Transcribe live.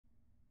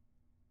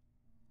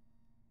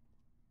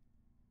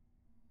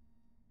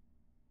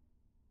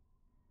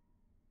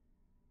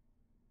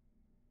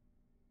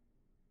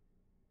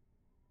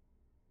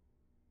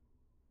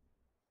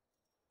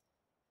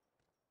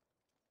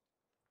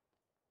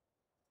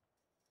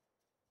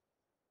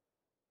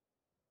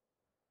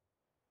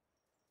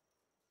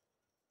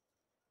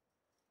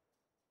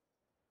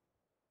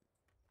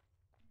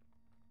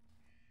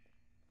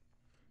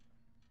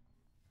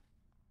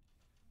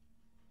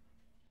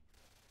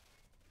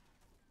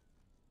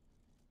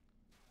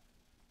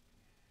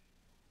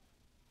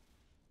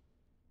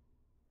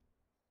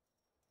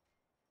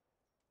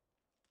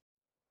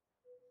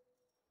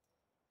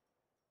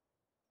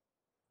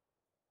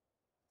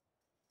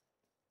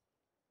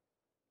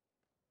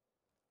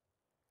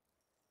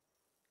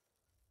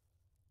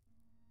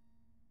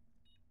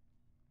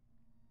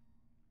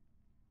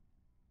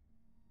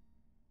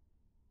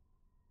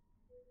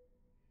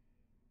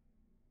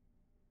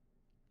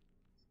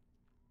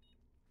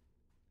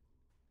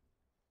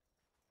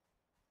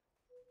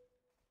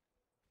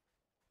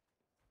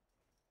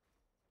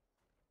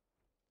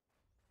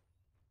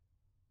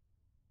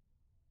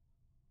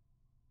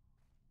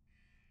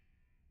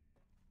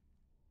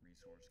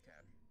Resource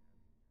cap.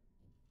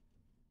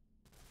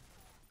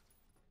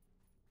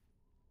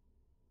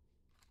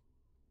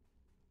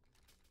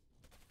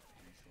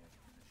 Resource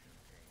position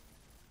obtained.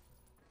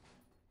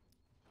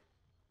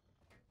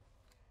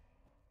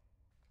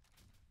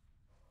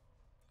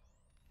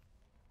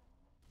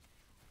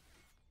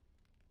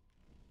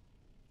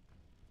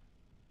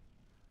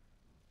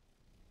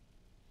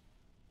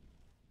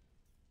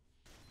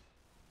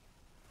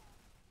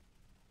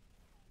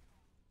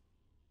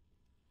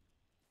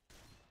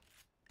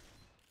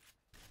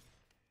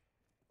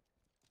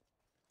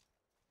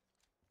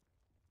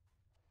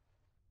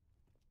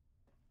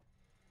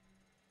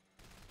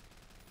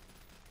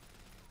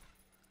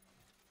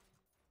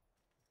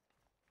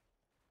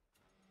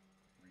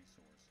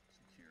 Resource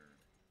secured.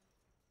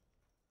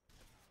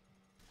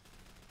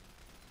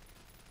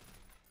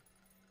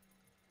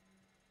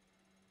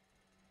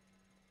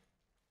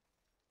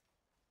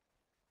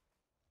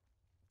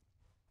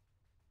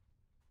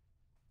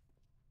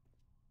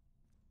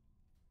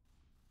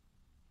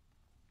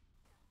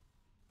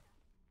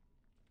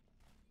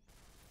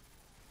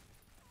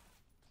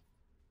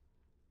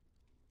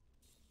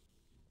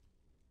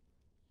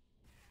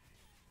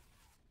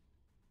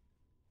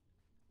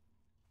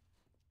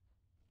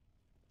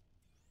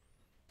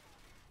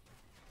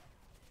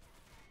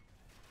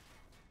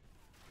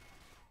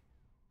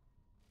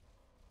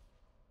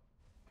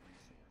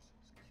 Resource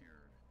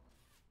secured.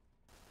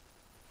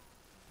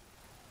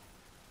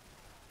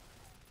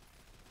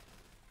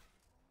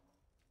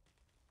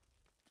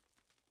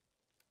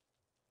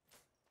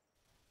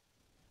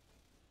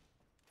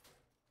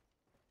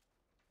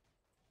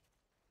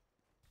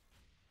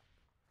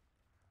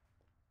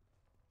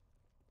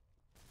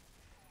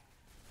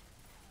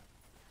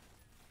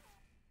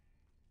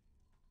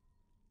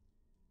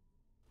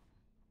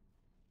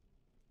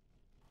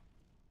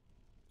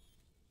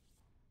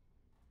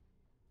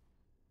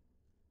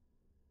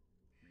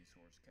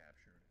 Resource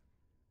captured.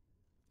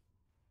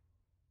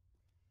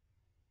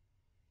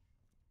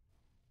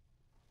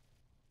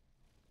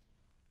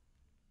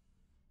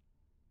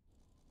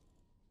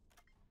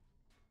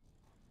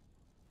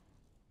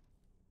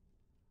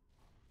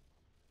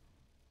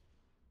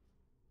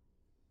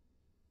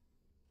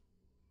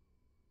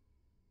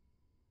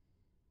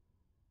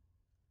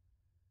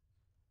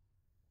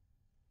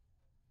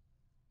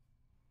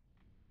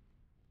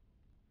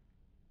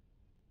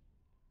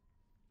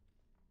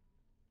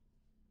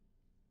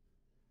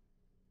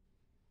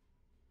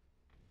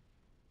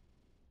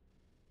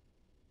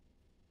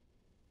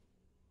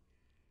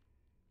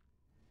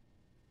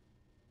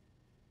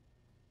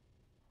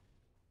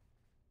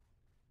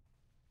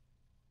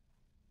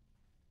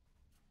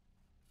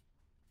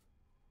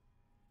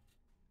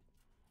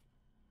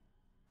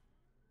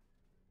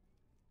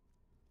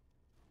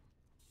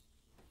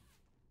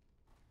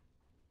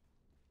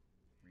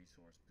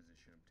 Resource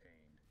position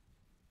obtained.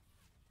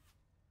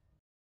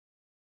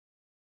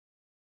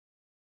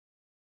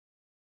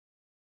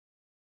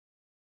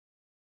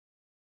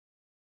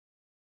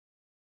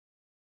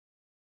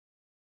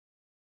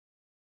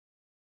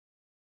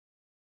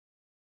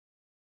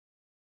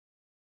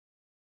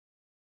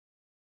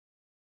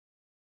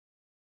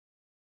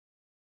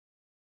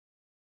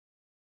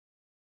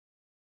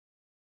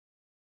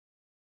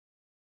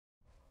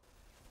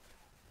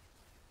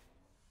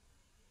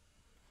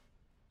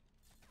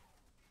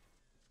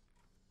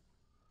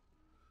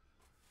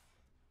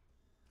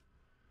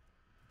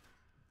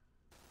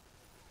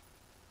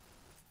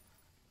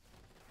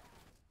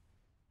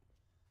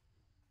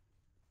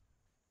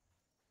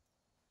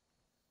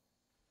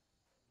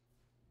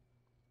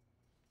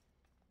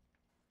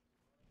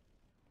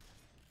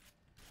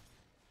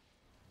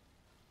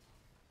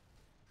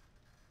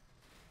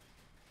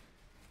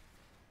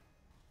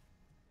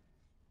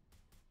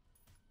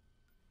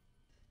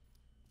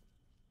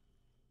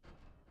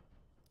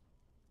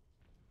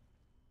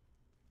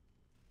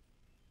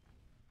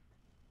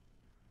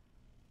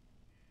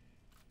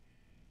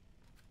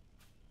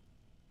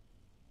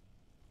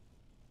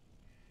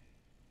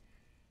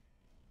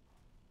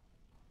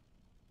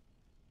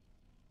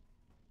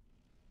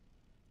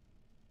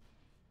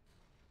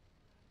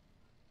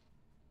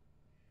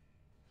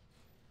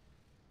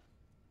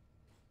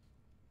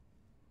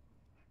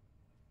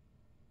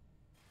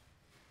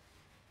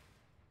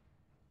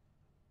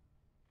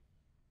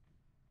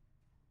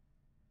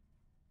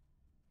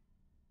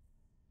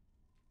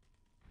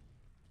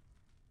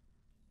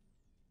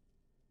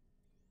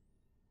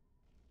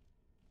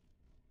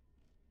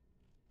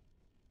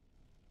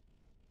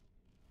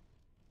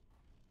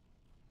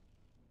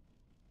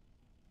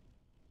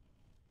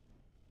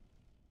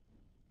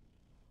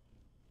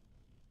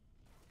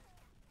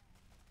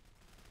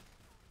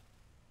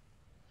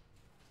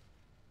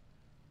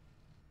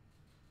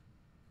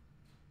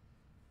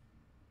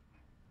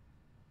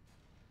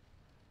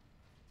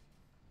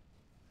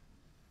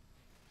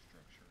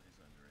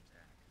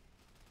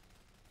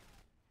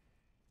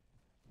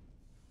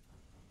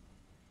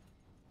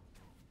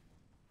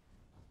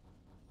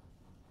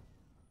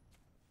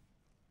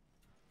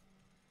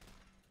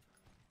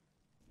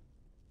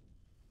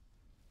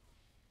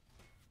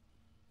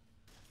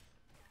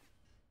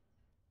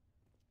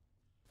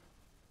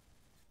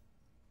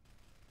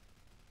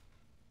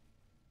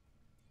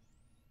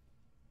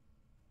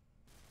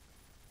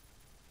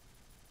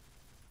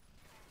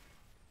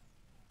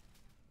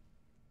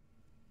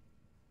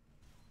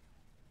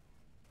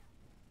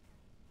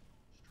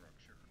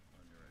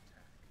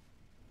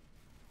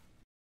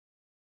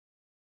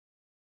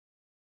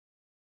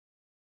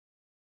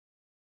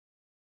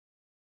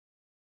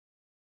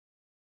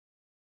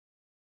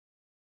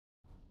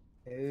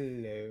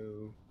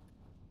 Hello.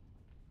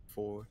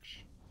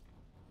 Forge.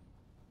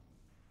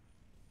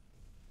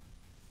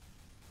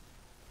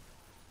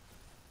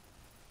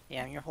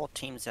 Yeah, your whole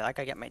team's there. I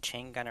gotta get my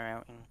chain gunner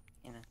out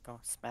and go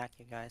smack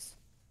you guys.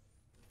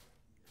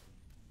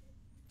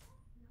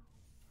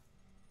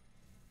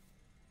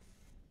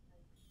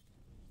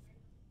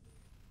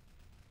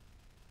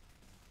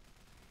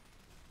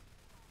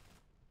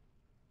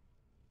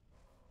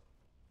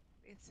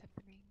 It's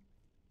happening.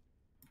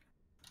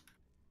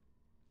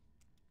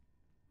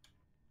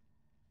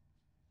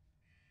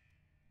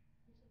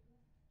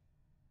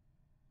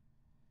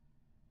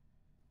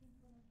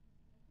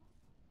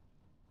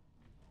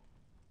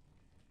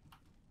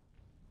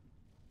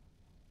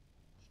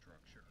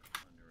 Structure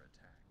under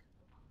attack.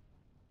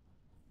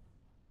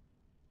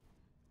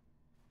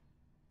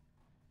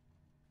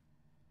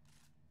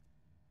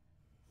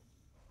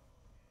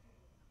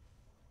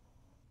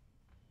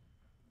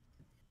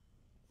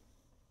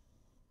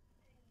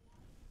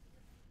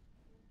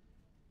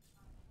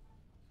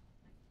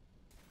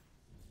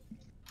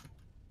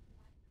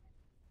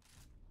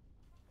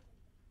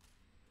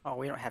 Oh,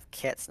 we don't have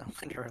kits. No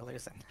wonder we're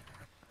losing.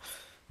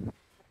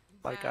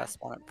 But we gotta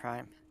spawn at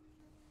prime.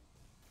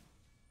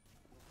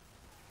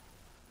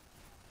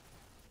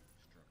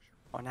 Structure.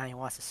 Oh, now he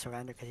wants to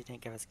surrender because he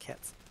didn't give us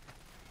kits.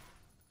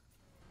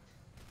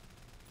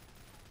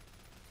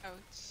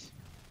 Ouch.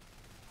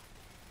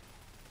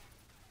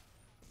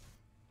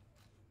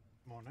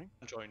 Morning.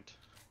 Joined.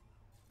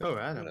 Oh,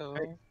 Adam. Hello.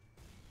 Hey.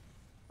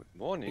 Good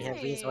morning. We have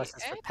Hey,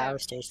 resources for Adam. power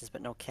stations,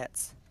 but no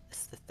kits.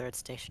 This is the 3rd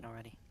station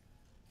already.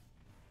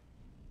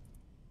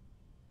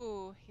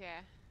 Ooh,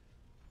 yeah.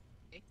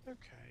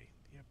 Okay,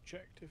 the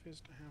objective is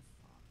to have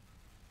fun.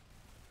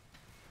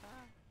 Ah.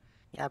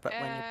 Yeah, but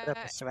when you put up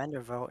Uh, a surrender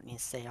vote and you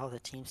say, oh, the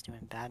team's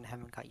doing bad and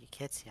haven't got you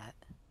kits yet.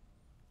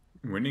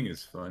 Winning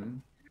is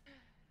fun.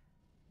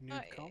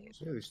 Noob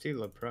comms? Yeah,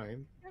 still a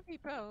prime. Can be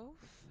both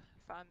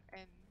fun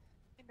and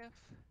enough.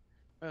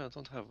 Well, I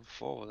don't have a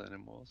forward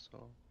anymore,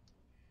 so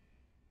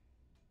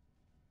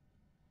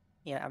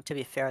Yeah, to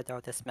be fair though,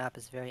 this map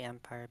is very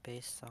Empire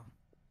based, so.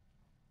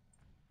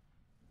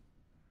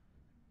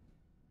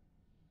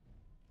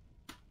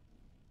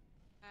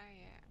 Ah,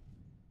 yeah.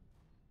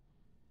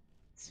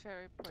 It's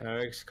very important.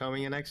 Eric's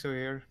coming in Exo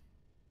here.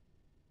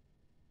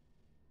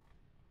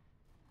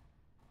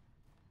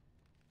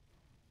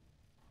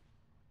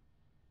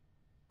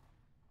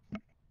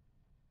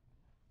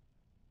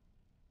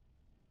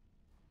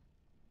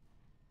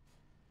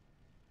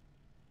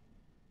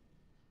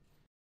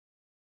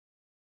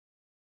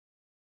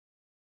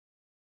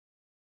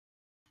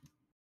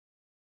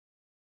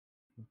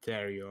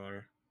 There you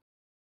are.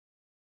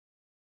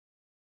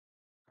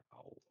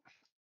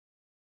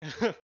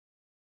 ow.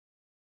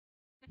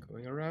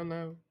 Going around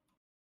now.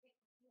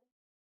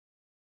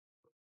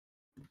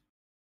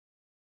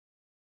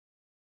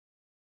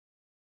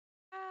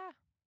 Ah,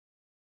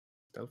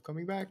 Stealth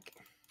coming back.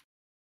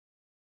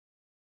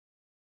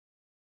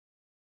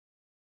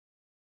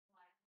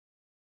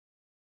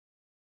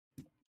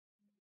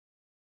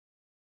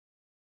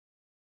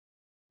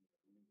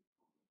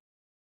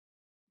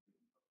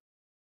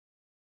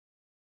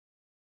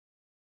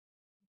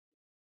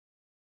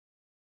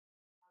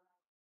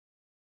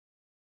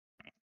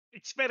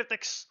 It's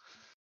Vertex.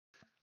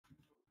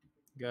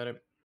 Got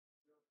it.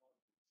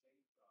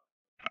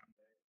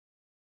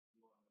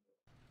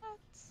 what?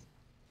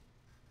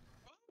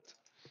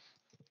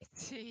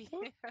 Gee.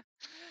 What?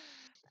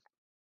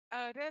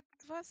 Oh, that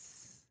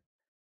was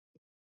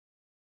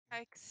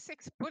like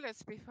 6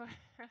 bullets before.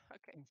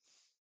 Okay.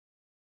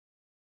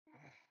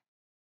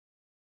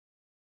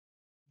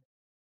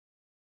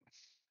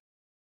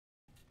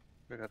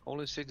 We got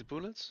only 6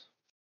 bullets.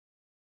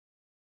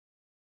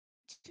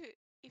 Did you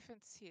even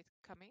see it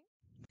coming?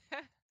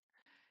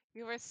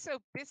 You were so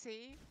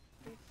busy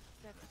with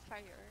that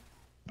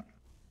fire.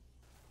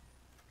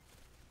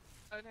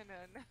 Oh, no,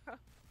 no, no.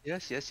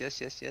 Yes, yes,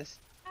 yes, yes, yes.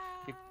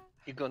 Ah,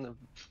 You're gonna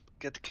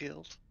get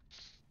killed.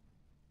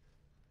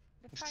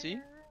 the See?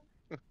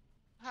 fire.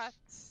 Hot.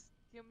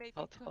 You made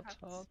me Hot, too hot,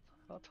 hot. hot,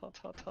 hot, hot,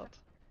 hot, hot.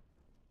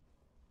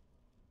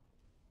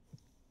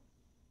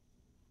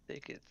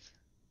 Take it.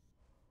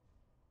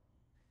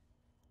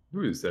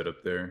 Who is that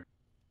up there?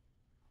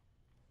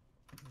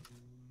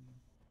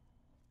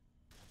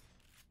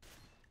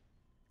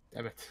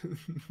 Damn it.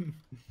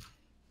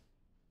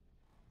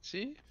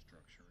 See?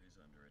 Structure is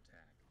under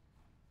attack.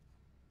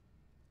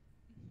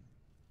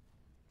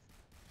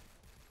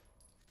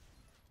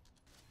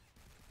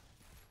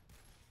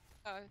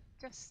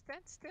 Just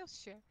stand still,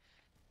 sure.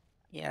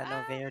 Yeah, no,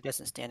 Ah. Vader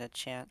doesn't stand a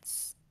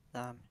chance.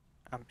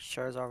 I'm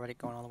sure is already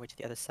going all the way to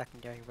the other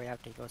secondary right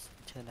after he goes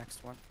to the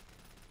next one.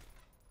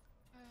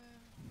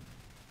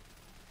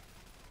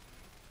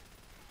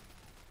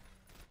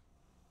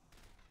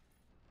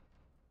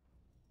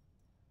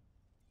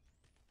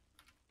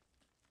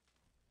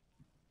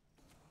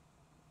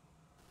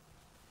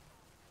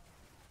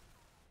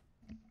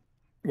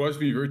 Watch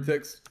me,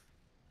 Vertex.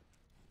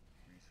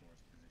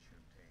 Resource position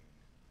obtained.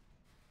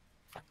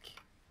 Fuck.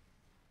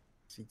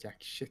 See jack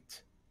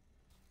shit.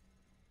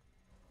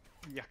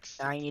 Yucks.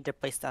 Now you need to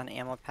place down an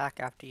ammo pack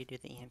after you do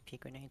the EMP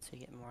grenade so you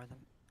get more of them.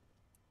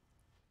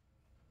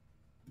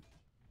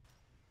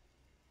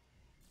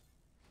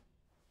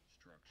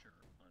 Structure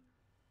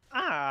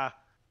Ah!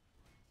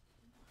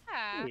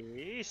 Ah,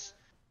 Please!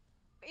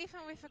 even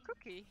with a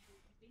cookie.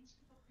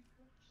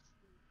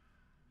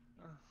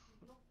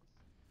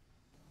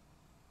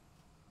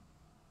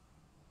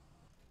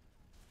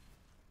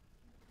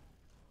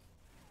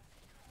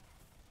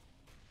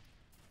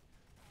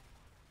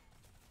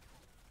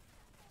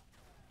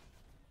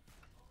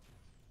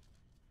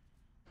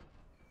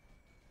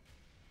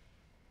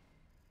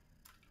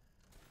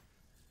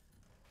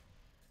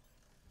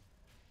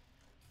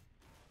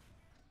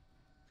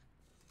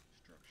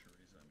 structure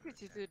is under What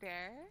did you attack. do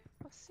there,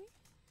 Pussy?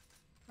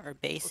 Our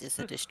base is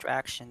a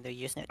distraction. They're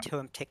using it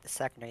to take the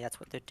secondary. That's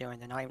what they're doing.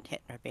 They're not even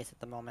hitting our base at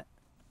the moment.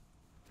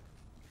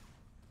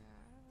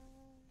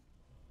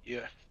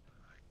 Yeah.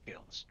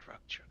 Kill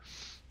structure.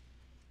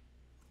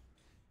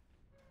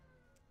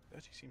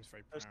 Dirty seems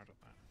very That's- proud of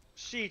that.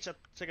 Siege at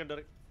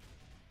secondary.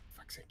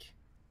 Fuck's sake.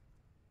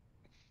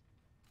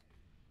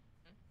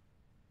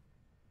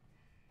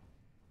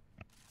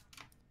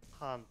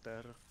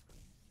 Hunter.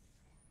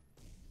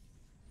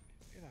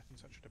 Say that in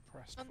such a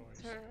depressed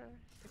voice. Hunter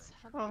is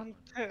hunting.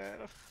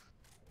 Hunter.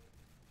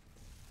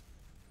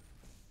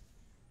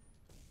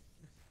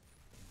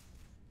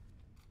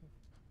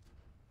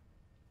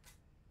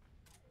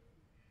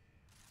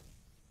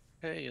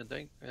 Hey, you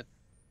think it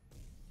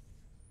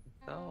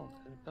down,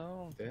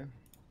 down. Yeah.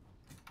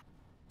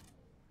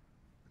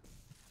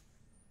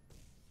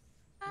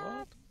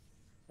 What?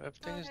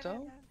 Everything is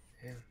down?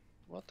 Yeah.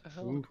 What the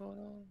hell Ooh. is going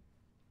on?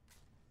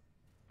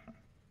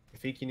 I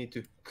think you need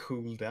to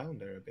cool down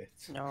there a bit.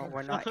 No,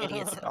 we're not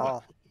idiots at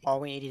all. All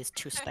we need is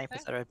 2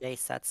 snipers at our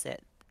base. That's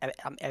it.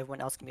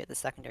 Everyone else can be at the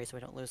secondary so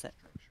we don't lose it.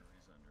 Structure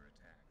is under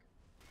attack.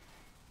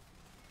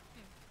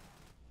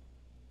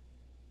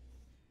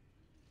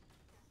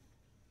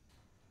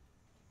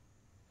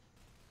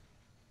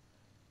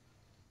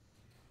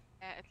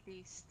 Yeah, at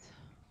least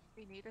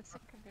we need a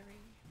secondary.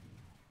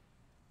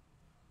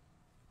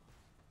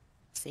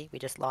 See, we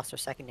just lost our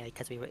secondary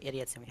because we were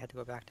idiots and we had to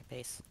go back to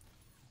base.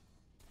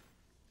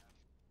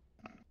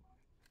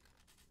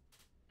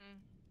 Mm.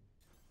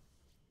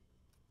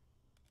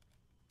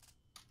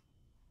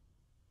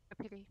 A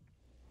pity.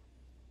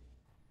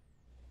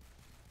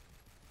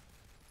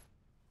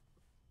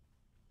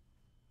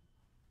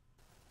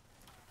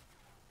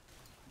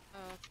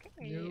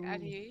 Okay, No.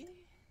 Adi.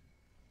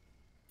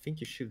 I think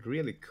you should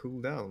really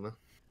cool down.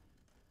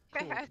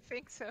 I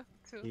think so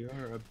too. You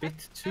are a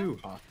bit too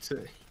hot.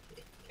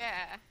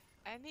 Yeah,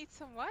 I need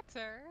some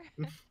water.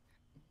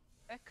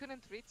 I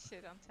couldn't reach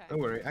it on time. Don't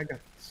worry, I got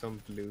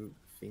some blue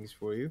things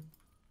for you.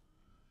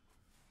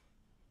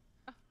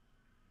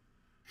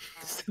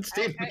 Stand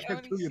still, I can't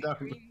only pull you see down.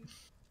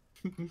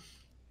 green.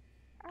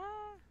 Ah,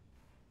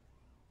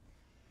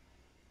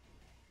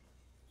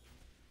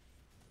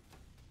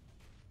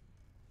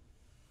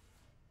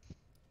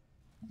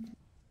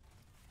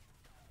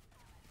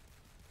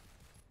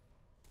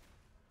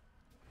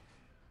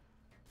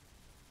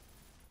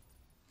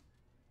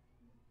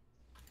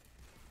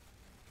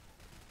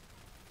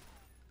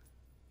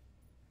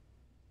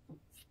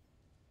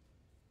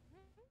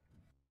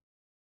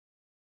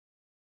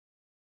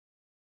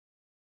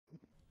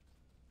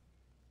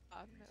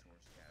 oh no.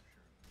 Resource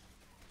capture.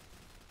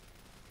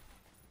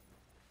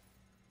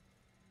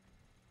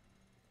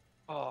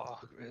 Oh,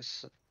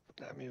 Chris,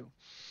 damn you.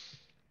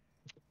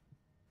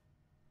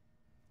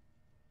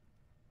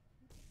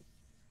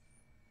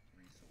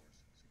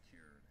 Resource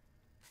secured.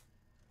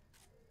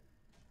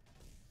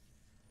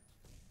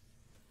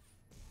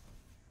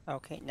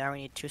 Okay, now we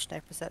need 2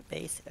 snipers at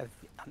base.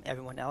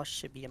 Everyone else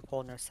should be in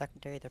pulling their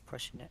secondary. They're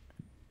pushing it.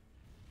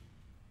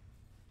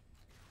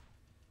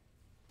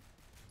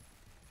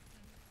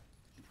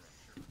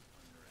 Structure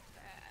under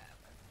attack.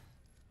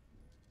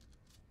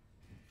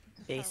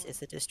 Base Oh.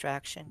 is a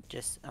distraction.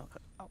 Just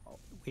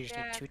we just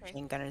Yeah, need 2 okay.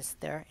 chain gunners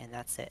there, and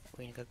that's it.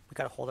 We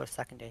gotta hold our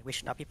secondary. We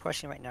should not be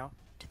pushing right now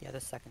to the other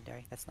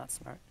secondary. That's not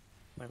smart.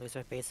 We're gonna lose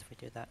our base if we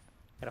do that.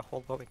 Gotta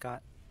hold what we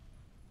got.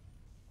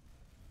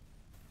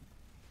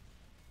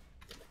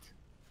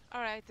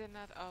 Alright, they're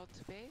not all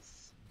to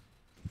base.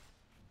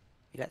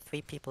 We got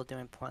 3 people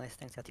doing pointless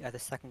things at the other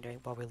secondary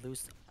while we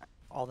lose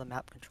all the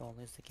map control and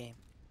lose the game.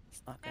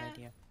 It's not a good Yeah.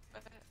 idea.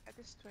 I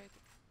destroyed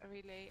a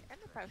relay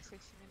and a power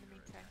station in the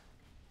meantime.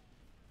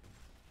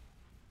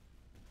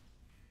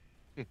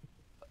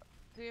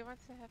 Do you want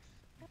to have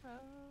ammo?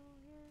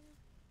 Yeah.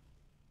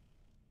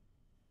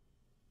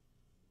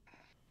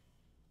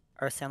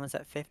 Our assemblage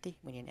at 50.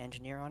 We need an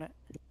engineer on it.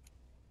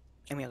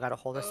 And we gotta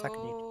hold our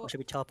secondary. Oh, We should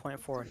be teleporting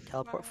forward. too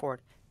Teleport far.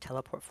 forward.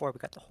 Teleport forward. We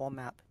got the whole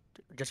map.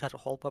 Just have to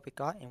hold what we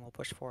got and we'll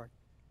push forward.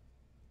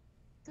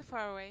 Too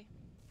far away.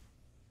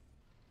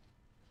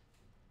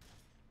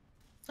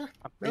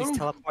 Please No.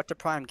 teleport to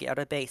Prime. Get out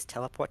of base.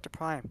 Teleport to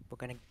Prime.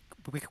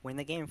 We can win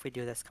the game if we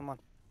do this. Come on.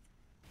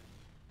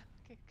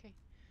 Okay, okay.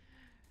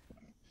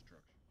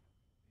 Structure.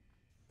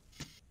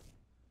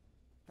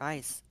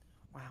 Guys,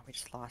 Wow, we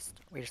just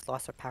lost. We just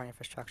lost our power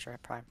infrastructure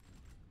at Prime.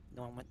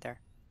 No one went there.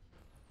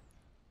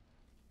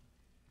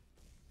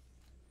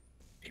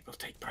 People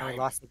take And we prime.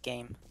 lost the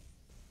game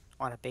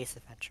on a base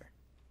adventure.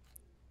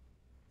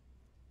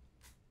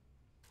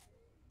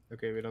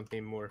 Okay, we don't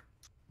need more.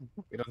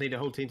 We don't need the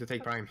whole team to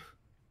take prime.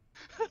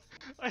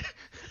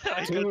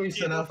 I Two can is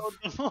see that enough. on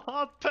the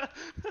map.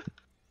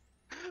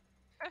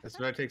 As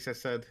Vertex has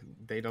said,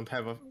 they don't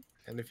have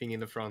anything in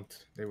the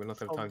front. They will not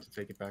have time to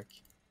take it back.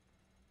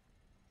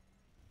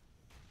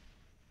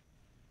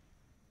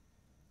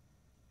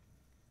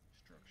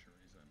 Structure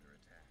is under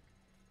attack.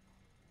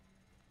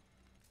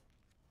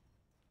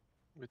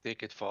 We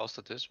take it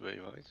faster this way,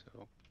 right?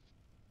 So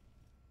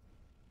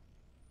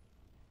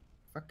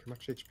Fuck, how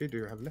much HP do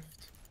you have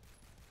left?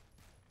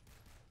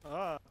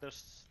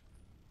 There's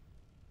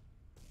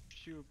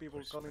few people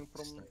Where's coming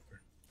my from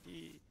sniper?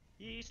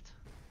 east.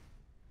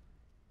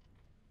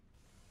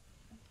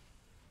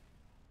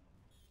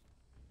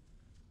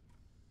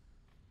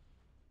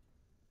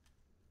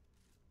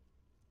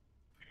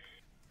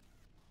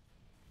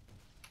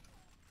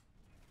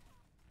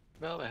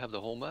 well, I have the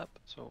whole map,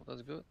 so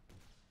that's good.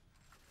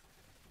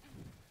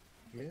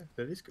 Yeah,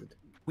 that is good.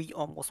 We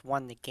almost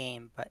won the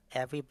game, but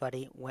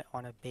everybody went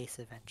on a base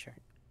adventure.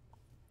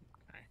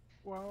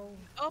 Well,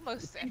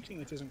 Almost there.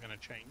 repeating it isn't going to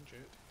change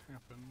it. It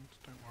happened.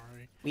 Don't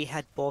worry. We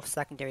had both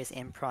secondaries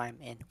in Prime,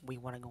 and we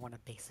want to go on a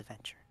base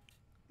adventure.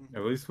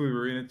 At least we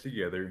were in it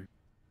together.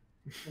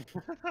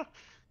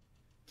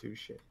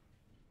 Touche.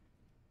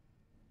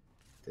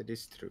 That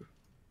is true.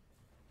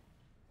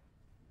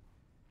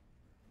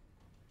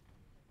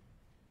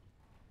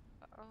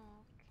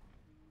 Oh,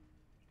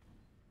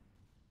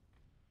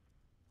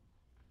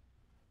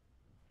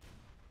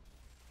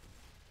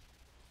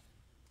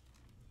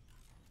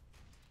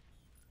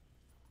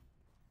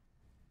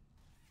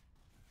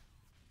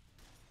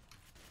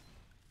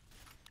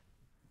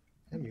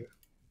 And you.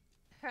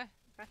 okay.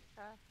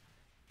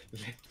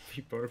 Let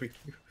me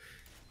barbecue.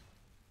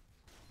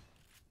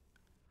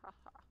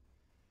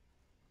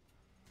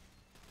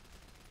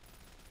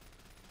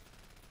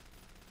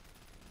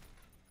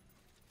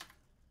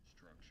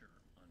 Structure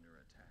under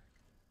attack.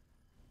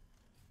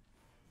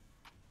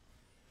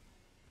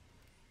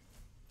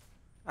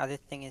 Other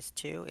thing is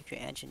too, if you're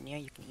engineer,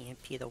 you can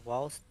EMP the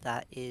walls.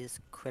 That is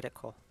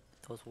critical.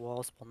 Those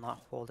walls will not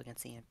hold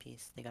against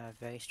EMPs. They got a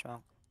very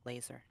strong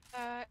laser.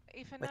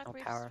 Even With not no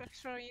with power.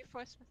 structural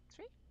reinforcement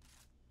 3?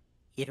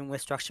 Even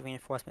with structure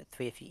reinforcement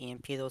 3, if you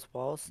EMP those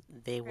walls,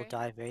 they will Okay.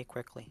 die very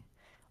quickly.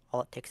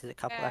 All it takes is a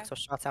couple Yeah, extra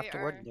shots they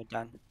afterward are. and they're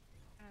done.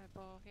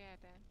 Well, yeah,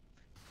 then.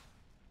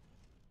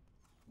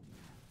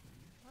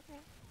 Okay.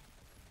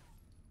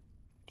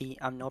 The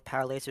no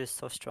power laser is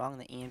so strong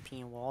that EMP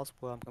walls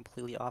will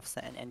completely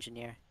offset an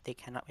engineer. They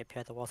cannot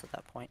repair the walls at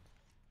that point.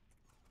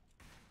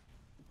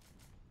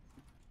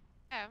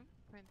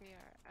 When they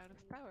are out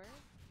of power,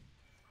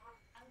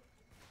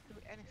 do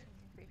anything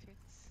with it.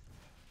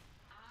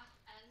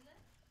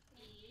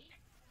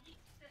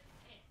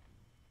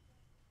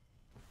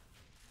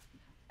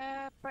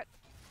 But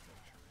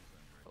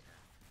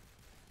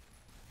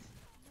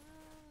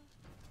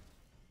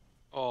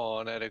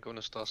Oh, now they're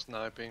gonna start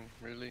sniping,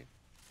 really?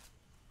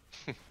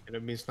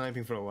 They've been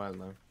sniping for a while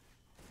now.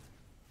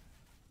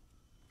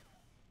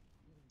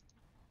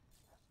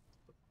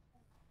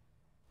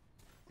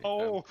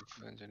 Oh.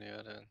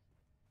 Engineer then.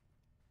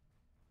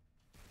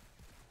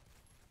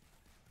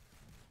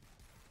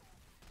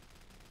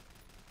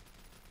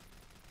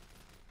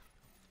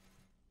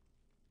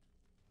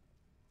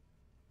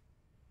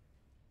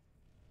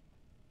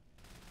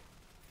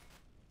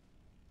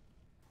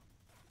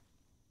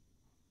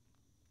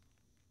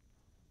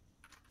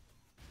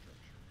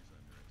 Structure is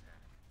under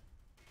attack.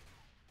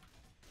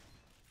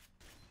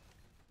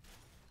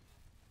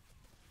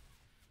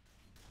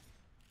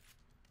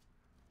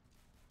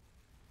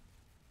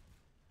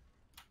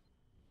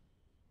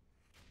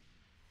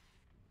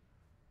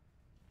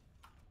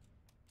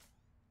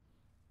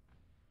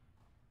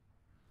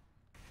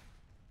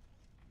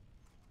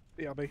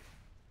 BRB.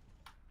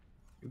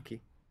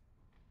 Okay.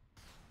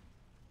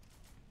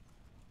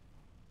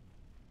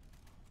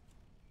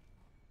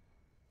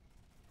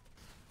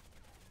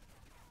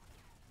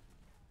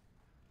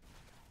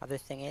 Other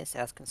thing is,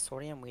 as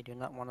Consortium, we do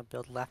not want to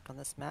build left on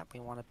this map. We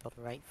want to build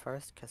right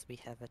first because we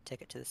have a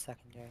ticket to the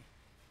secondary.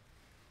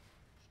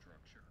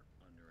 Structure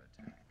under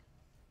attack.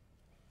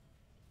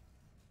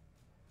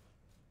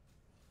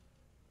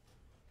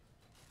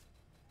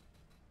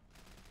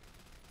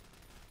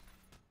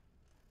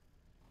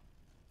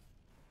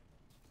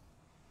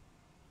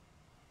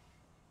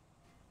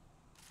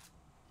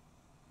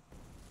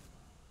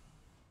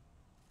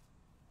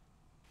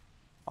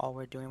 All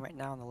we're doing right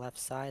now on the left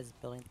side is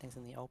building things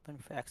in the open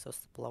for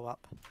Exos to blow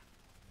up.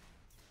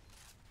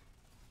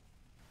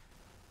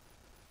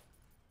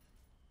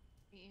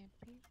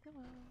 EMP the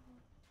wall.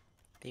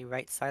 The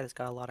right side has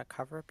got a lot of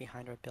cover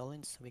behind our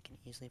buildings, so we can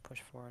easily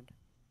push forward.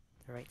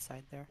 The right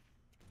side there.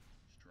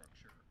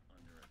 Structure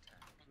under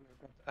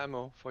attack.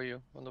 Ammo for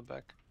you on the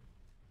back.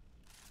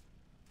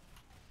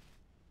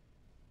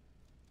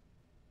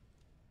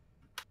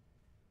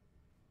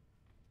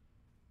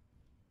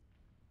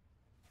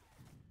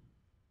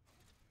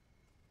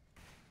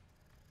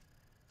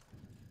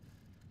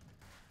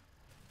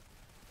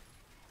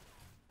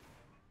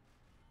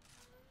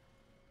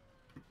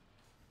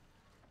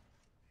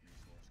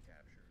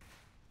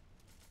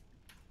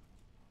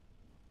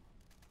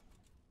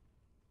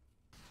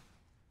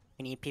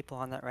 We need people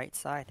on that right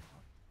side.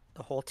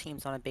 The whole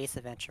team's on a base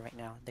adventure right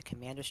now. The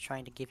commander's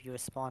trying to give you a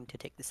spawn to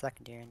take the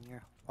secondary, and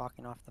you're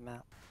walking off the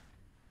map.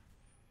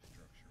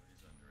 Structure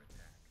is under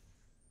attack.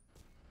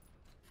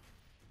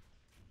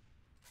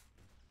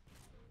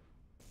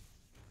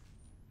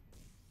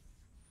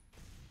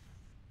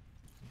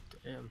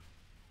 Damn.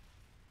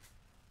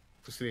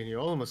 Christine, you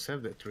almost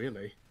saved it,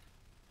 really.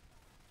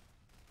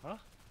 Huh?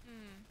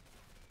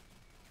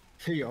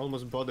 Hmm. You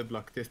almost body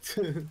blocked it.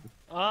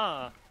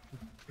 Ah.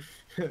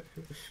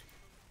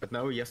 But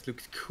now he just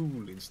looks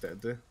cool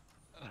instead.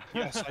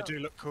 Yes, I do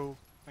look cool.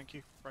 Thank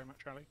you very much,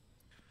 Ali.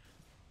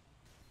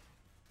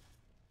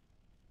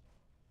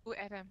 Ooh,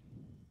 Adam.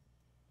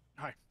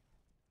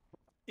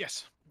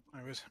 Yes,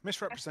 I was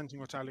misrepresenting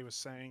what Ali was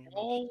saying.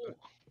 Oh,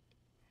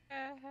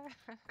 Ah,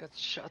 got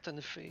shot in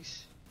the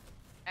face.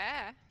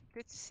 did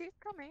you see it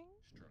coming?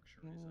 Structure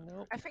is under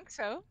Nope. I think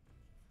so.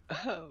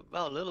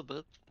 Well, a little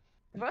bit.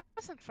 It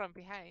wasn't from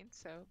behind,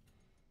 so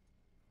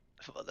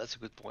Well, that's a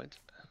good point.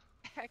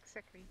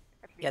 exactly.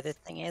 At The other least.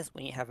 thing is,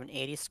 when you have an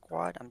 80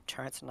 squad,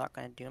 turrets are not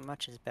going to do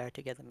much. It's better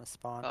to get them a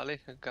spawn. Ali,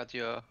 I got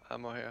your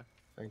ammo here.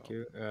 Thank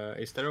you.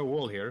 Is there a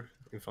wall here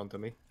in front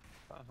of me?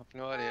 I have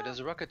no idea. There's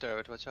a rocket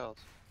turret. Watch out.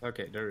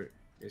 Okay, there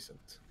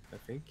isn't, I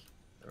think.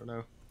 I don't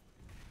know.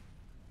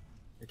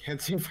 I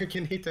can't see if I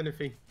can hit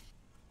anything.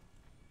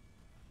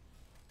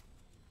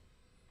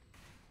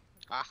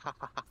 Oh.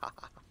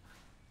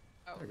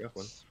 I got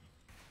one.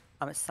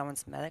 It's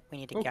someone's medic. We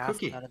need to Oh, gas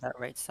Cookie. out of that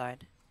right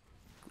side.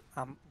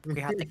 We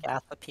have to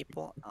gas the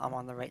people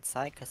on the right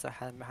side because they're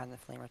hiding behind the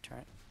flamer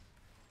turret.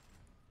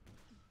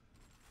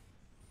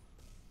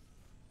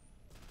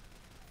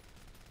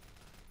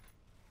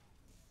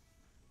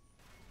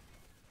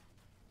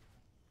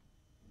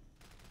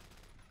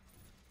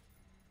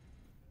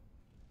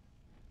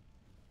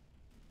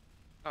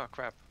 Oh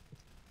crap.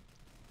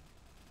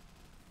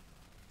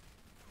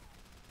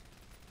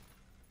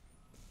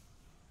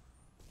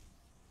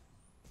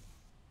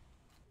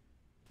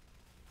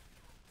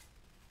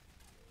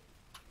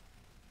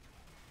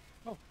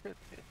 Oh,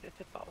 it's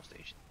a power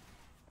station.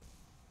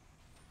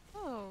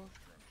 Oh.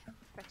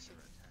 Touch it.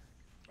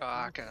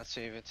 Ah, I cannot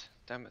save it.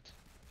 Damn it.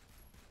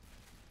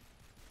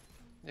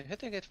 You're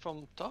hitting it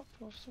from top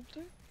or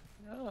something?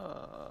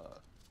 Ah.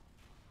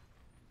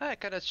 I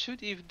cannot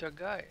shoot even the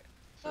guy.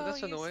 So Oh, that's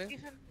he's annoying.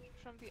 even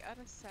from the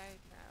other side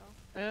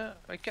now. Yeah,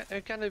 I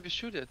can't even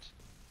shoot it.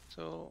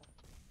 So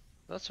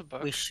that's a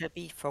bug. We should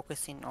be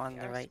focusing on We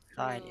the are right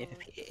side.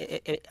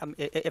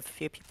 If a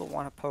few people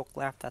want to poke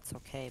left, that's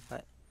okay.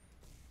 But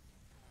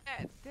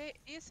Yeah,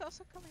 he's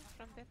also coming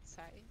from that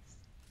side.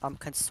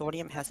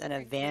 Consortium has an Very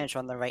good. advantage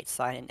on the right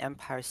side, and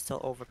Empire is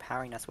still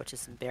overpowering us, which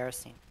is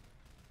embarrassing.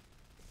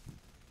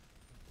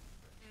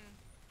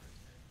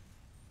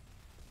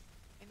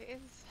 It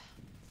is.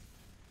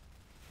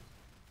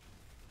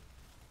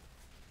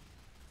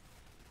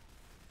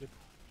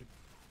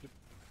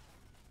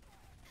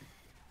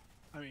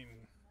 I mean,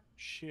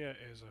 Sheer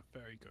is a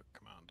very good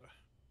commander.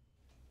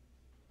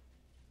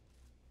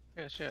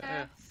 Yes,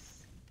 yeah.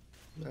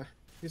 Yes.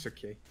 He's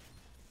okay.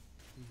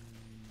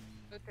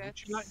 But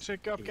Would you like that's- to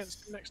go up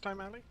against Please. him next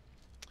time, Ali?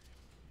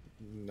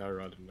 No,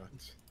 rather not.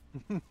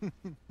 Command bunker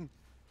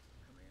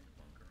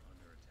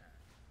under attack.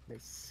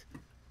 Nice.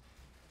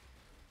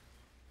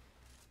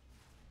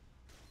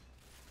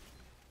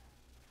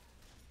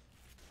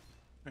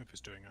 Hope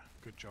is doing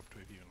a good job to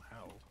have even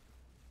held.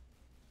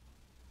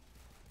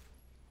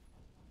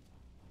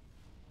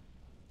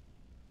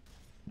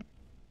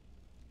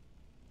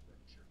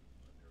 Structure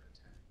under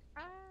attack.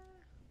 Ah.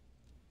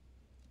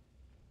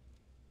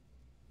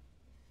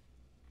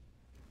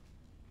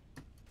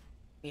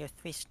 We have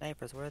 3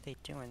 snipers. What are they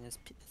doing? This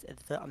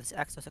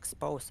Exo's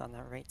exposed on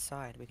that right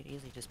side. We could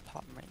easily just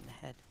pop him right in the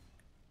head.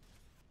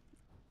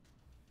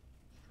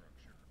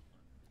 Structure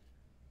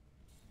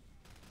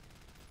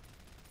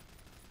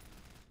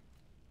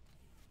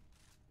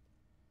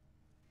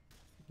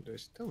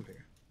There's stone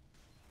here.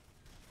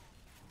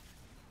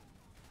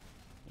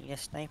 You need a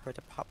sniper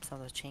to pop some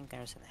of those chain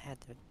gunners in the head.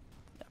 They're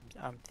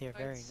Oh,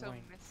 very it's so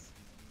annoying. messy.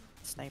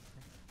 Sniper.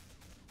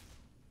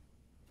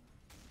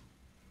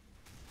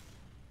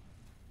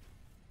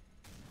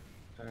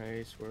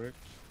 Nice work.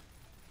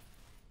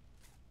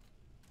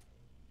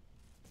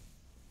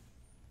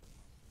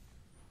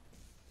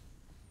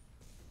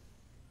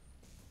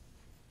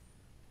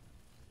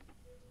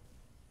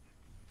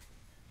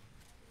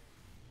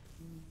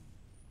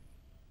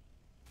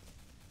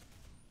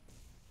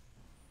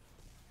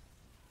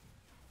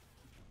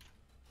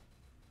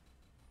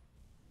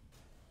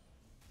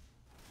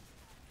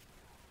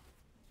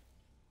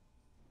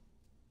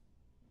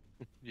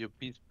 Your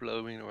beast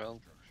blowing around.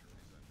 structure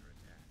is under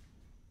attack.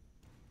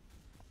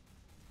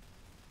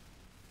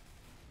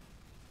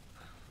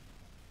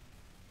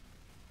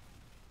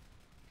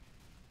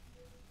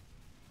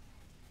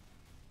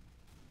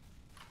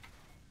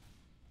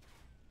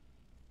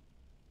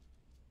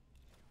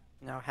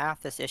 Now,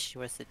 half this issue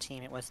was the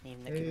team. It wasn't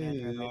even the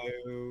commander at all.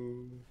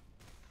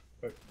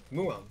 Hello.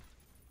 Muan.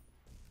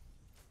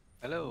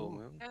 Hello, Ooh.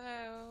 man.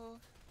 Hello.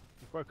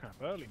 You've woken up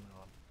early,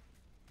 Milan.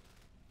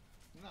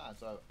 Nah,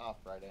 it's off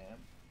Friday. I am.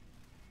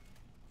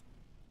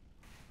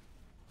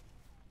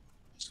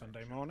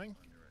 Sunday morning.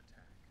 Under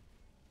attack.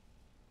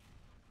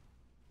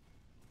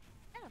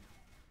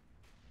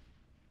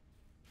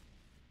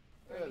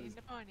 Early in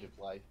the morning. Good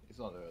play. It's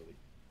not early.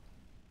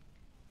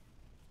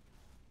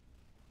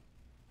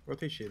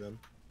 What is she then?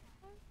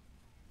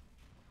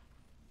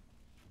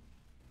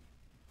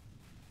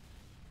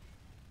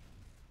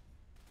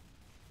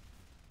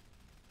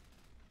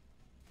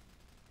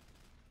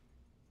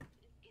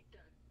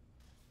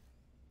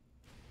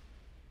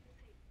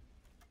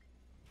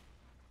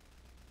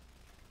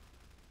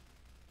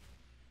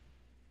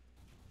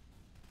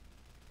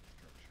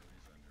 Structure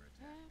is under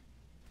attack.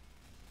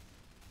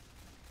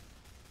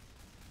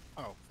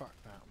 Oh, fuck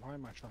that. Why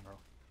am I trying to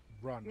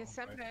run Yes,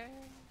 all the I'm way there.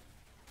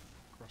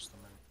 across the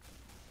map?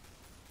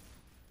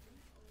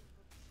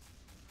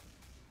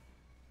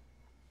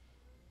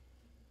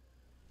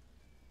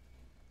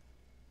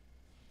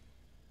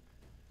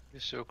 You're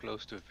so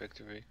close to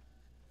victory.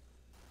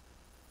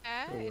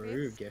 Ah, Oh, it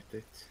you is. get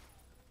it.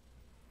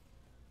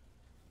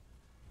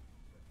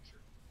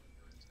 Structure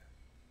under attack.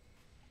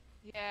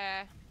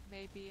 Yeah,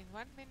 maybe in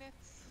 1 minute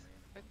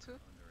or two.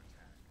 Under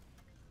attack.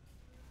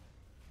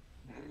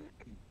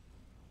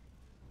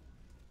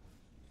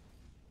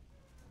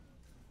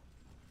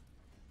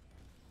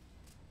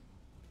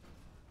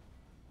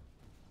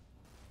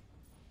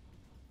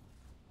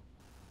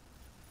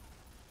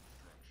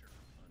 Structure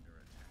under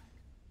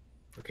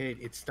attack. Okay,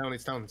 it's down,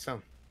 it's down, it's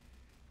down.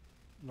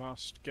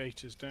 Last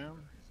gate is down.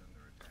 Is under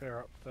attack. Clear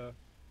up the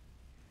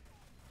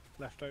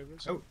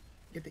leftovers. Oh,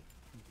 get it.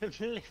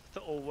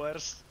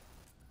 Leftovers.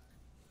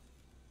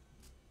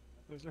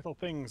 Those little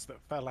things that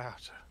fell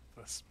out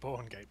the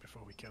spawn gate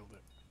before we killed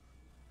it.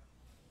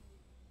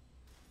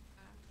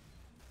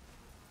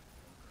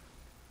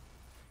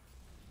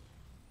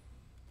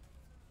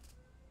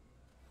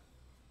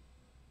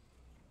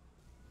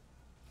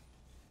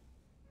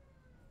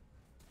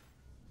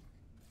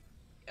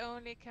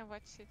 Only can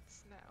watch it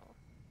now.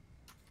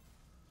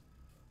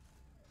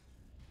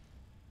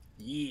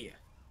 Yeah.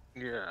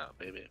 Yeah,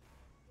 baby.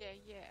 Yeah,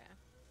 yeah.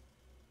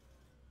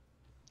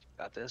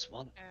 Got this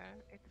one.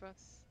 It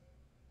was.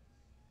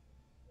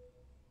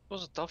 It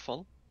was a tough one.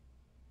 Mm.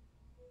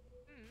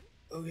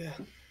 Oh yeah.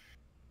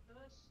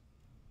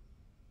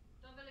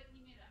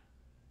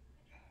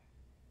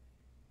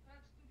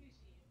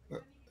 Oh,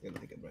 I gotta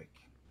take a break.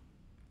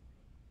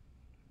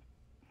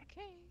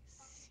 Okay,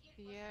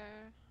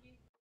 Spear.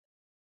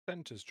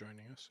 Center's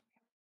joining us.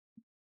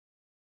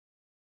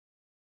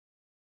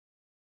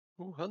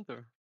 Ooh,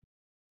 Hunter.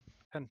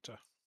 Penta.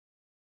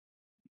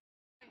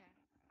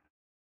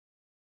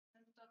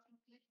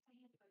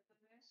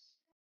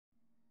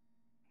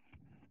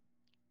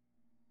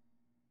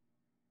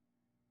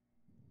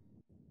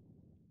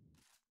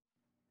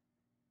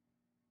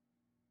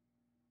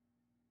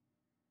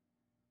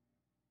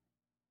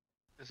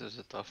 This is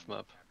a tough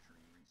map.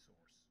 Capturing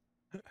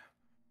resource.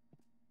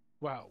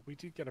 Wow, we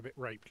did get a bit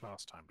raped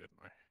last time, didn't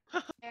we?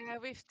 Yeah,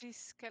 with these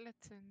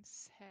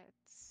skeletons'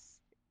 heads.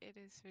 It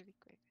is really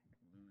great.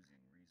 Losing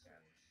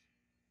resource.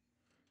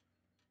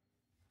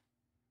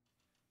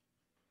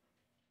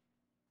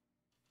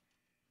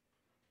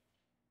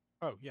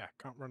 Oh yeah,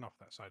 can't run off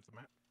that side of the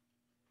map.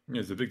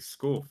 There's a big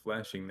skull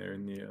flashing there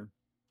in the.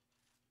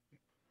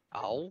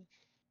 Ow.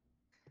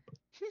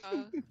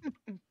 Oh.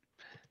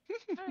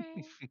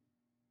 Sorry.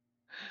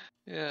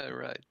 Yeah,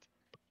 right.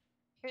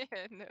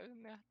 No,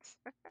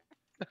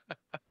 not.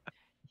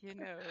 You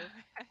know.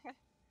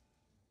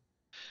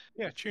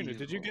 Yeah, That's Tuna,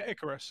 did you evil. get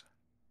Icarus?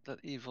 That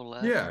evil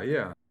laugh. Yeah,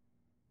 yeah.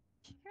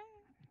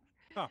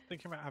 Oh,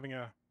 thinking about having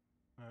a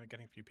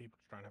getting a few people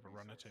to try and have a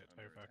run at it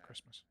over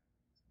Christmas.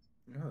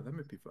 Oh, that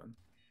might be fun.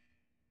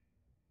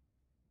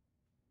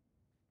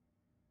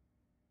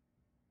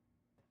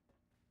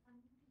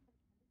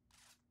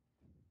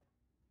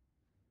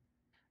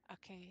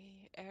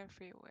 Okay,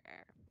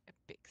 everywhere. A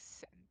big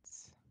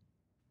sense.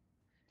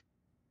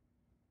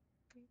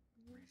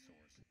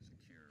 Resource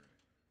secured.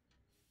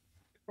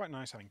 Quite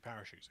nice having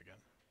parachutes again.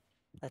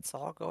 Let's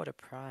all go to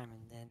Prime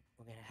and then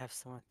we're gonna have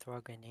someone throw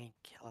a grenade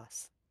and kill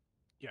us.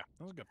 Yeah,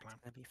 that was a good plan.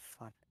 It's gonna be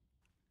fun.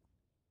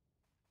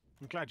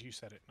 I'm glad you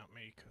said it, not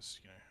me, because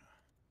you know.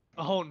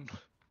 Oh no.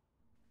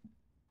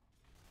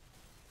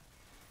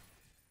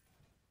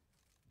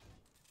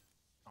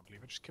 Can't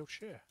believe I just killed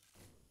Sheer.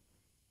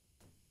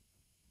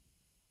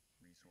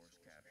 Resource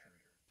captured.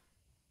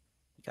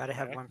 You gotta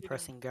have Yeah, one you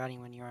person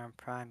guarding when you're on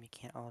Prime. You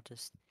can't all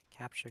just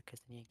capture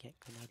because then you get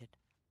grenaded.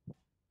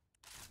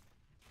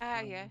 Ah,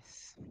 Um,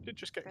 yes. Did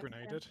just get That's fair.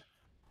 grenaded,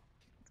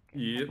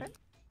 Yep.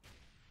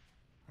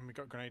 and we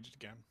got grenaded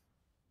again.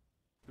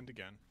 And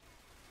again.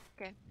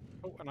 Okay.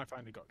 Oh, and I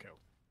finally got killed.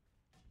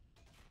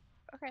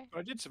 Okay. But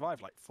I did survive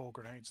like 4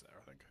 grenades there,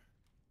 I think.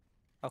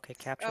 Okay,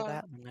 capture Oh.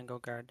 that and then go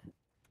guard.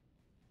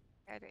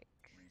 Headache.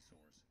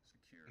 Resource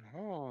secured.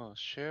 Oh,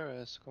 share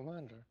as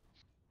commander.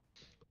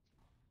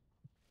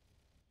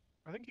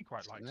 I think he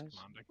quite That's likes nice.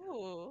 commanding.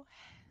 Ooh.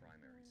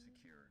 Primary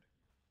secured.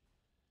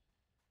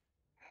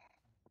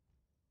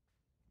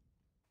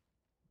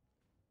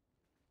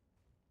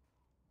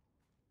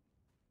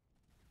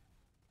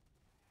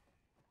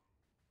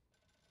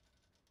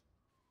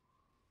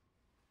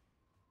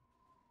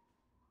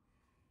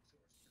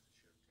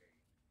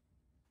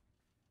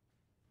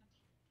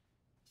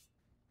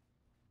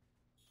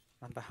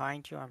 I'm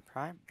behind you on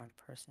Prime. One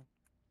person.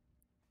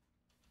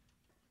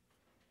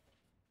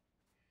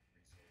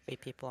 3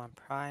 people on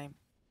Prime.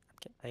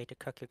 Get ready to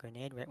cook your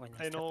grenade right when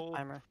they I start the know.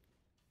 timer.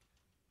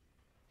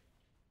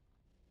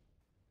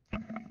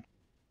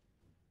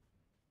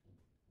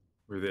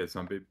 We're there,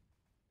 zombie.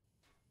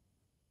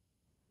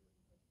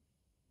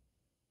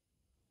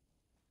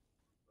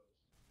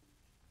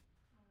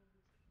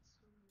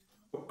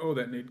 Oh,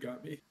 that nade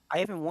got me.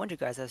 I even warned you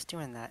guys I was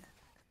doing that.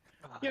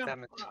 Ah, Yeah,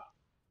 damn it.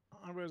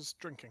 I was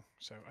drinking,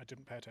 so I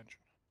didn't pay attention.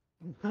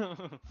 Resource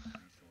champagne.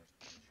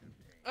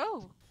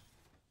 Oh,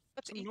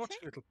 what's Some eating? naughty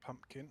little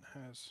pumpkin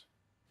has.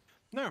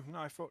 No,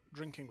 I thought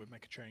drinking would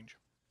make a change.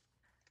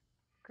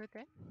 Good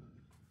then.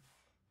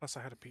 Plus,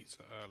 I had a pizza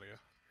earlier,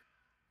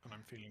 and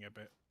I'm feeling a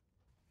bit.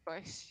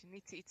 Boys, you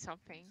need to eat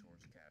something.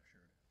 Resource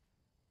captured.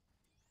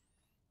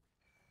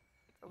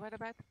 What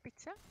about the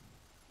pizza?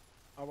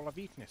 Oh, well, I've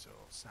eaten it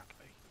all,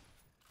 sadly.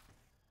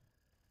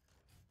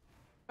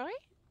 Sorry?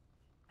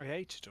 I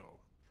ate it all,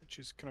 which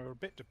is kind of a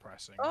bit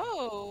depressing.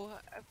 Oh,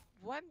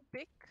 one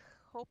big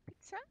whole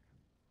pizza?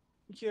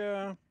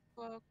 Yeah,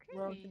 Okay.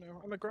 well, you know,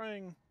 I'm a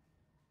growing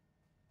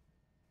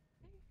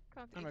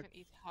Can't I'm a- even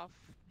eat half,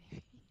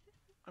 maybe.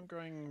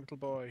 little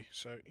boy,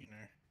 so, you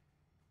know,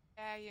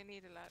 Yeah, you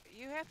need a lot.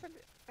 You have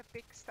a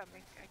big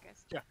stomach, I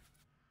guess.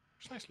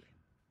 precisely.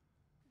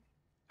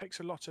 Takes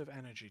a lot of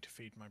energy to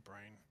feed my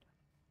brain.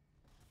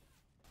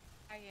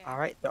 Ah, yeah.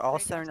 Alright, they're all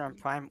Right, centered on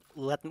that's Prime.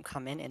 Let them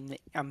come in, and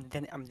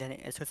then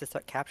as soon as they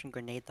start capturing,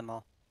 grenade them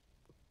all.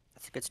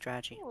 That's a good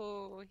strategy.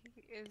 Oh,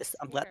 he is Just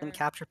let them here.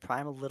 capture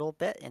Prime a little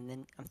bit, and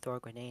then throw a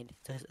grenade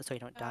so you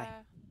don't die.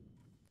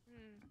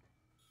 Hmm. I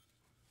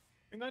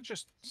mean, that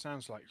just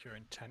sounds like you're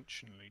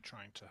intentionally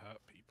trying to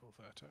hurt people,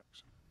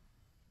 Vertex.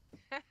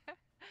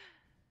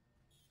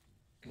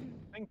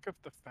 Think of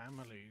the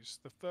families,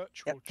 the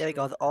virtual Yep, there we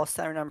go. children. They're all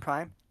centered on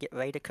Prime. Get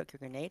ready to cook your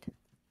grenade.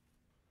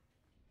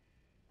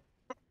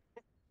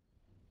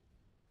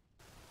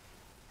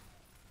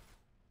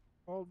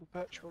 All the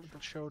virtual little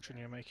children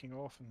you're making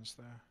orphans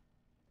there.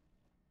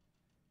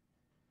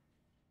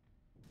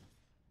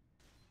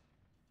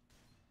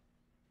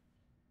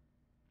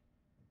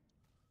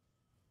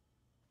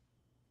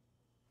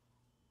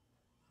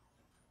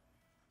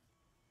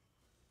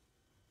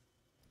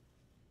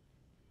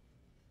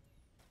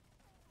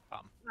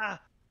 Ah,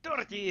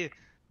 Dorothy!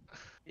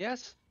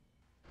 Yes?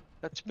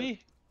 That's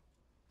me.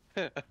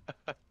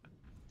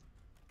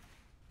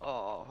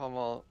 Oh, come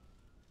on.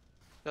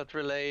 That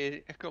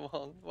relay, come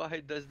on. Why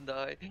it doesn't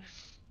die?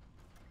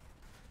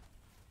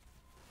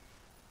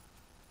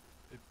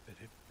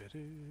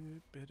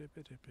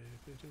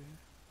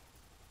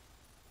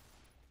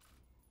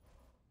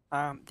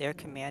 Their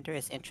commander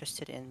is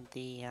interested in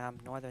the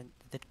northern,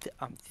 the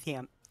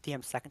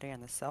secondary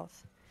on the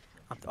south.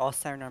 They're all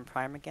centered on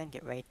Prime again.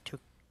 Get ready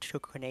to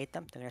grenade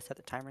them. They're gonna set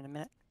the timer in a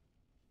minute.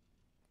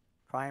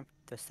 Prime,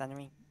 they're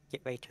centering.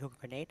 Get ready to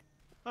grenade.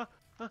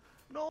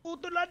 No,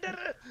 the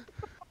ladder!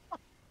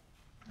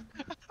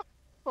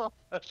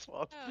 That's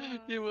what. Ah.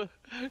 You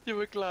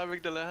were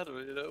climbing the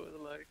ladder, you know,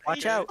 like.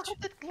 Watch "Hey, out! I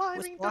started Who's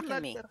climbing the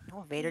blocking me? ladder."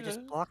 No, Vader just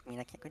Yeah. blocked me,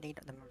 and I can't grenade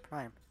them on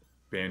Prime.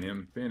 Ban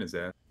him. Ban his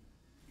ass.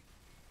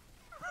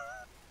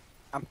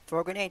 Throw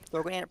a grenade. Throw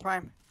a grenade at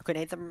Prime.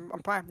 Grenade them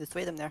on Prime. There's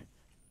 3 of them there.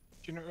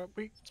 Do you know,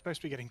 we're supposed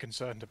to be getting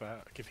concerned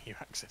about giving you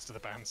access to the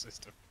ban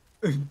system.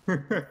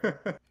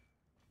 Where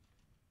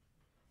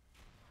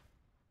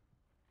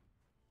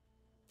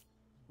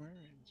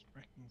is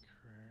Wrecking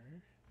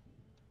Crew?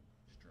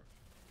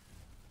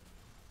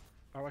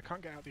 Oh, I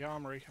can't get out the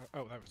armory.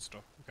 Oh, that was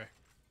stuff. Okay.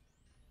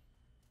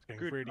 It's getting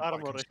Good really quite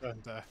armory.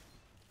 concerned there.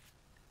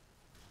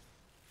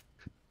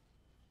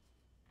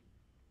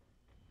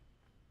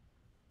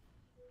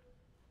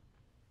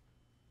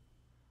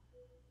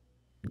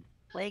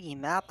 Laggy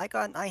map. I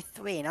got an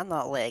I3 and I'm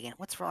not lagging.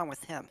 What's wrong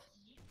with him?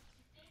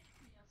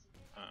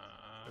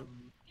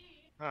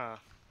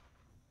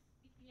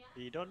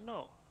 You don't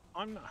know.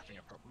 I'm not having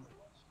a problem.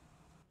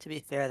 To be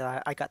fair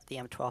though, I got the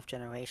M12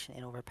 generation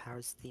and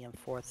overpowers the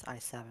M4's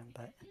i7,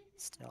 but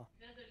still.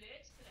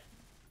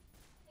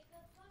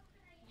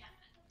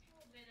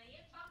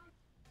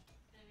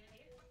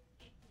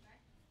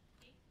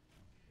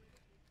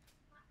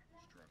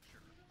 Structure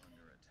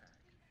under attack.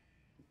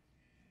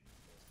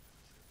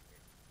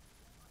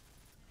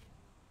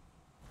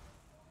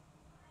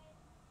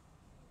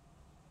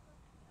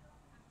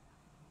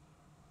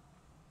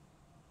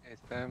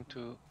 It's time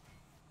to.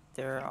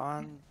 They're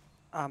on,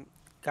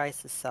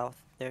 guys to south.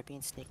 They're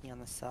being sneaky on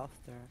the south.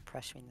 They're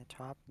pressuring the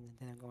top, and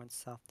then they're going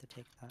south to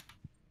take that.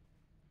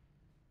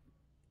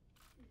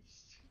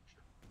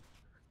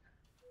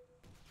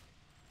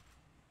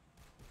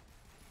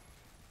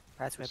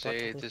 Guys, we're about Say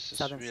to lose this is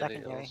southern really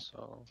secondary.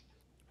 also.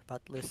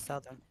 About to lose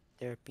southern.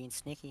 They're being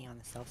sneaky on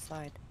the south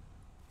side.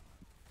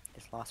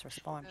 Just lost our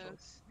spawn. So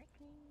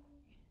sneaky.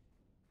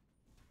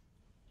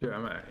 Dude,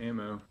 I'm out of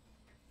ammo.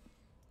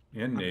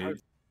 And nade.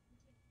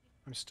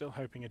 I'm still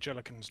hoping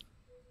Agillicans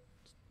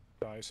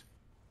dies.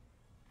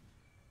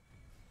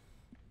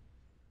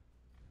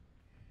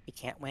 We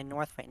can't win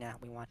north right now.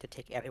 We want to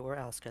take everywhere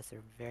else because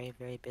they're very,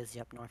 very busy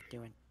up north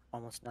doing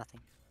almost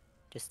nothing.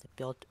 Just to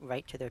build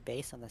right to their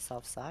base on the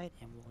south side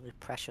and we'll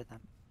pressure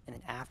them. And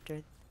then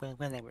after,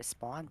 when they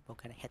respond, we're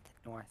going to hit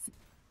the north.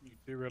 You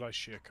do realize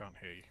Shia can't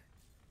hear you.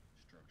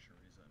 Structure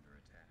is under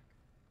attack.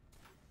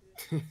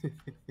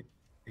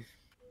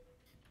 Resource.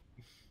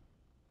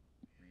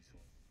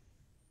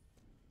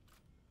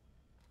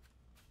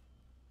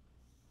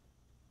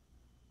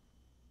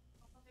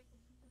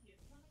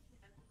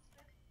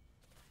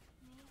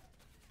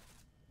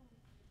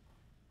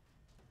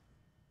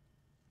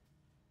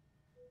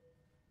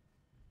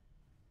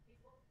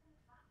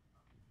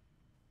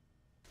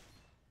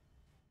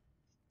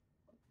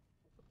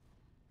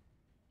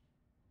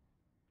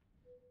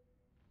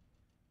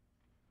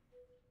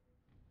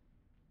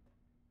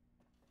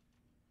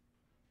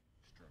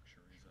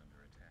 Structure is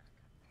under attack.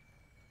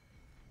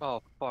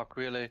 Oh fuck,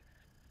 really?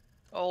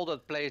 All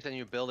that place and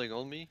you're building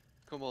on me?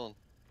 Come on.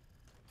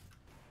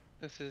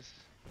 This is...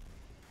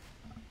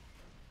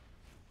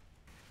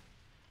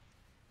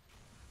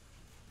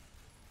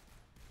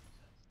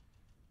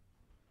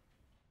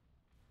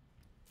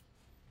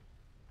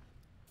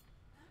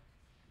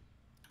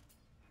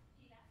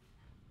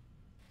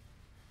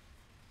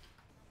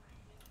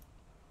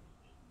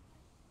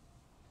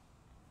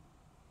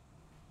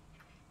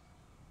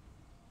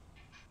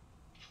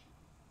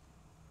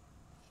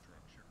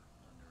 Structure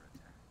under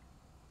attack.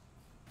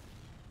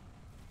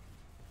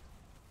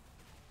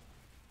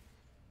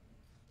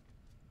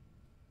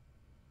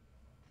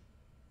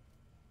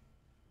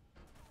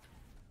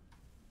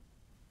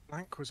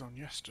 Blank was on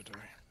yesterday.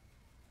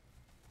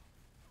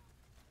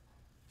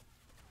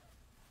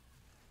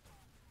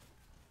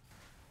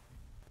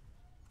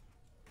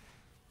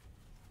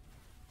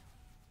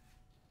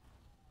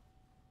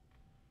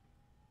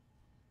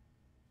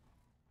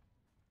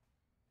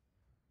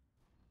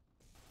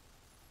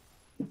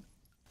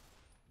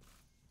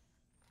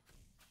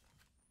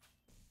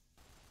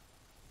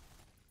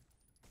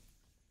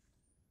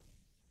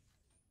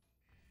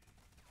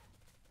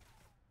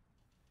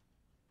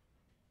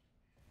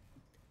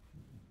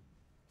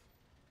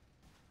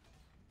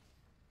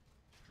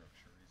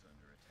 Structure is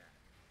under attack.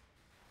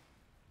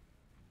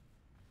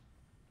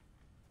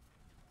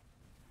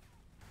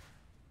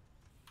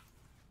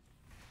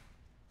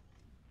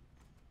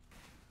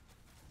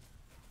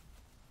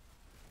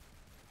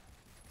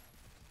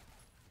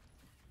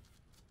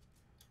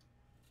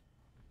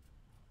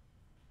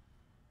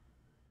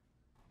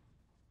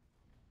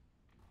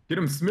 Get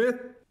him, Smith!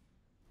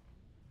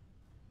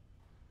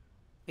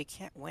 We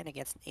can't win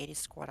against an 80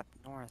 squad up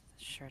north.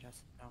 Sure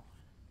doesn't know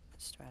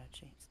the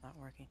strategy. It's not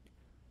working.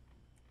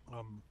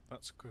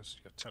 That's because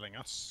you're telling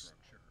us,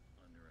 Structure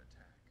under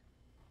attack.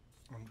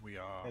 and we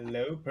are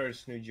Hello,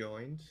 person who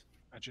joined.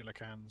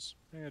 Agilicans.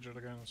 Hey,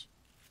 Agilicans.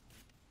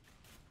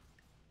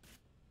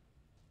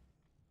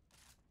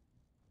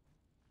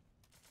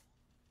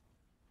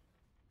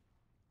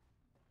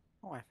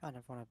 Oh, I found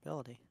a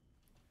vulnerability.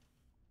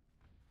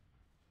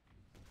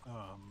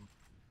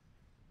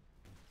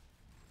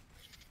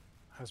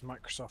 Has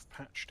Microsoft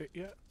patched it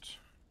yet?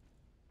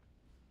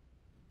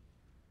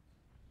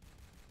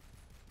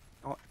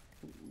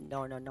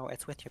 No.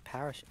 It's with your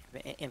power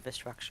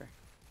infrastructure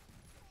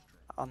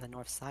on the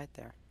north side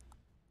there.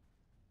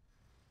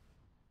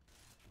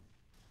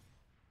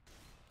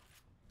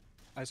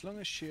 As long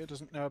as Shia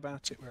doesn't know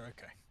about it, we're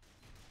okay.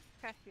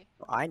 Exactly.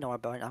 Well, I know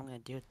about it. I'm gonna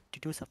do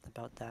something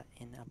about that,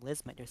 and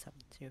Liz might do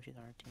something too. She's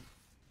on our team.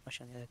 Oh,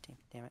 she's on the other team.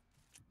 Damn it.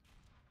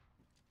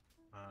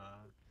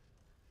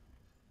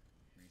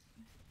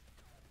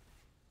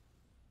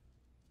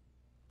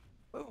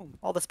 Boom!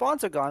 All the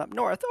spawns are gone up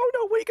north. Oh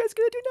no! What are you guys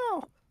gonna do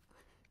now?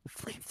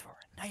 Flamethrower.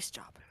 Nice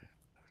job.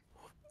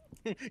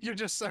 You're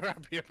just so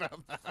happy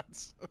about that.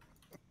 Structure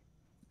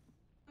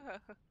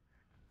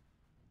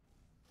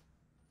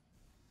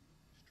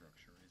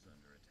is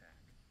under attack.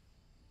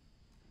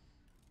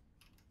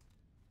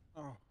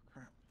 Oh,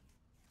 crap.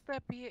 There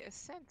be a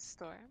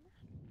sandstorm.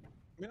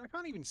 I mean, I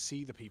can't even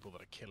see the people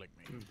that are killing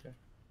me. Okay.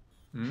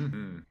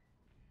 Mm-hmm.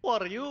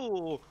 What are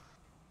you?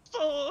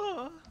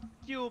 Oh,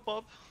 you,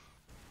 Bob.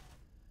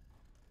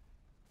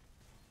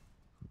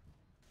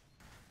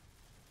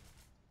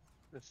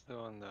 This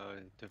one,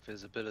 the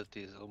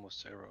visibility is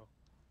almost 0.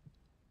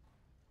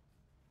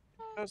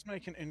 It does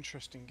make an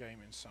interesting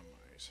game in some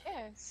ways.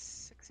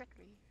 Yes,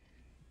 exactly.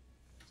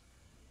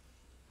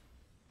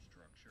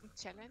 Structure A under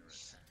challenge.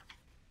 attack.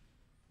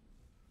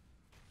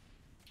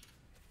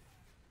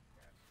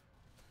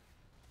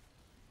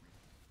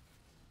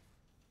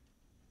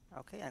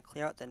 Okay, I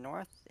clear out the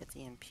north. It's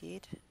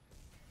EMP'd.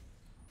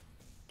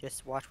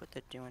 Just watch what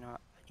they're doing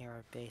near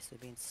our base. They're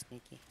being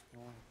sneaky. They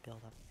want to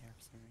build up there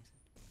for some reason.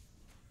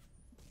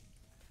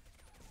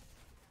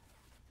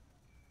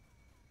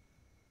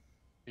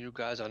 You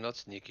guys are not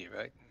sneaky,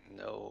 right?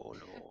 No.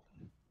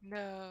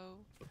 No.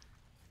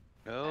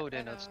 No,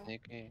 they're not Uh-oh.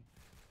 sneaky.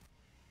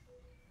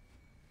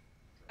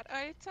 But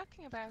are you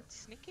talking about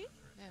sneaky?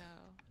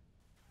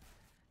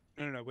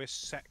 No. No, we're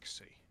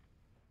sexy.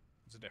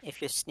 There's a difference.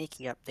 If you're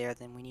sneaky up there,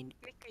 then we need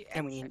Sneaky then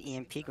and we need an sexy.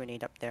 EMP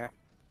grenade up there.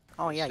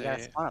 Oh yeah, you got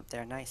a Say- spawn up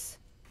there. Nice.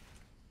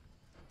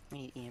 We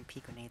need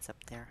EMP grenades up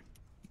there.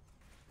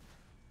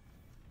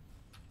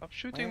 Stop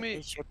shooting Where me!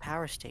 is your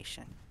power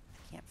station?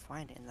 I can't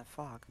find it in the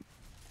fog.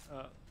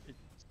 It's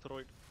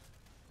destroyed.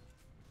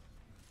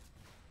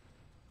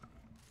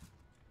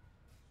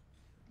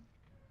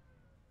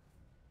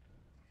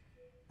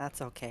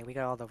 That's okay. We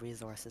got all the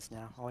resources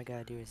now. All we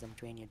gotta do is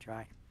drain you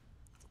dry.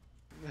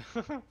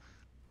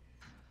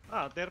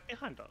 Ah, they're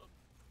behind us.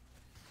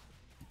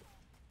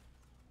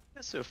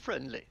 They're so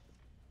friendly.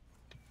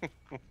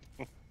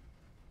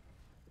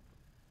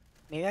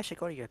 Maybe I should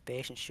go to your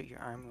base and shoot your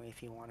armory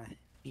if you wanna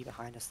be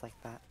behind us like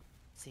that.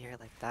 See here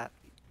like that.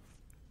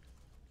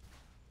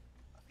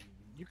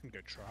 You can go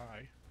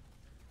try.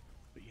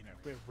 But you know,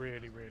 we're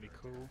really, really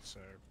cool, so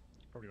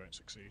probably won't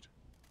succeed.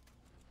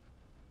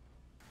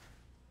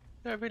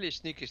 They're really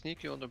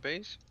sneaky on the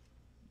base.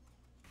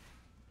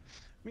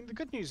 I mean, the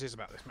good news is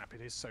about this map,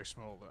 it is so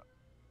small that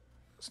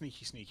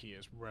sneaky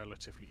is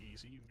relatively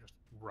easy. You can just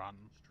run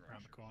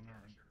around the corner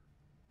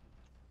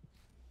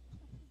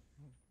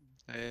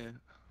and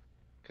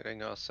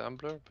Getting our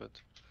assembler, but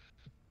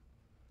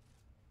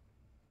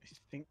I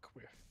think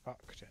we're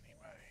fucked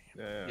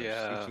anyway.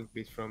 Yeah. Shooting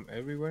bits from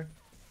everywhere.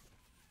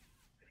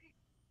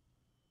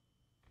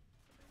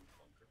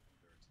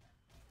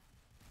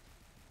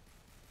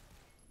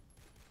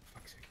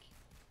 Fuck's sake.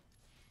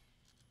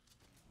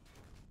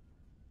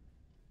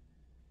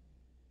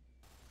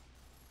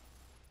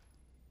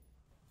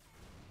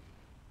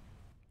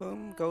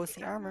 Boom goes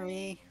the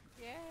armory.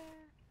 Yeah.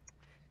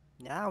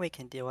 Now we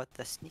can deal with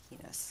the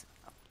sneakiness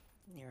up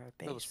near our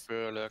that was base.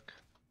 pure luck.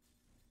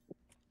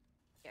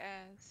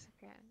 Yes,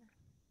 again.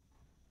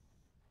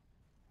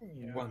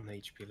 Yeah. 1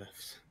 HP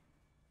left.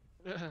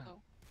 You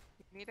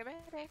need a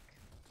medic.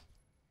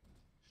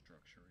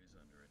 Structure is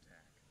under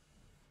attack.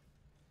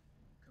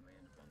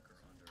 Command bunker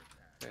under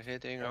attack. They're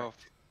hitting our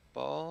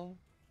ball.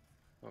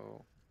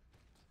 Oh.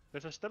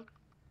 There's a still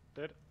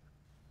dead.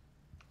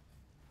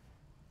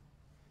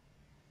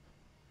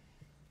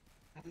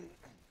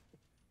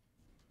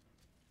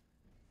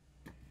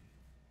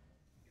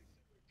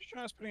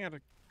 Shah's putting out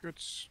a good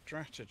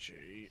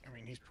strategy. I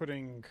mean, he's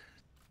putting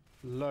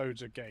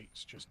loads of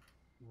gates just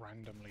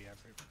randomly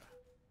everywhere.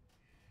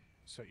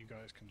 So you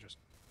guys can just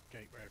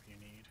gate wherever you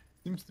need.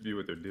 Seems to be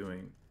what they're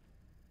doing.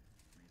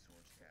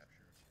 Resource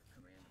captured.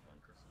 Command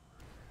bunker.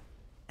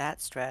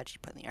 That strategy,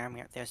 putting the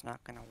army up there, is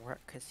not gonna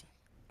work because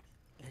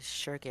it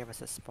sure gave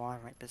us a spawn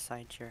right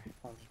beside your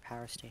only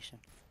power station.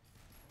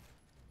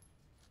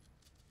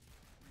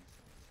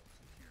 Resource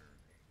secured.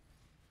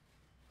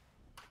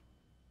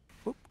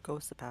 Oop,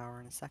 goes the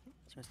power in a second,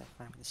 as soon as I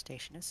find where the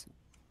station is.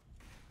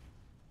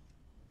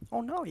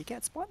 Oh no, you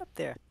can't spawn up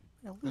there.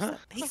 We'll lose that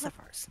base of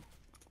ours. Structure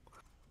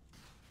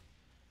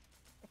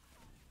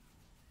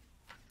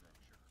under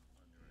attack.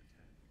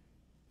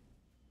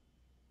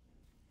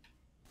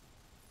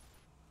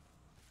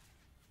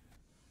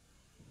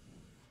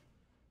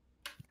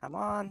 Come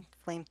on,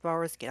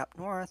 flamethrowers, get up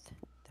north.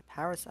 The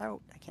power's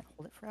out. I can't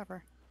hold it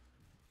forever.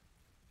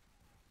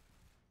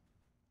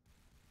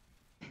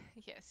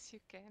 Yes, you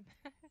can.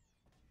 Resource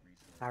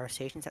Power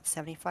station's at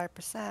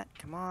 75%.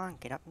 Come on,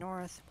 get up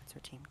north. What's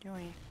our team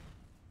doing?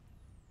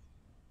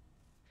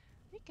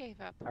 We gave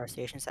up. Power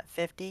station's at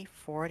 50,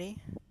 40,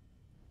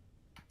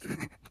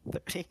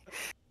 30.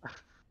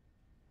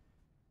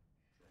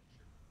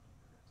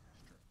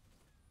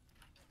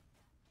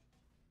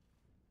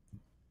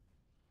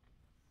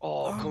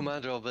 Oh, Oh,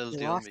 Commander will We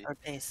deal lost me. our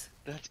base.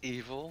 That's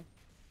evil.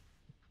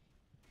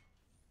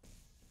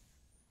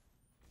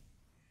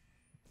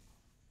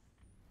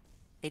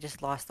 They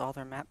just lost all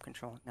their map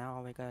control. Now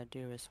all we gotta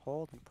do is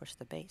hold and push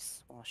the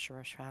base while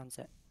Shura shrouds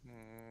it.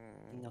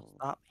 And they'll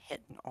stop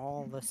hitting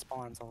all the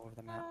spawns all over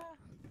the map. Ah,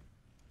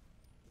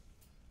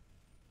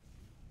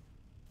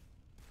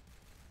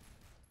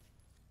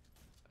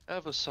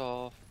 Ever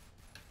saw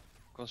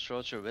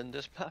Constructor win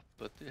this map,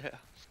 but yeah.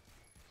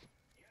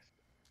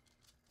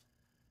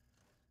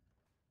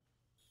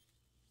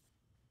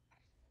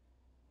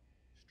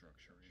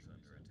 structure is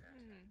under attack.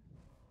 hmm.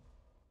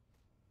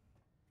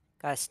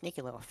 Got a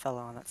sneaky little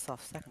fella on that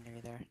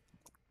self-secondary there.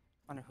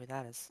 Wonder who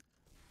that is.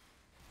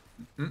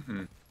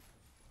 Mm-mm.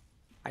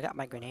 I got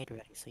my grenade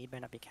ready, so you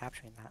better not be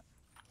capturing that.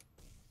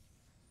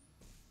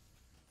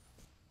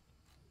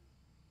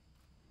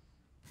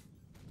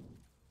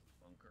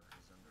 Bunker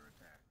is under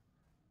attack.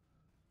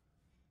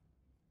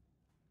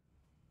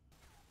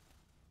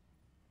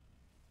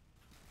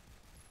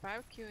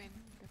 Barbecue in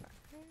the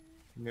bunker.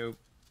 Nope.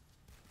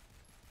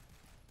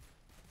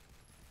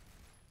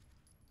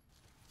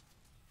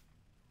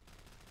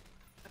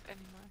 Not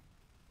anymore.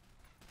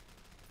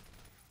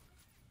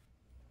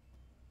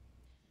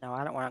 No,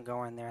 I don't want to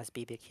go in there as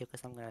BBQ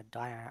because I'm gonna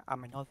die. I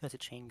know there's a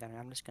chain gunner.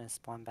 I'm just gonna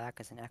spawn back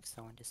as an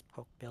Exo and just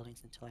poke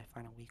buildings until I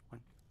find a weak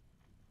one.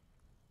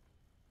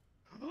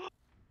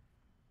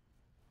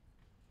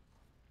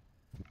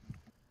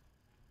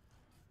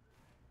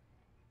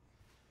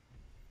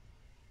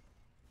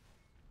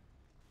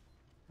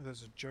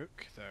 There's a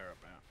joke there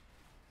about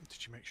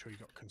did you make sure you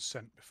got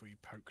consent before you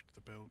poked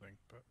the building,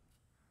 but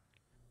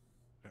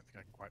I don't think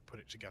I can quite put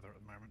it together at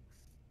the moment.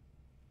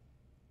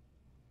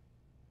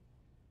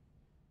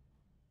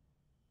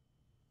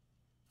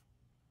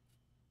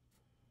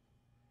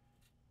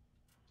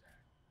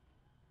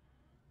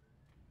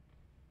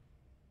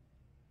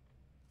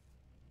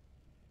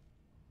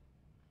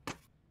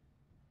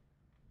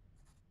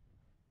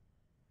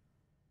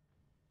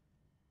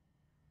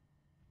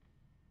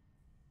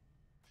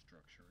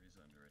 Structure is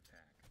under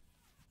attack.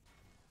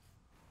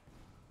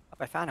 Oh,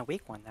 I found a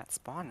weak one. That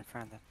spawn in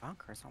front of the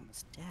bunker is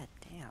almost dead.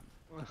 Damn.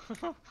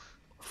 Oh,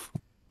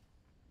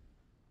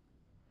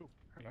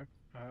 hello.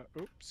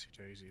 Oopsie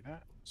daisy,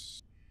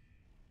 that's...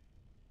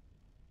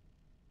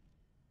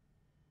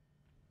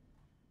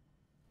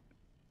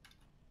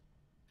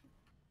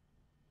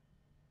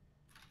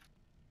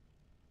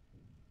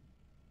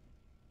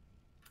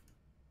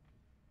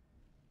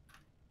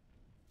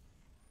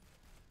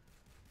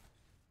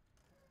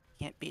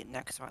 Can't beat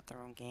next about their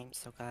own game,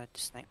 so gotta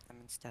snipe them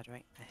instead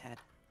right ahead.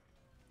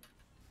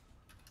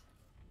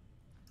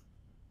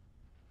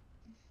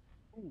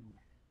 Ooh.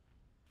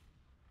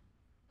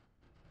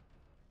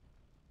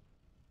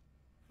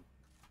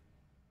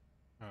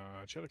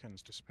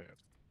 Chilican's disappeared.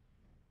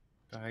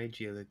 Die,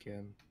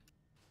 Gilligan.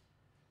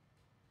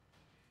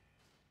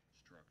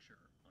 Structure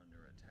under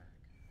attack.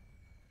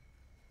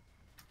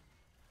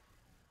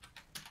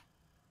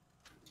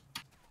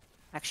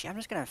 Actually, I'm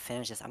just gonna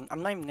finish this.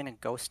 I'm not even gonna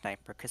go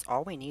sniper, because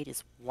all we need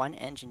is one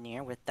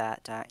engineer with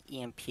that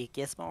EMP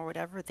gizmo or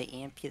whatever, the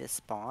EMP that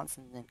spawns,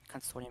 and then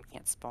Consortium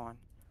can't spawn.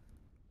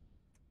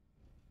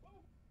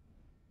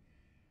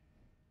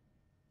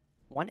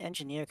 One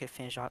engineer could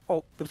finish off.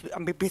 Oh,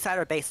 beside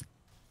our base.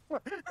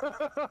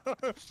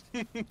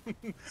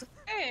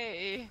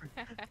 Hey!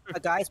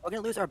 Guys, we're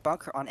gonna lose our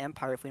bunker on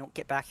Empire if we don't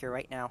get back here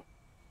right now.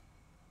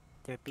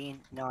 They're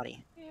being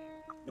naughty.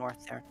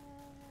 North there.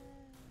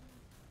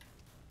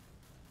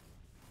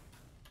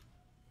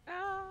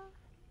 Ah.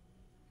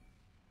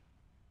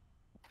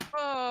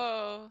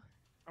 Oh.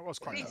 That was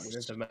quite Please. close. It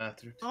doesn't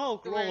matter. Oh,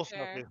 You were close,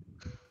 there. Matthew.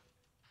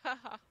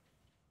 Haha.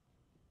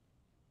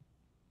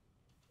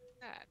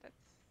 That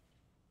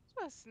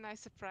was a nice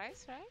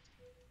surprise, right?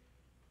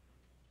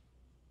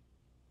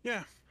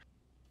 Yeah.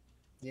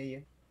 Yeah.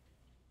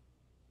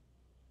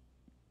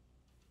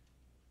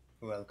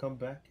 Welcome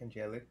back,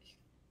 Angelic.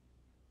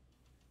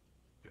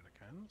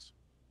 Chilicans.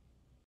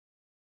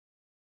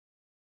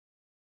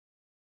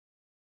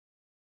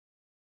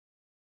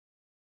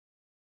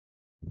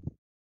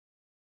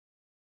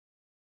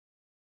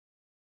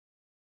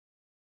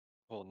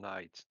 Oh,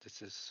 night.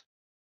 This is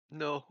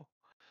no,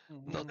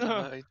 not the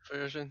night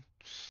version.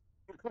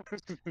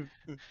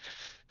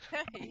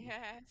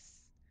 Yes.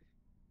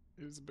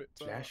 It was a bit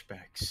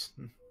Flashbacks.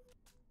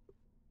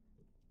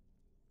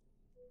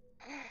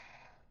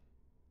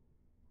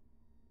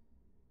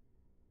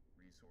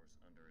 Resource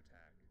under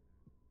attack.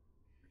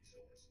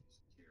 Resource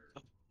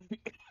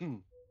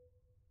secured.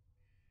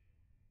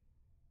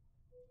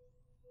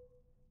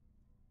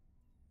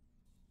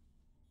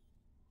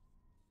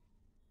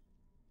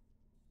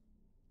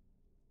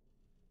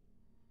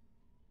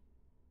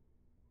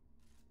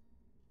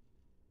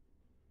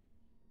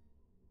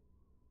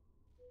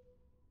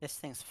 This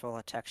thing's full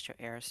of texture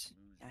errors.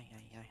 I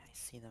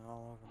see them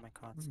all over my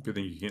console. Good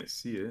thing you can't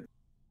see it.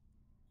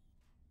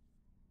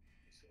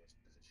 Resource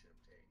position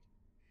obtained.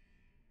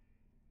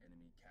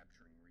 Enemy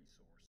capturing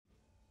resource.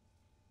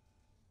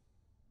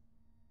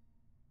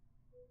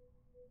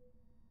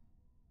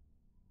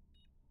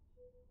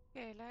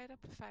 Okay, light up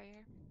a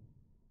fire.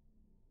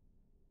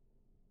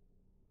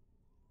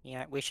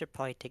 Yeah, we should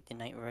probably take the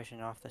night version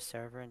off the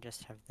server and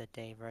just have the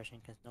day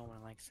version, because no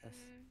one likes this.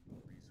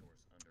 Resource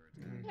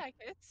under attack. I like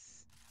it.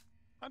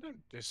 I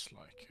don't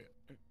dislike it.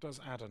 It does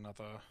add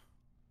another...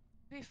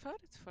 We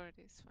voted for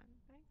this one,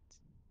 right?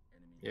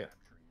 Enemy Yeah.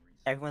 capturing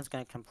resource. Everyone's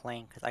gonna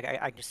complain, because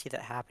I just see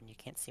that happen. You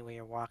can't see where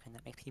you're walking.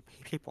 That makes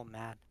people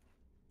mad.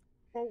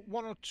 Well,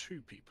 one or two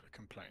people are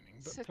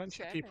complaining, but So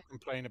plenty of jealous. people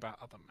complain about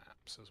other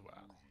maps as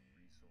well.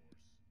 Losing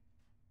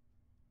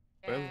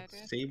resource. Well, Yeah,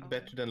 there's saved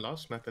always- better than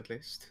last map at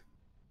least.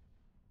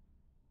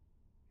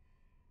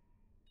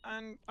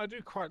 And I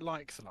do quite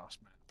like the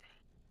last map.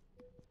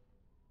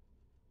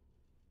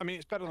 I mean,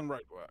 it's better than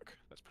Roadwork,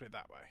 let's put it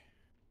that way.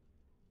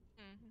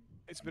 Mhm.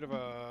 It's a bit of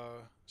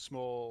a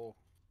small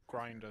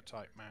grinder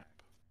type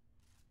map.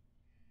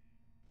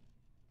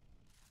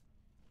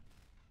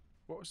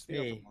 What was the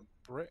other Hey. one?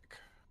 Brick?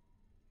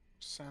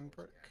 Sand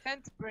brick?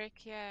 And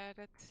brick, yeah,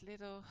 that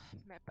little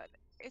map, but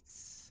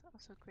it's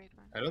also a great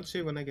one. I don't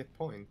see when I get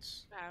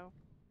points. Now,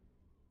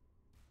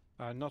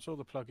 Not all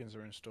the plugins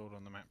are installed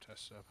on the map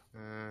test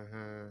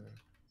server.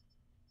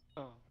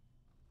 Oh.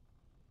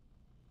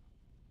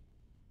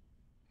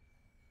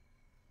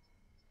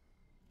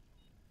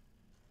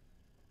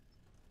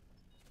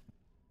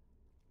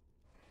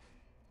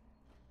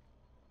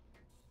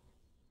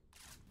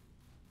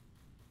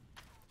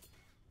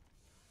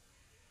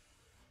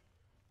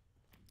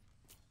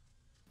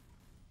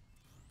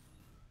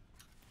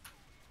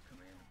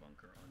 Command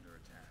bunker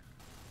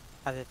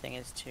Other thing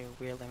is too,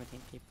 we're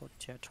limiting people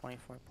to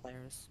 24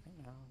 players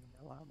right now,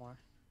 and a lot more.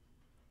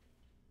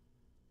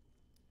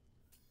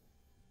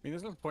 I mean,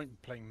 there's no point in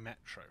playing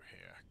Metro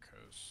here,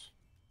 because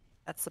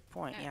That's the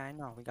point. Yeah. Yeah, I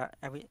know. We got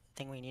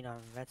everything we need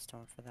on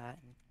Redstone for that,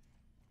 and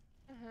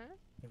Uh-huh.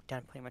 we've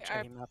done pretty much Are-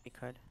 every map we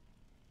could.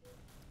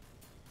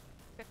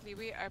 Exactly,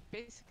 we are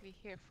basically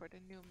here for the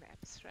new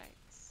maps, right?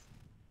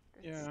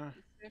 Yeah.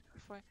 It's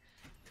for...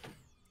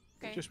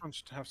 we Okay. just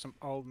wanted to have some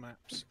old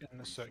maps in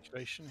the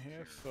circulation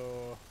here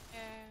for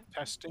Yeah.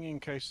 testing in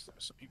case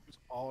something was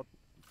odd.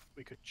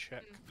 We could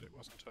check that it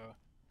wasn't a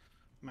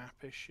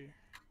map issue.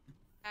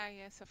 Ah,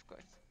 yes, of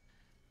course.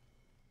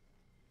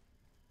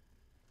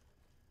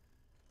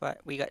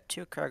 But we got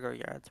 2 cargo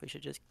yards. We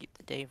should just keep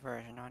the day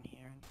version on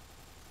here and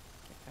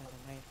get rid of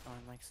the night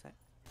one like that.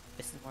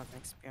 This is more of an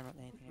experiment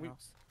than anything We-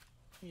 else.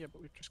 Yeah,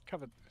 but we've just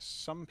covered this.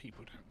 Some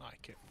people don't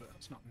like it, but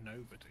it's not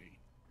nobody.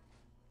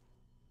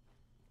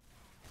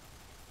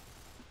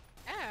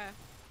 Ah.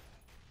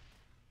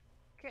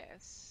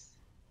 Guess.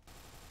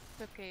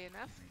 It's okay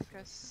enough because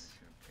Resources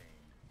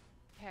obtained.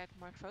 we had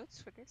more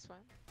votes for this one.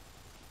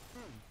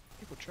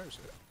 People chose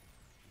it.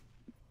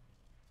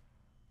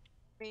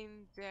 I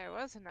mean, there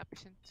was an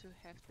option to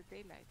have the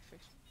daylight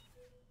version.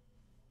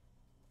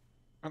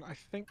 And I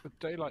think the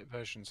daylight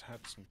versions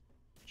had some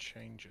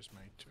changes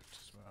made to it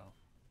as well.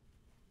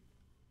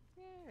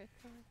 Yeah, I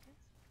guess.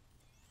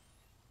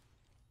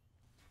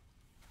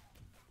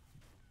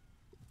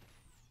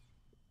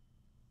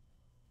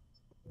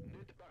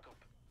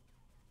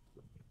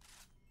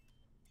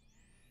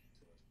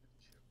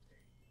 Resources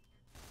obtained.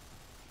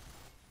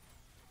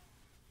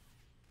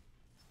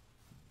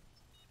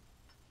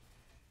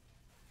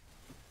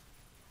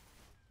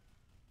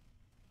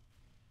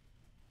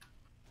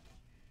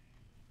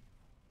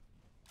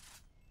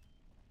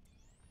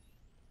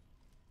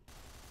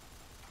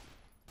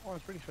 Oh, I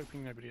was really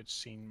hoping nobody had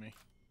seen me.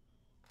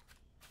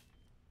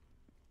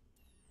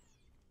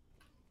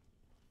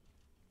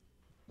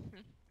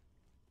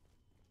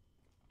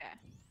 Yeah.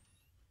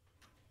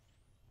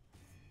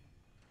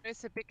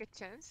 There's a bigger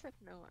chance that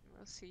no one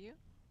will see you.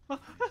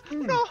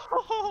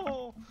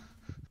 No!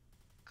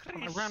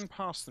 And I Chris. ran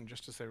past them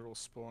just as they were all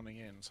spawning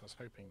in, so I was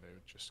hoping they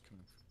would just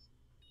kind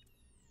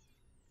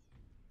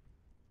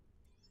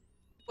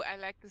of... Ooh, I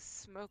like the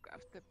smoke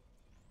of the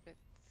bit.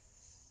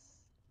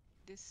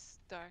 This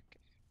dark.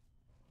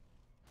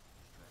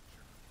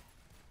 Structure.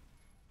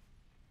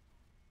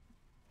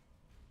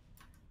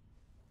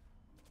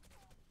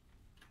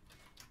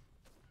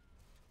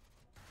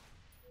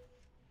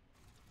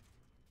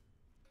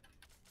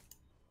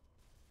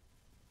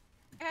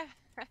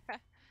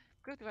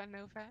 Good one,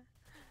 Nova.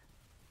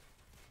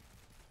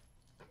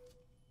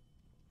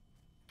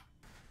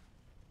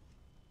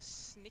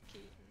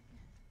 Sneaky.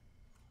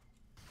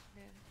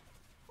 Then,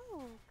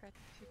 oh, got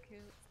a few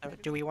kills.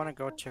 Do we want to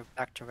go to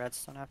back to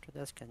Redstone after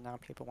this? Because now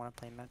people want to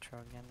play Metro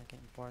again. They're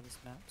getting bored of these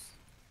maps.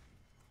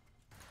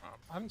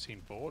 I haven't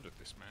seen bored of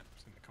this map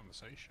in the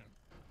conversation.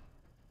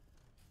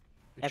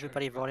 They chose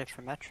Everybody that. voted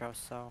for Metro,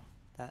 so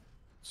that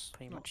It's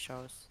pretty not- much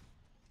shows.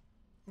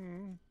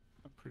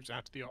 That proves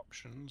out of the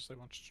options. They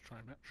wanted to try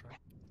Metro.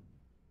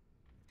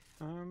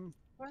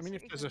 I mean,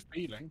 if there's a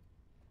feeling,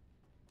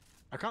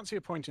 I can't see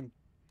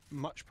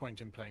much point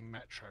in playing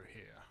Metro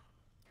here.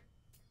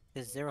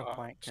 There's 0 Uh,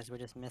 point because we're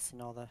just missing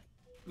all the.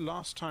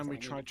 Last time we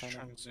Don't need to tried to play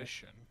Metro.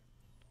 transition,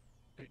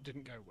 it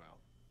didn't go well.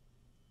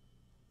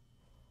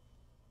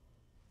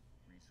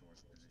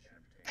 Resource position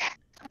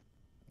obtained.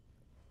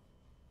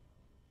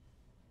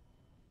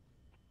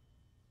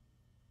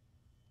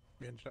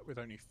 We ended up with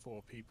only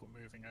 4 people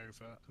moving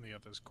over, and the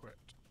others quit.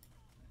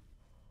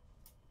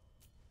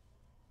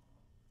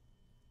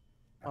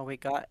 Oh, we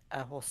got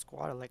a whole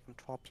squad of like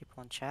 12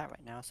 people in chat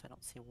right now, so I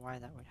don't see why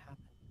that would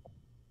happen.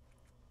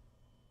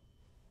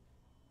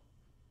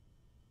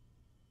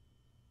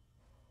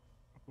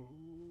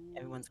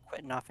 Everyone's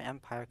quitting off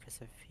Empire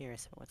because of fear.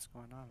 So what's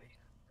going on? Resource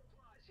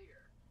secured.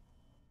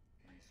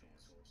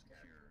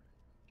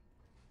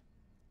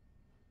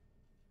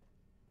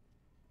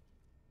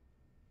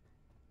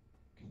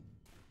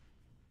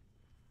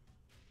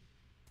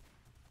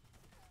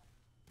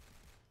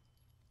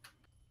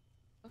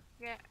 Oh,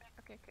 yeah,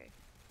 okay, okay.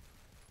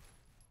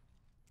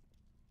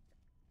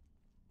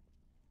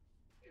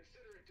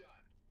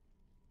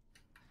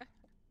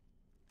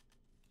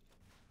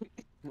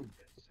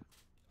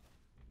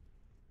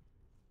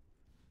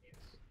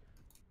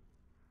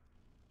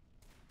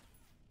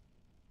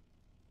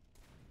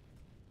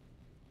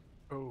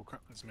 Oh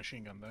crap, there's a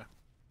machine gun there.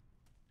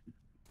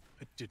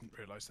 I didn't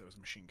realise there was a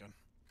machine gun.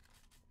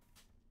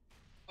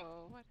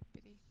 Oh, what a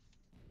pity.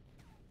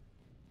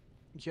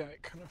 Yeah,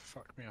 it kind of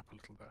fucked me up a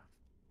little there.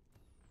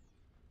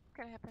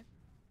 Can happen.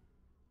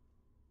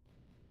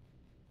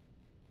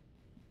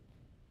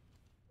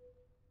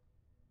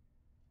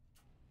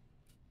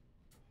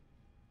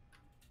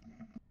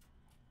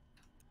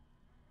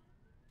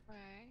 Why?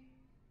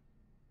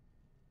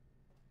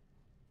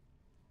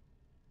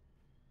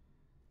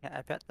 Yeah,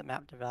 I bet the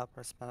map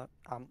developer spent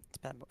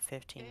about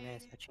 15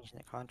 minutes for changing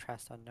the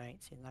contrast on night,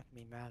 so he's not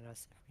gonna be mad at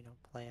us if we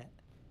don't play it.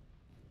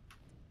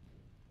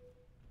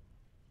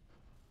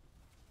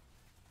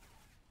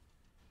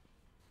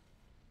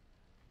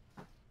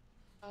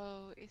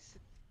 Oh, is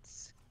it?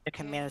 The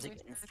commanders are where's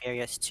getting the-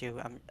 furious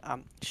too.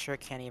 Sure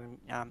can't even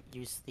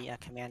use the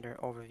commander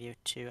overview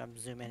to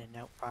zoom in and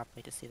out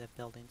properly to see the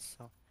buildings.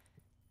 So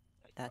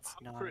that's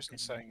not Hunter a isn't good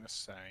saying the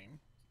same.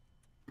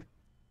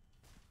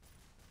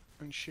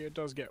 And Sheer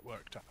does get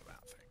worked up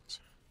about things.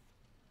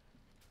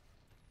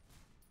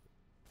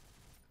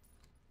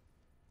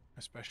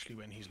 Especially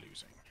when he's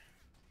losing.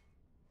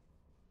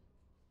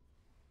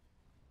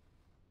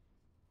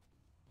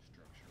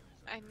 Structure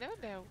is I under know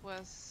attack. there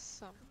was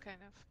some kind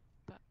of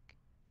bug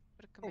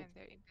for the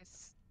commander in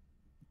this.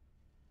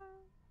 Oh,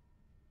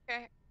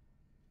 okay.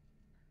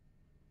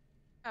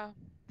 Oh,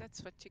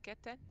 that's what you get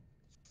then.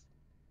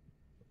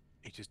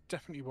 It is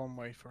definitely one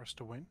way for us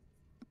to win.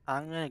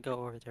 I'm gonna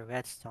go over to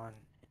Redstone,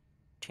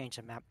 change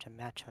the map to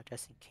Metro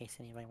just in case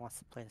anybody wants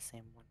to play the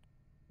same one.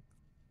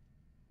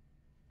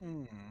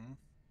 Hmm.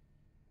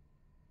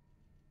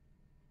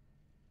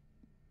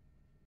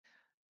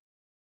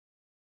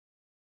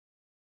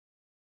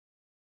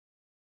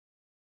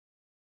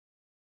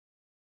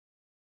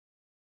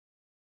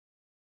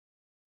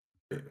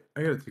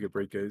 I gotta take a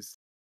break, guys.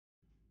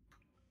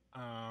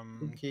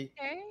 Okay.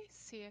 Okay,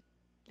 see you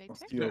I'll later.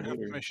 see You you don't have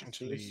later. permission to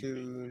See you leave. You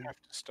soon. have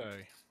to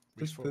stay.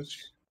 We Puss force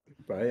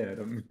puss. Bye,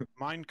 Adam. you.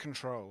 Mind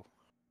control.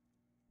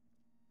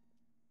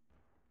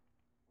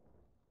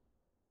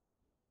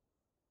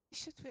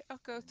 Should we all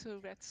go to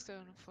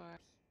Redstone for?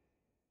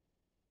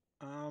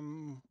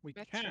 We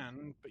Metro.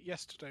 can, but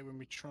yesterday when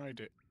we tried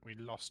it, we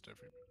lost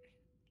everybody.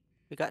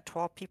 We got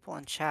 12 people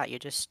in chat. You're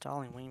just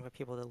stalling, waiting for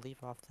people to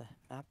leave off the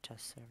map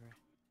test server.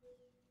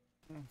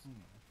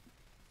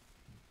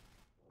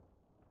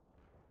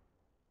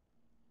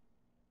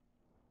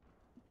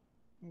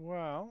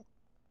 Well,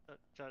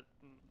 That,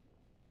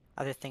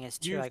 Other thing is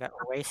too, you've I got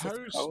Oasis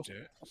proposed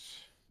it.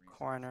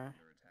 corner.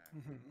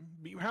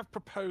 But you have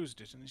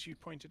proposed it, and as you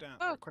pointed out,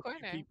 there Oh, are quite a few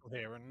corner. people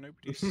here, and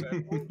nobody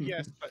said, "Oh,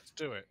 yes, let's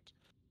do it."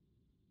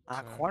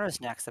 So-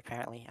 Corner's next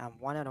apparently.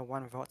 1 out of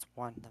 1 votes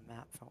won the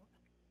map vote.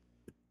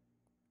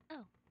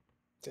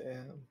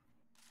 Damn.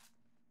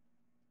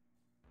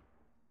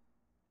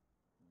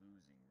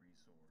 Losing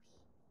resource.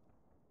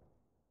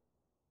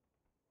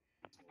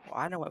 Well,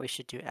 I know what we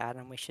should do,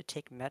 Adam. We should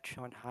take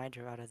Metro and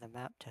Hydra out of the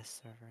map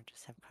test server and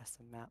just have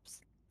custom maps.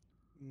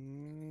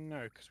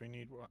 No, because we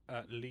need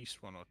at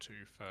least 1 or 2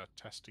 for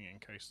testing in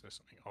case there's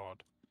something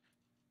odd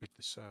with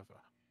the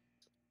server.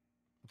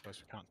 Otherwise,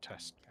 we can't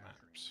test Capturing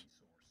maps. resource.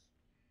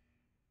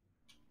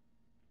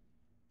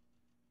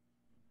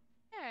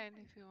 Yeah, and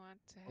if you want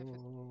to have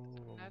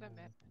another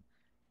map.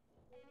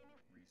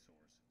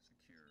 Resource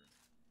secured.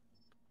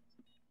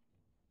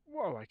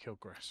 Whoa, I killed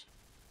Gris.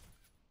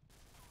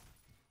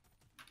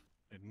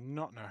 Did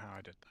not know how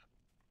I did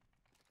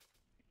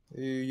that.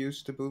 You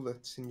use the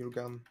bullets in your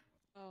gun.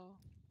 Oh,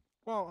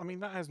 Well, I mean,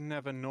 that has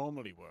never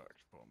normally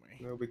worked for me.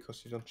 No,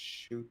 because you don't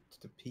shoot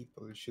the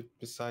people, you shoot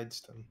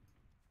besides them.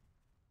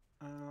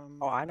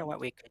 Oh, I know what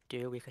we could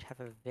do. We could have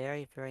a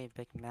very, very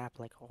big map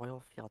like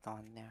oil field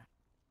on there.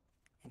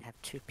 And have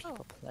 2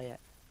 people play it.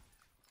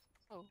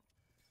 oh.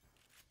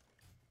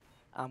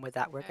 Would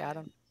that work, Uh,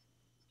 Adam?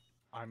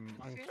 I'm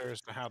Confused? unclear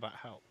as to how that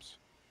helps.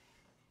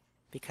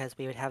 Because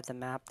we would have the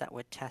map that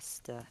would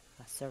test the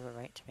server,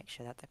 right, to make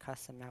sure that the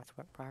custom maps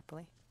work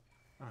properly.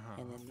 Uh-huh.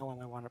 And then no one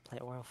would want to play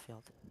oil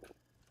field.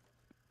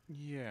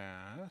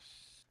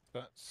 Yes,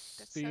 that That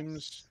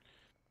seems sounds-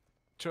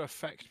 to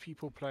affect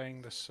people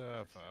playing the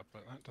server,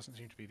 but that doesn't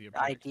seem to be the The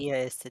objective. idea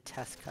is to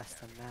test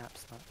custom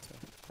maps, not to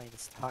play the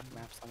stock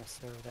maps on a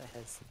server that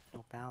has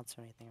no balance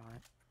or anything on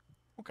it.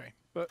 Okay,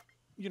 but,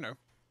 you know,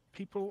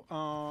 people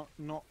are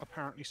not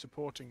apparently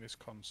supporting this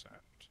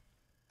concept.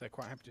 They're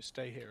quite happy to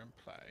stay here and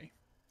play.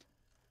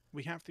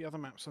 We have the other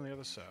maps on the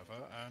other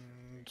server,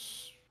 and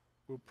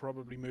we'll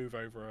probably move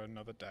over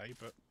another day,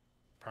 but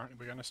apparently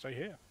we're going to stay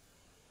here.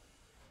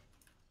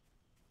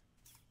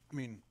 I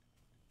mean,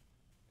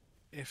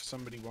 if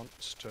somebody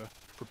wants to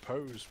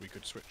propose, we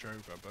could switch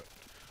over, but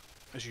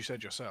as you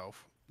said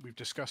yourself, we've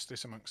discussed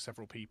this amongst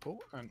several people,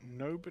 and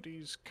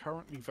nobody's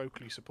currently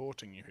vocally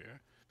supporting you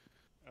here.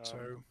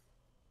 So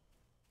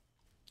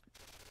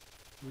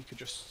we could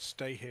just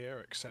stay here,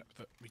 except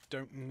that we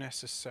don't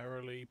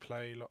necessarily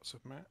play lots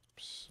of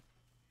maps.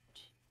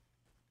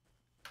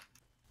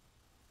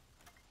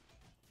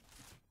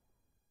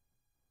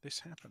 This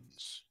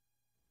happens.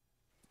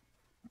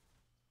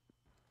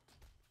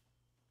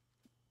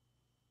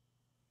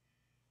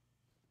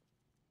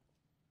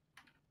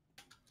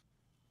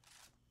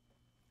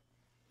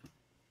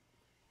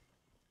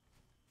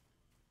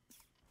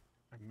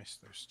 I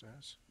missed those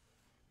stairs.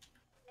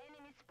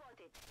 Enemy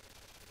spotted.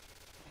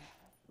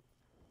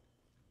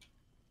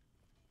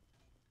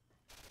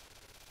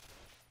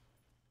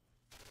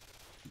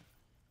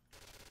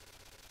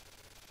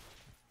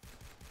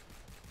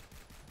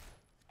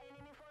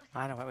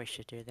 I know what we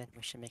should do then.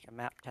 We should make a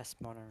map test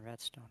mode on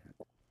Redstone.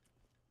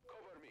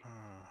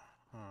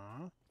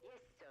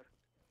 Yes, sir.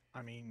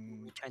 I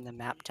mean, We turn the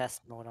map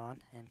test mode on,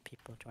 and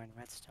people join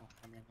Redstone.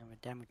 I mean, when we're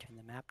done, we turn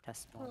the map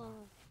test mode on.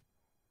 Oh,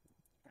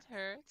 it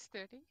hurts,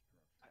 dirty.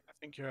 I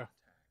think you're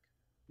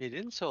You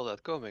didn't saw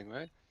that coming,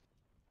 right?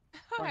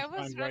 trying I to was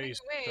find running ways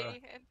to.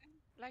 away and then,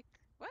 like,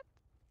 what?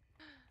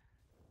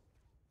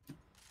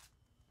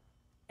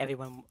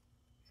 Everyone,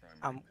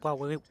 Primary well,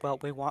 position we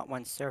obtained. want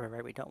one server,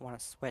 right? We don't want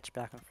to switch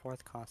back and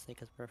forth constantly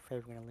because we're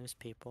afraid we're gonna lose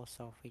people.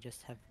 So if we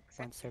just have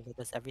one Exactly. server that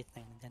does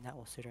everything, then that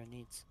will suit our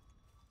needs.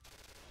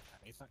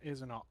 That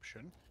is an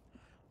option,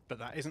 but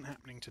that isn't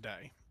happening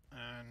today,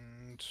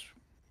 and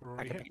we're I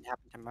already could here. make it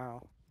happen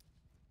tomorrow.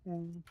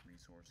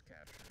 Resource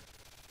captured.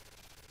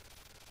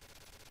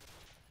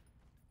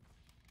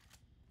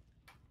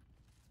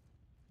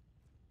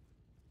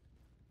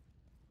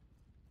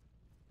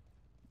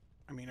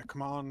 I mean, a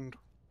command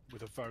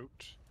with a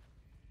vote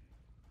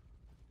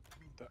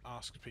that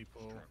asks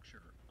people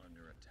Structure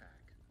under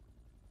attack.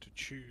 to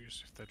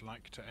choose if they'd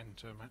like to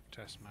enter map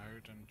test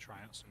mode and try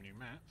out some new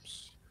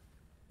maps.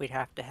 We'd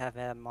have to have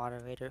a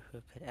moderator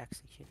who could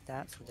execute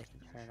that so they can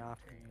turn it off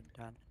when you're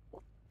done.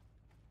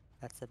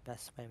 That's the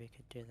best way we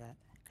could do that,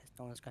 because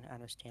no one's going to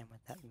understand what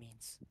that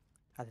means,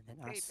 other than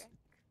us. Playback.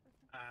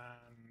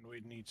 And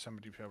we'd need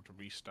somebody to be able to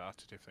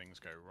restart it if things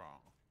go wrong.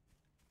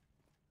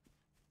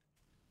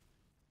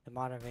 The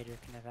moderator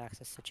can have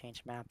access to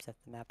change maps if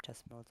the map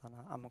test mode's on.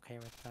 I'm okay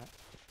with that.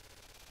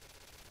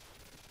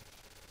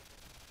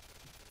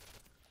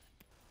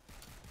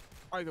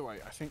 Either way,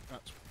 I think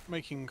that's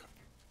making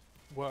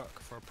work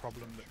for a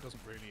problem that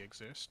doesn't really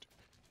exist.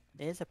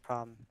 It is a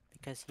problem,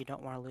 because you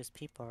don't want to lose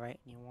people, right?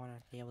 And you want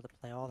to be able to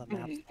play all the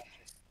maps,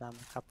 not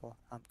just a couple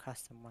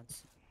custom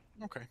ones.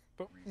 Okay,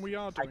 but we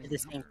are I doing did the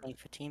that. same thing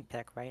for Team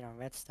Pick, right, on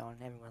Redstone.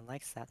 Everyone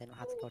likes that. They don't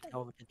have to go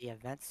over to the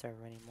event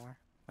server anymore.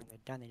 When they're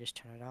done, they just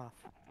turn it off.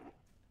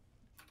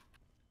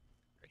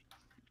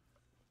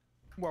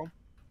 Well,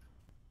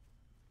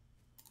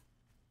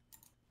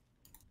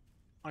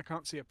 I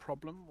can't see a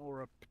problem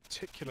or a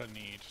particular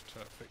need to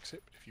fix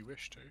it, but if you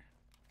wish to,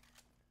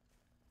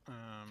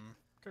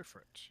 go for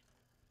it.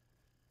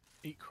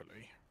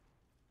 Equally,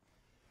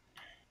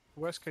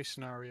 worst case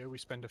scenario, we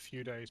spend a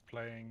few days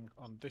playing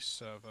on this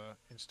server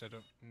instead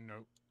of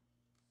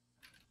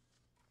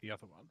the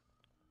other one.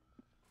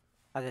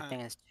 Other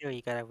thing is too,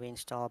 you gotta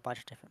reinstall a bunch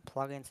of different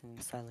plugins,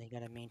 and suddenly you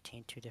gotta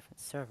maintain 2 different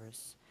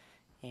servers.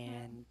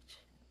 And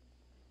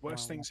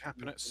Worst well, things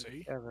happen at maintain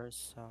sea.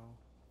 servers, so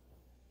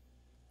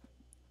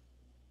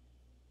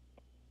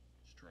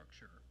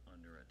Structure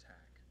under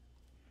attack.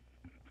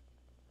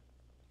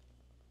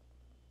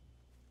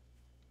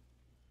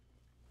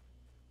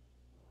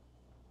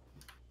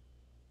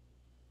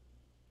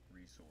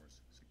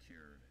 Resource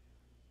secured.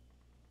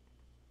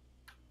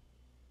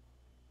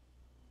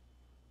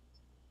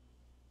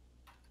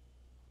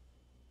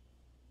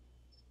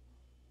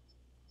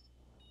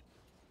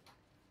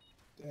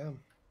 Damn.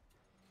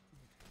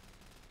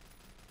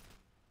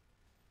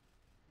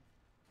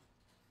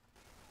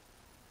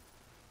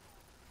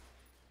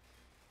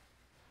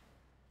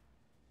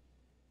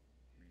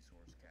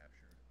 Resource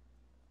captured.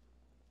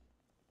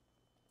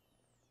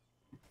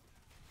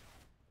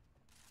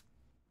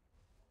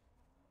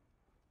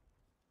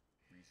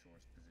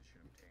 Resource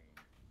position obtained.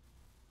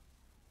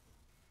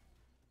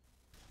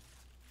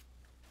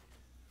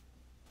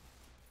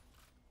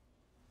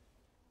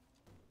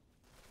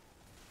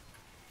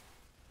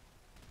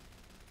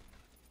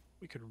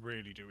 We could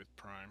really do with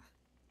Prime.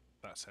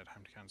 That said,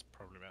 Hamdican's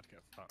probably about to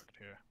get fucked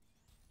here.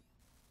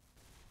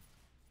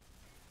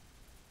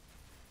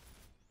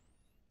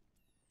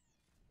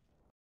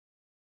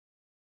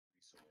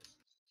 Resource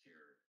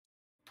secured.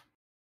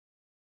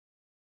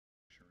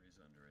 Structure is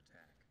under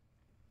attack.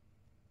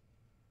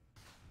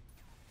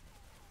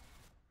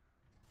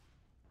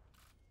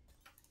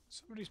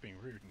 Somebody's being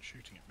rude and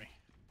shooting at me.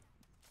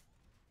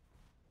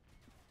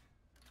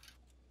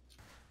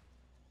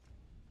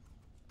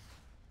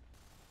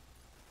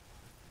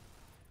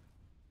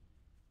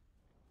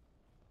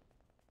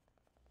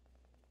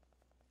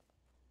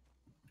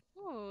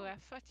 Oh, I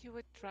thought you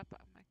would drop on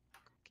my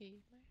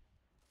cookie.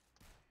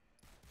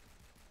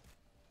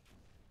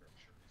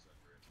 Structure is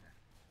under attack.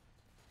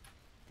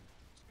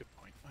 That's a good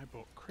point. I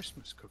bought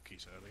Christmas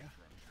cookies earlier.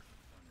 Structure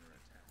under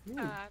attack. Ooh,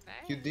 Ah,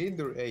 you nice. did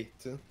or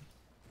ate?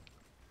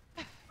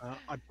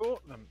 I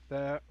bought them.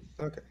 They're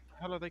Okay.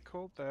 how are they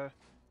called? They're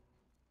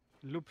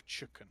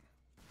Lebkuchen.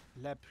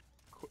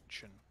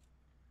 Lebkuchen.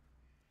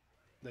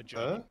 They're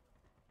German.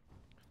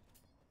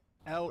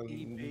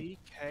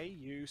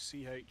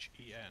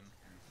 Lebkuchen.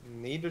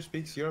 Neither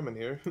speaks German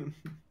here.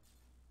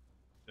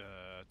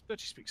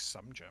 Dirty speaks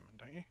some German,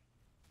 don't you?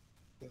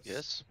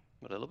 Yes,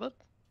 a little bit.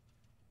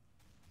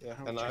 Yeah,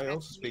 How and would I you-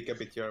 also speak a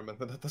bit German,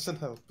 but that doesn't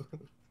help.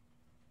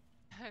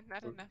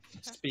 Not Or enough.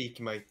 Speak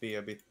might be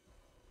a bit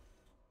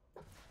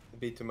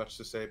too much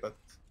to say, but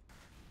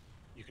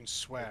You can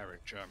swear in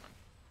German.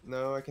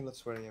 no, I cannot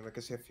swear in German. I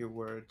can say a few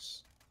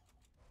words.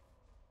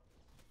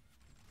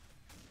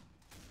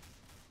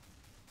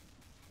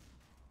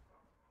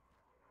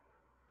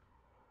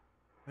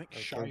 I think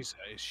Okay. Shiza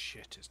is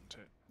shit, isn't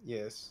it?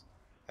 Yes.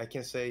 I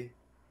can say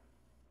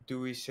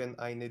Duishen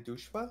eine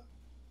Dushwa.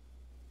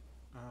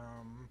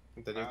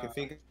 And then you can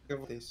think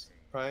of this.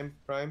 Prime.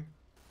 Prime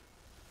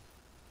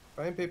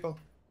people.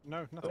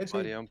 No, Nobody nothing's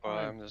Nobody Prime. on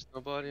Prime. There's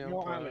nobody on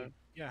You're Prime. Ali.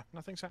 Yeah,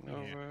 nothing's happening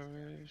No here.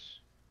 worries.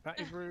 That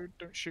is rude.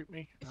 Don't shoot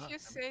me. If Ah, you damn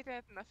it. say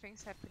that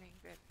nothing's happening,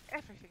 then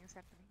everything's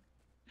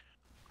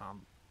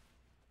happening.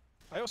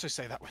 I also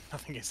say that when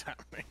nothing is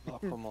happening. Oh,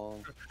 come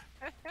on.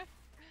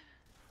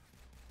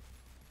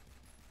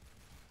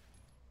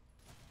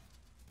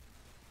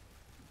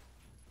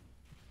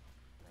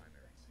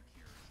 Primary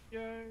secured.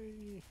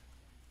 Yay!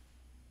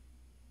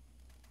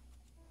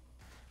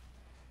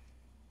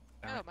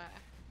 Damn Oh it. my.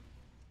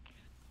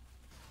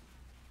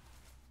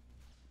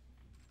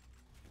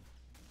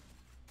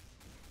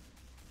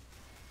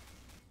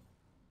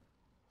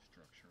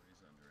 Structure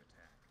is under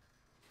attack.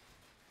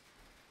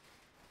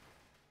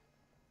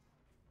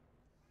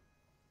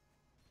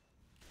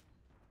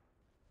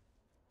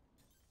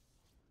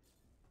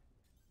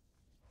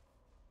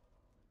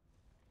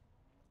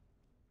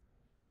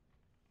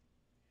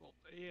 What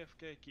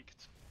AFK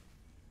kicked.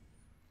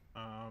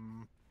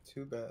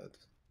 Too bad.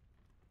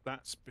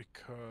 That's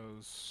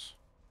because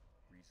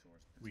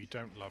Resource we position.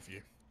 don't love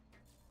you.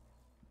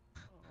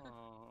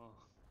 Oh.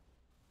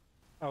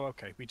 Oh,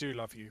 okay. We do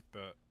love you,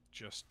 but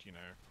just, you know,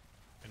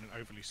 in an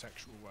overly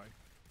sexual way.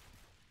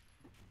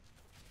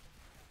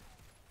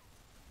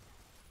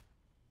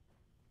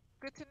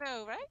 Good to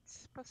know, right?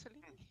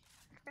 Possibly.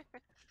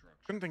 Structure.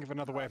 Couldn't think of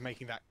another way of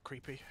making that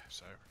creepy,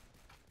 so.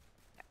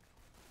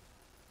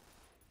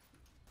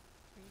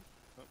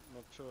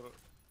 Not sure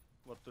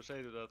what to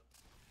say to that.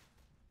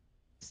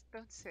 Just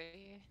don't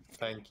say.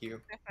 Thank you.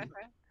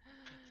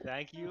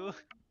 Thank you.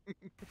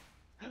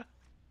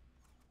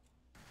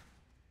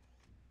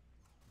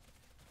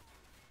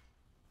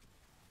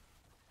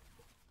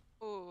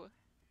 Oh,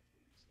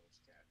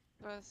 Resource cap.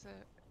 was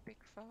a big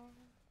fall.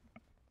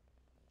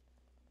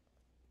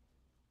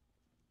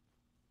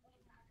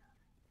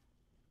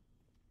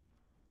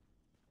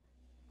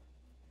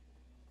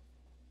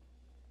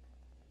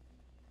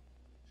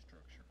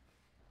 Structure.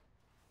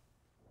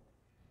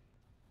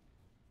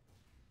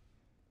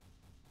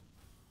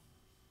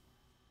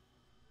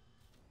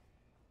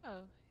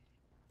 Oh,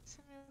 it's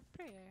a new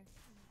prayer.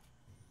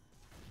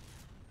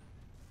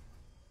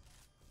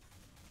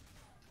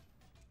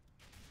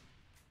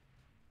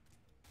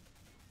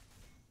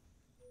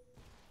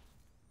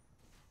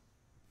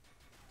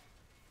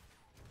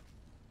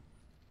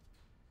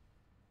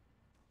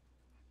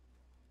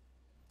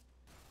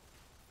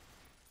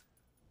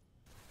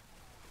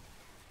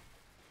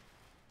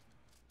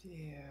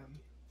 Damn.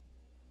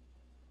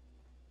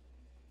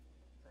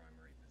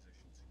 Primary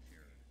position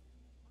secured.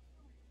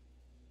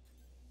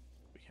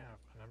 We have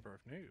a number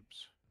of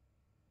noobs.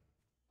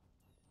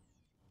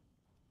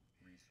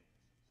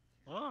 Resources.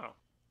 Ah,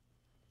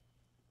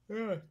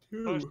 Yeah,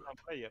 first two. time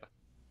player.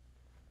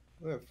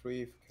 Yeah,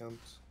 3 if you count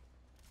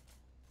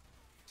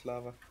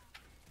Slava.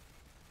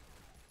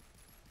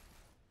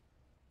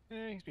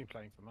 Yeah, he's been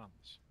playing for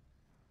months.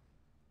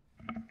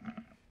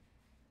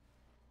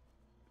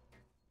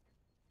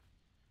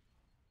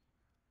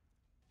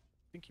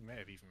 I think he may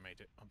have even made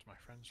it onto my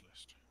friends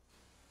list.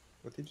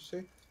 What did you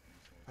say?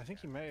 I think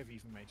he may have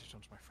even made it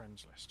onto my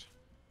friends list.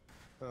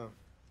 Oh.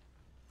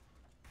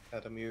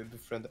 Adam, you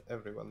befriend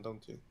everyone,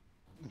 don't you?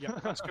 Yeah,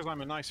 that's because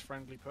I'm a nice,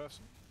 friendly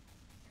person.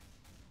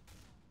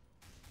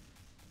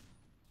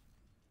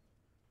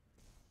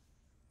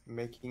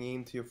 Making it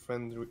into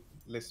your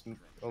list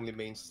only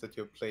means that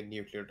you've played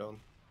Nuclear Dawn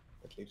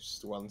at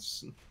least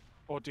once.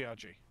 Or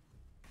DRG.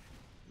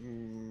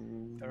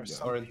 There are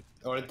some Aren't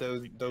people aren't that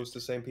those, really those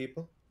the same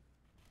people?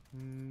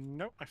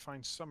 Nope, I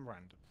find some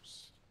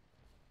randoms.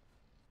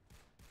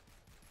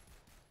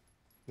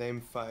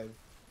 Name 5.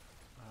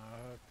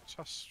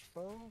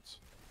 Tusfold?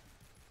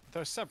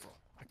 There are several.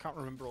 I can't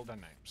remember all their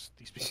names.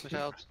 These people.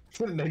 Without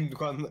Name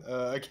 1.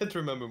 I can't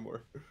remember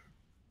more.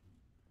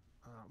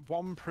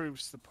 One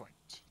proves the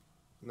point.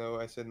 No,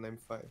 I said name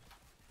 5.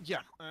 Yeah,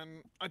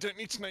 and I don't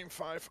need to name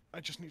 5. I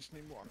just need to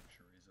name 1.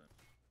 Structure is under.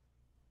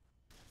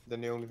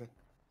 Then you only.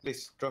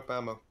 Please drop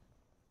ammo.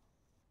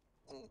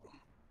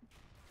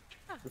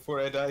 Before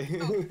I die.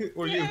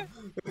 Or Yeah.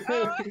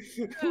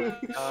 you.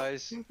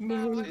 dies.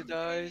 No. She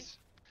dies.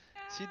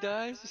 She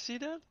dies. You see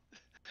that?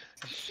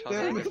 Shot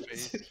her Damn in the it.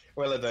 face.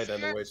 Well, I died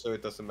anyway, so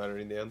it doesn't matter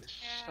in the end.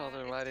 Shot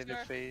her Yeah, right it's in the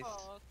your face.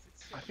 fault,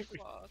 it's I your think we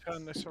fault. should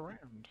turn this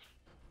around.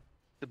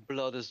 The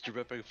blood is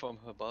dripping from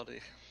her body.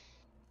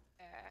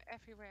 Yeah,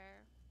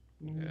 everywhere.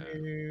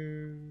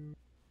 No.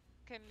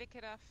 Can lick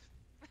it off.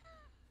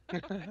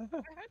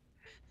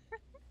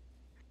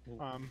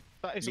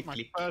 That isn't my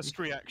Lick. first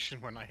reaction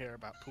when I hear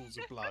about pools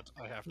of blood.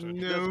 I have to.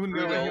 admit. No,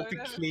 no, I brutal. have to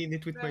clean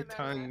it with No, my no, no.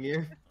 tongue.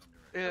 Yeah.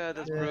 Yeah,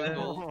 that's Yeah.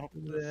 brutal.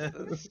 Yeah.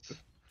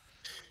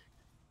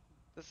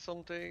 That's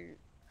something,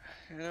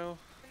 you know.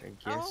 I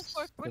Oh, guess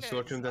for the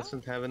Consortium bullets.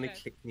 doesn't have any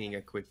yeah. cleaning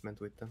equipment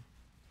with them.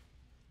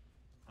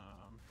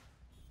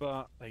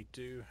 But they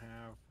do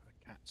have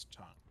a cat's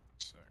tongue,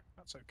 so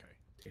that's okay.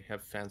 They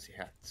have fancy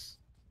hats.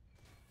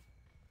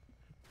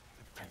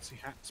 Fancy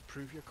hats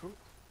prove you're cool.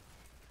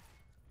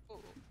 Ooh.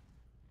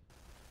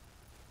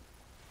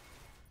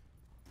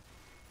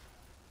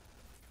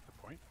 Good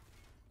point.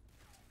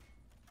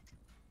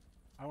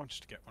 I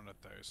wanted to get one of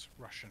those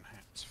Russian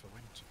hats for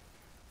winter.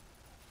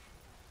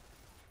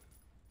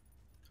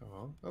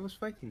 Oh, I was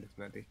fighting that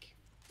medic.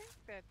 I think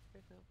that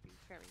it will be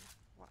very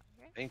well.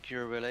 Yeah? I think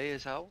your relay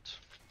is out,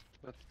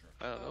 but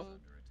I don't know. Oh, Under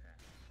attack.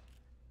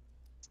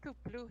 it's too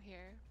blue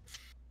here.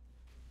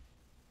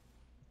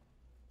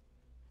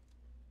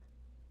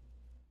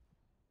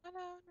 Oh no,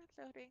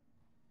 not loading.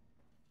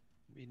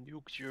 We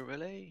nuked your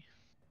relay.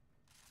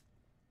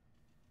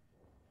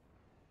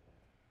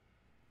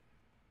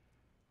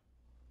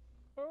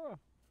 Oh.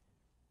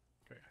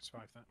 Okay, I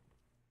survived that.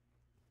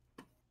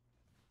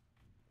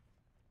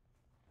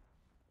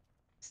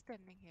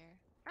 Standing here.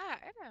 Ah,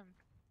 Adam.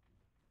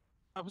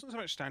 I wasn't so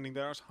much standing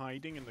there, I was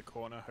hiding in the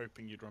corner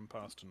hoping you'd run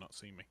past and not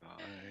see me.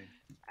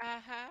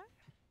 Uh-huh.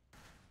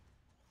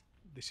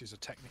 This is a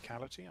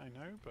technicality, I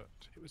know, but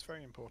it was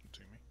very important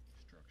to me.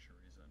 Structure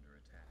is under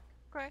attack.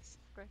 Of course,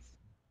 of course.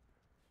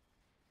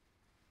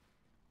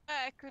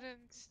 I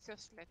couldn't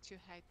just let you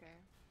hide there.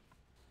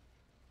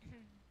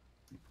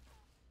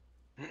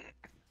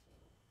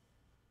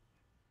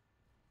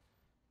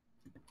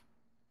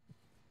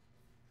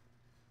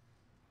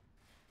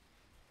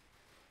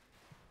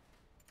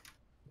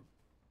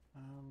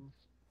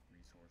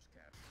 Resource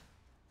capture.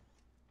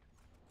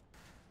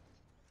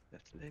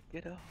 Let's let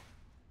get off.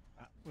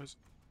 That was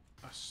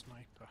a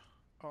sniper.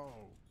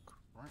 Oh,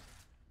 crap.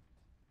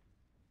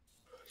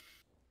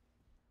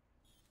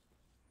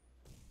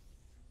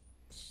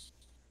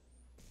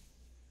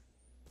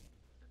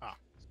 Ah,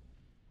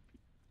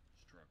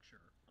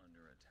 Structure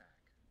under attack.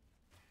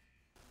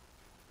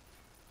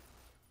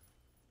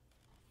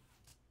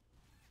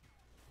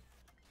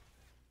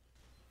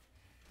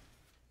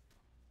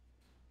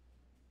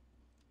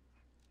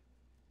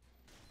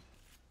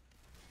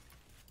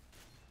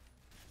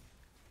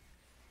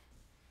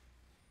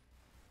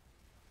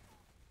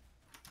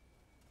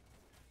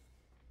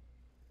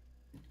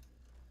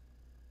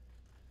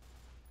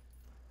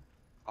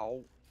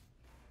 Ow.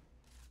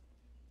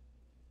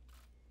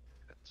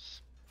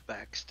 That's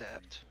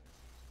backstabbed.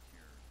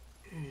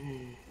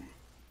 Secured.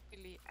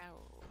 Really,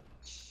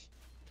 ouch.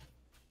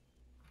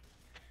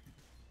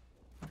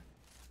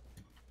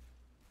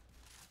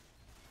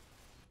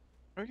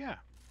 oh yeah.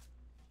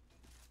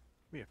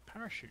 We have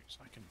parachutes,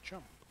 I can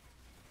jump.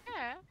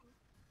 Yeah.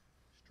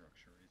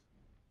 Structure is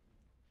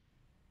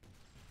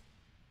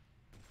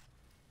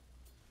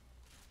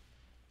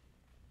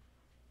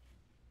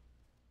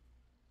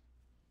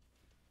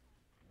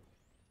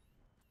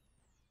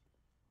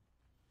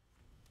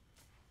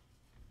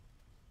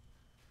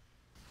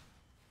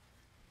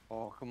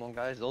Oh, come on,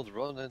 guys, don't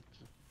run it.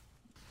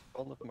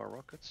 Run with my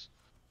rockets.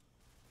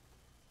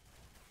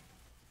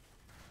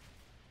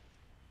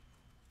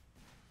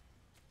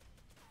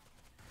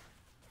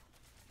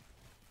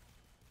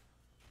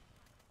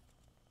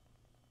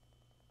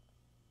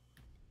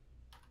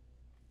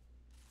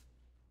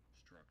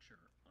 structure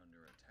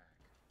under attack.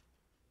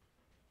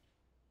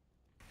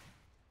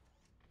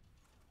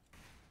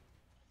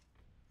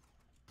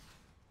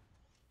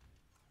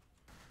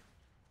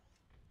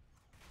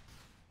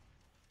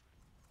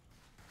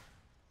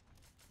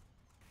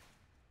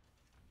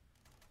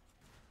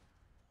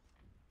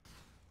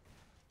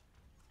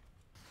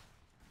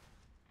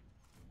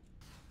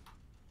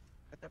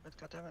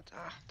 God damn it.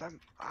 Ah, damn.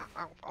 Ah,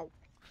 ow, ow.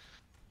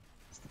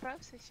 It's the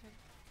position.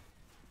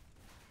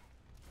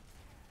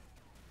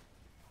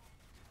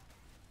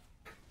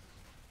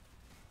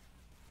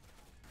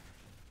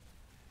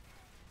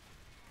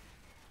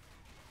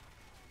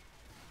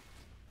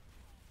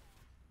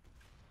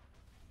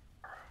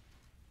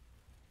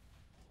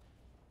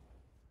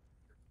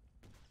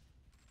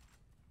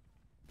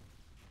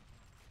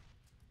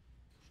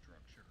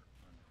 Structure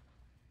under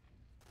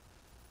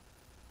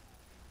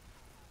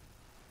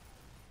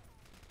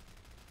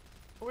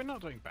But we're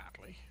not doing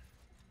badly.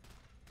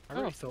 I Oh,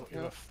 really thought you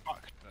yeah. were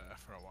fucked there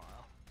for a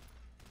while.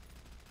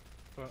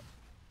 But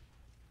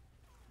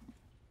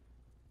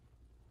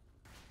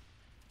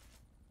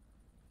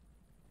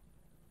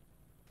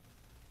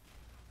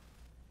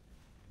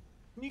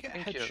can you get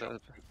Thank you, headshots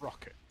with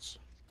rockets?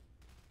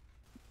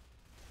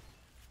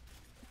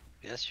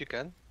 Yes, you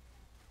can.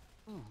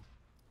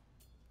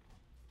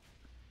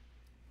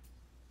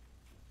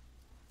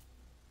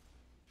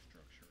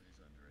 structure is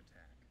under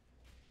attack.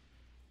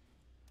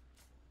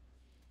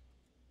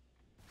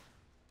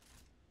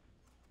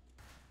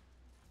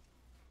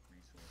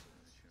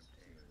 Resources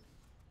obtained.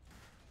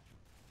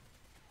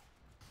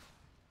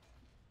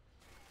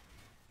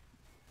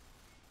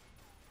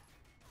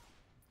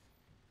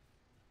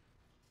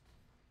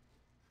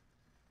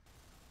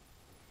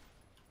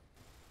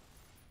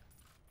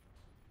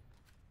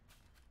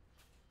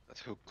 That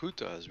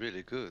Hokuta is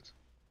really good.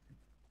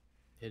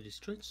 He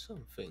destroyed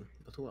something,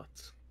 but what?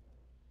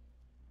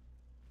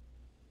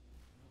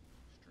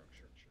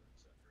 Structure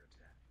is under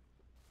attack.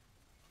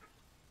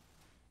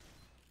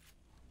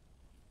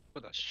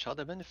 But I shot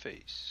him in the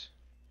face.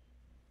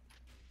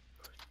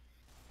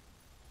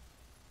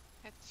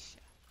 Headshot.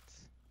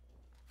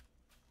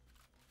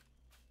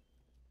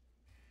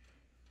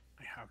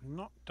 I have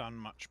not done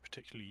much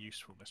particularly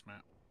useful this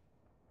map.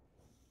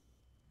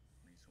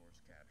 Resource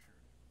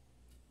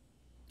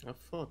captured. I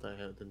thought I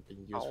hadn't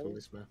been useful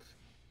this map.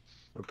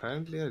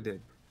 Apparently I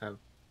did have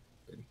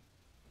been.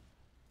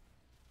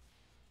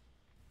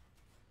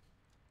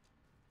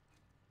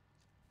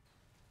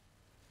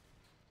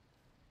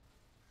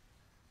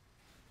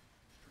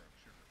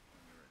 Structure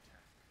under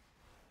attack.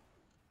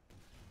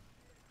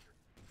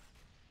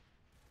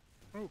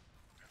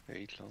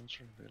 Eight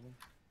launcher really.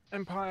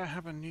 Empire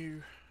have a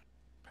new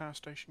power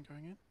station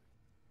going in.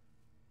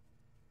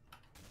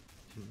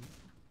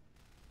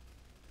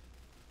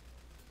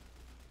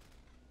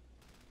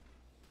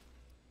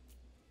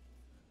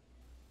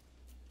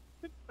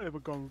 Ever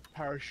gone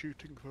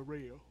parachuting for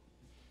real?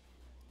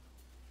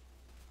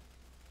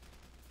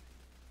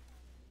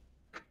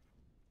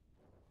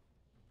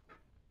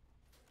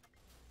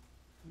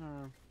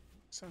 No,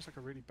 sounds like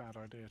a really bad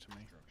idea to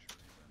me.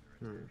 Structure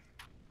is under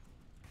attack.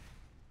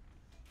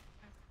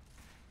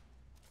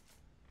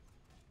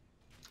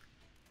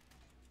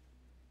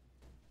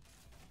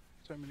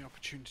 So many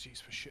opportunities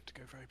for shit to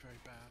go very, very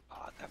bad.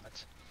 Ah, damn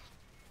it.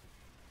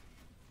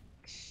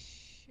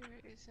 Sure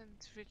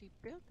isn't really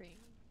building.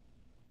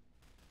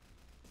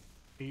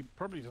 He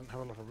probably doesn't have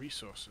a lot of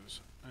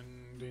resources,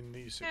 and in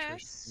these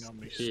situations, he Yes.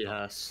 normally He stop.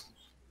 has.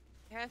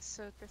 Yeah,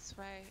 so that's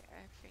why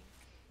I think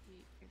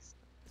he is.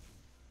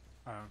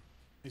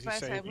 Is he But I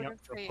saving up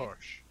wouldn't for a say it.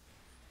 push?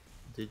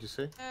 Did you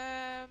say?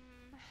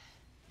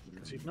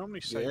 Because he'd normally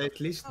Yeah, save up. at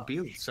least Oh.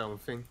 build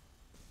something.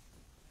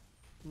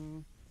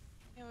 Mm,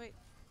 Yeah, we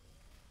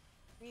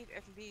need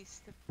at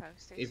least the power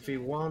station. If he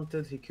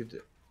wanted, he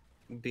could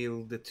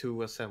build the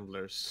 2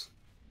 assemblers.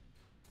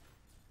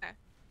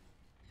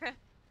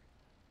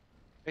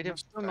 Hey,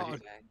 that's still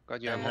not,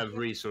 got your And Yeah, have but-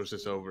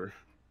 resources over.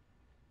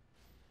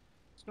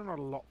 still not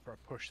a lot for a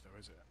push, though,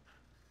 is it?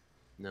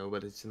 No,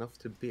 but it's enough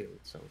to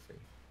build something.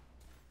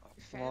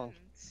 Come on.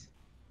 defend.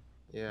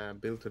 Yeah,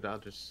 build to the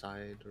other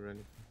side or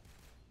anything.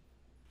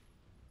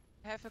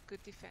 Have a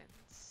good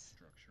defense.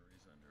 Structure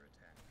is under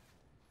attack.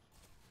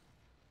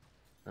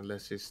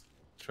 Unless he's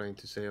trying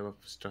to save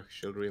up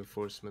structural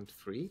reinforcement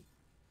free.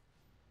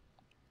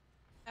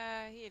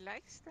 He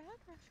likes that,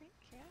 I think,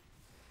 yeah.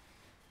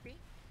 3.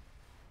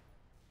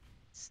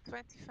 It's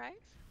 25.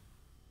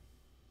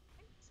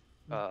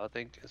 I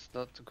think it's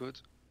not good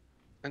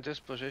in this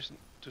position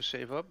to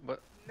save up,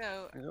 but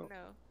No, You know.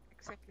 no,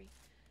 exactly.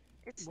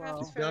 It's Well-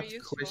 not Did very not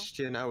useful.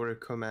 question our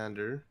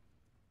commander.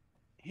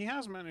 He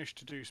has managed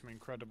to do some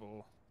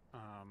incredible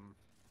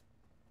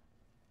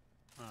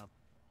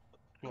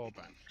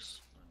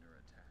clawbacks, Under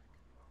attack.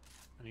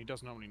 and he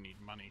does normally need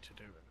money to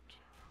do it.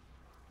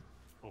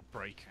 Or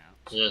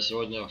breakouts. Я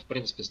сегодня, в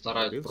принципе,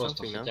 стараюсь Build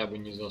просто something now. хотя бы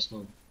не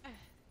заснуть.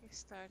 He's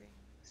starting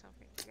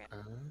something again.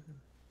 Ah,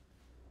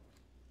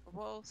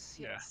 Walls,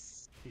 Yeah.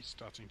 yes. He's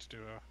starting to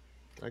do a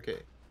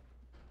okay,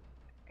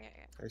 Yeah.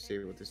 I see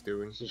what he's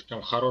doing.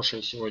 Слишком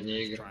хорошая сегодня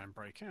He's игра. try and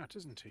break out,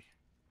 isn't he?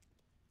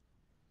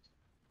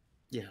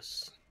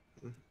 Yes.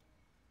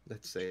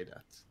 Let's say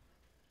that.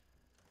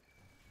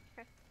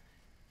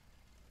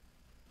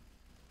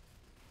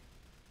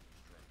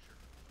 Structure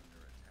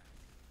under attack.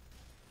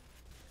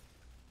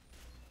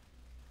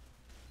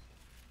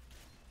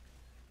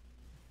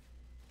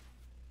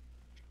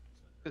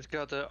 it's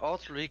got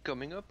artillery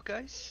coming up,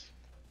 guys.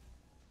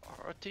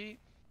 RT.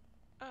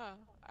 Oh,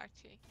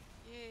 Archie.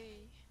 Yay.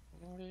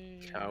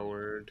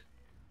 Coward.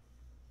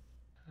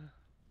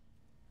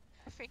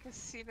 I think I've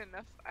seen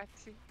enough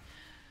Archie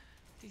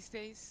these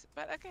days,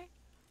 but okay.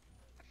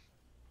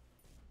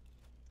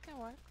 Can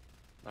work.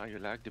 Now you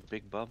like the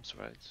big bumps,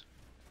 right?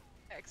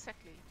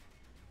 Exactly.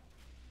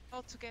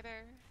 All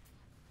together,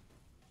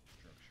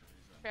 Structure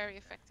is under very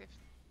attack. effective.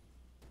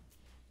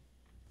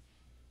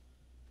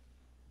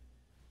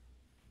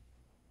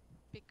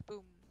 Big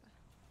boom.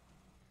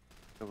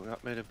 Going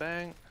up with a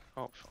bang.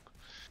 Oh fuck.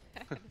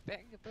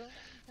 Bang a boom.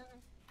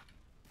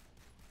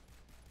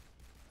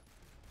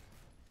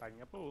 Bang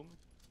a boom.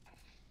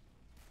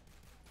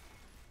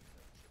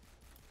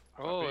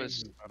 Oh, bing,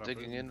 it's bada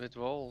digging boom. in with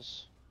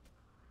walls.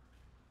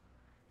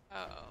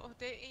 Oh,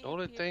 they The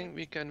only AMP thing again.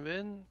 we can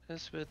win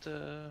is with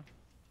A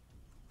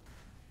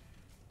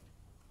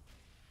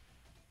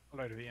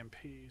load of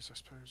EMPs, I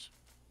suppose.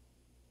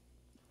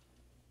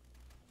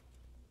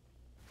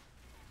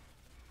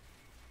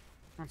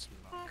 And some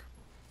luck.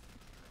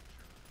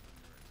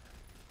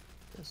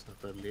 That's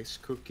not a Liz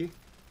cookie.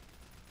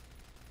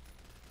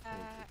 I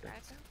that.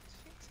 don't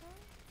think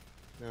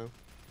so. No,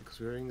 because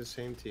we're in the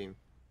same team.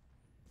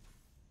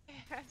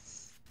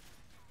 Yes.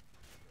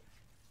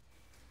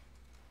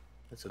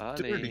 That's a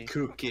Ali. dirty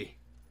cookie.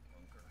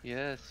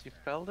 yes, you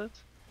felt it?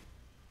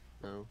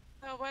 No,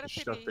 Oh, what a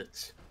shut pity.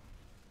 it.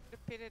 The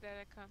pity that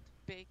I can't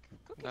bake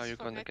cookies Now you're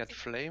for gonna my get team.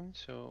 flamed,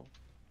 so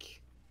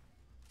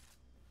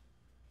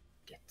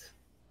Get.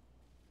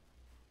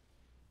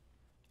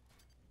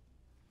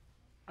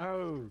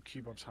 Oh,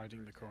 Cubob's hiding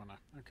in the corner.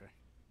 Okay.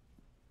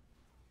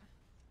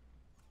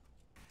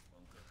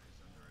 Bunker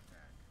is under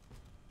attack.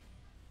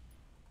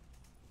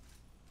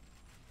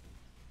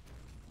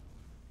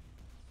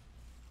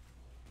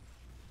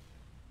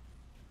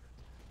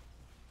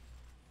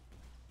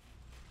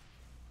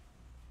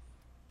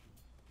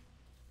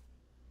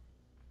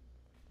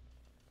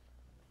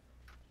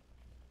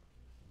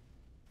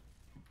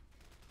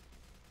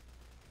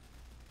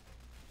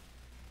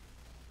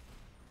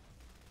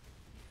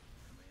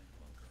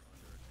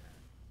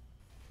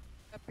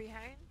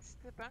 behind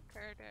the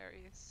bunker there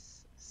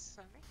is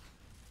Sonic.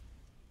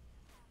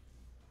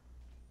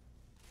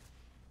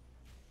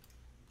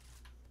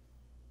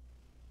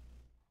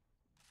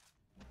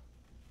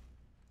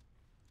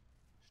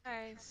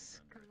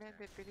 Nice command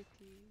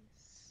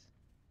abilities.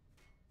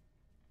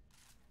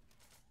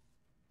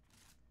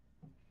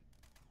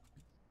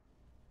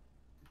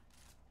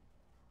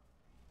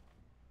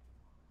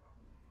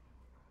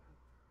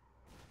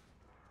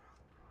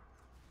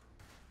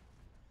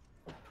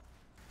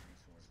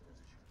 Resource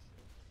position.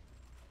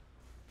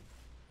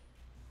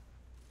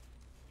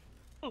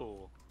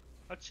 Oh,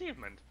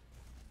 achievement.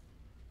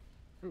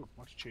 Ooh,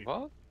 what's cheap?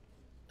 What?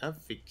 I'll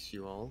fix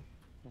you all.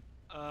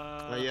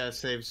 Uh, Yeah,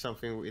 save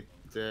something with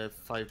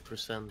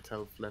 5%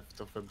 health left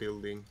of a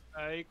building.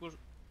 eikö,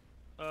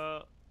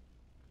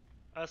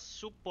 as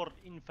support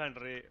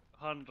infantry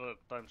 100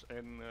 times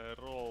in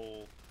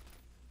row,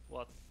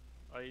 what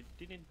I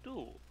didn't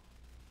do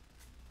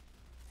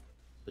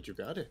But you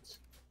got it.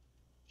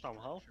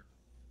 somehow. Structure.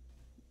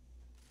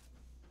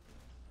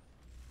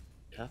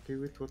 Happy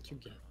with what you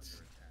get.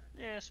 Under attack.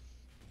 Yes.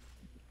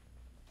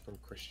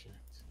 Don't question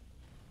it.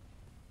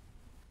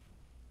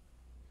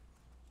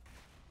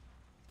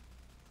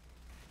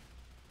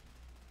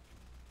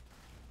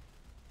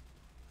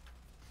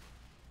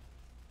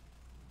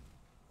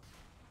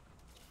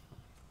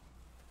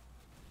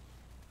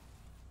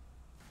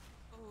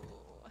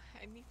 Oh,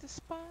 I need to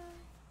spawn.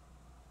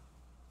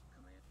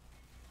 Command.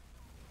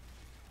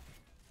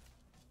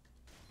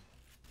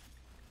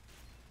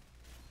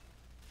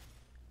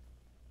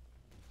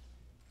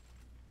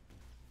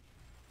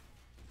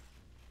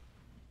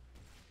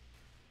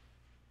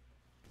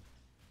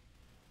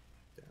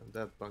 Damn,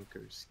 that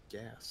bunker is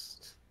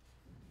gassed.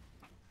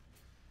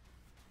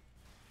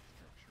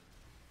 Structure.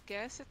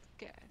 Guess it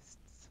guessed.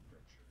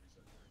 Structure is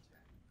under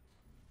attack.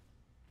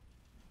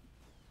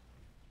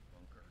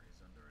 Bunker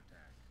is under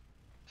attack.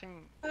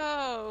 Think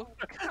Oh,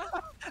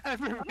 God.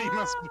 Everybody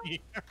must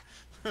be.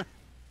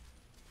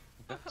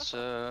 That's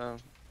a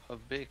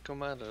big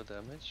commander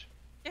damage.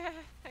 Yeah,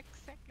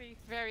 exactly.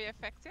 Very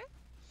effective.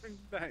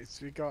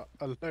 Nice. We got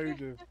a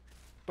load of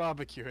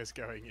barbecuers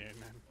going in,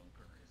 and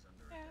Bunker is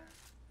under Yeah.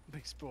 attack.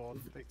 they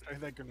spawn. They throw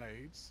their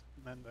grenades,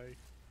 and then they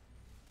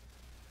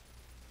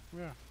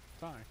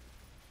die.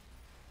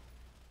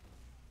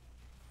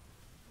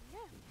 Yeah.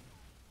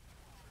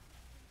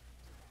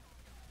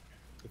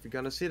 If you're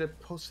gonna see the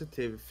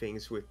positive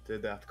things with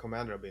that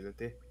commander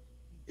ability,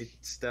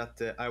 it's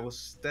that I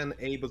was then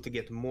able to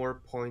get more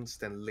points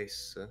than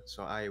Liz,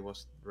 so I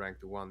was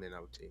ranked 1 in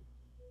our team.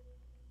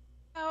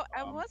 No,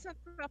 I wasn't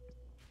up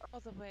all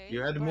the way.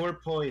 You had but more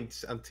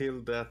points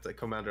until that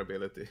commander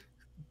ability.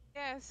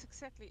 Yes,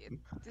 exactly. It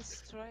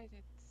destroyed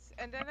it.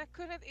 And then I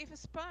couldn't even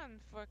spawn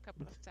for a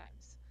couple of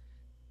times.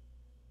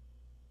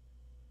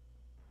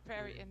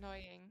 Very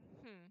annoying.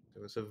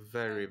 It was a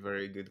very,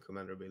 very good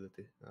commander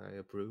ability. I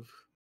approve.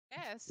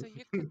 Yeah, so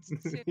you could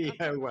sit on Yeah,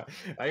 top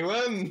of I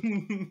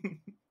won!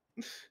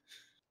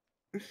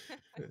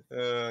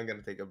 I'm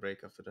gonna take a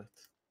break after that.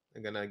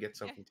 I'm gonna get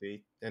something to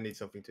eat. I need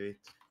something to eat.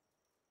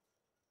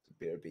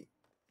 BRB.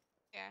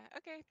 Yeah,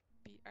 okay.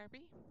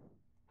 BRB.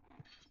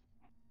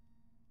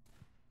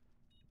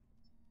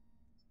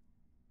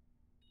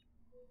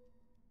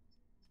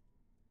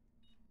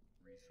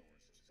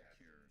 Resource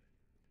secured.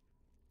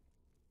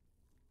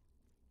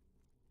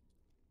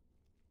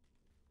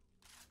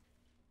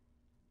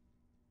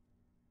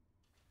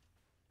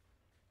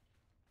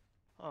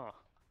 Ah.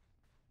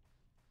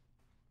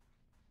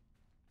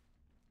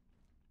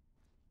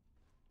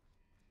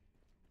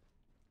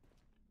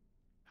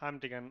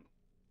 Hamdigan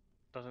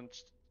doesn't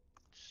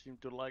seem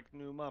to like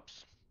new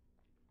maps.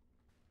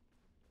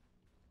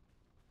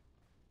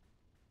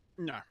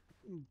 No,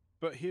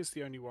 but here's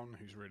the only one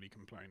who's really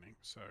complaining.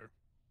 So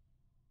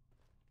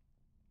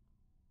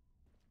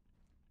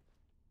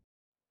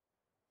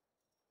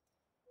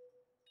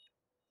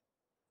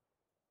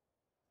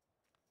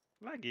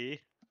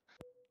Laggy.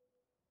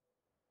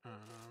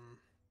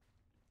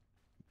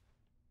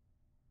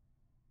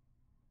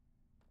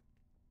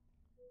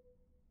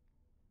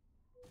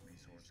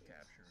 Resource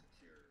captured.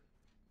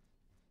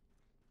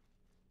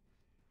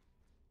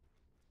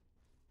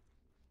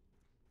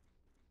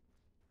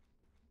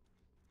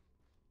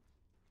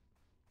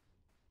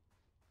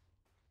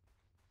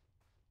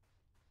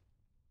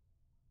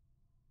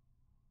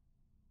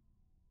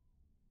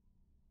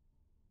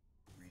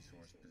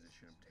 Resource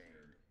position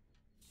obtained.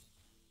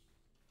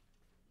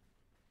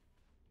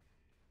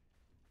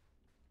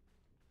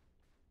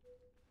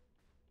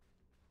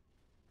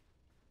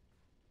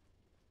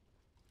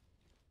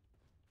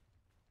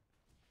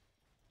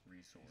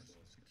 Resource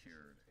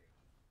secured.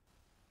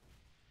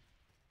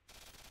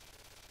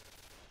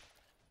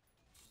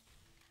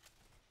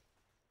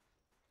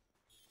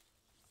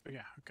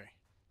 yeah, okay.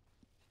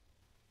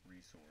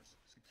 Resource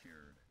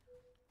secured.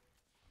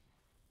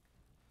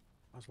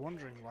 I was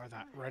wondering why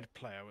that red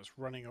player was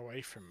running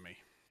away from me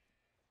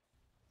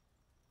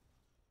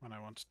when I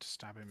wanted to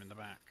stab him in the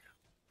back.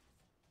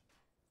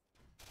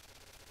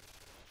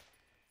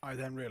 I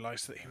then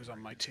realised that he was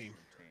on my team.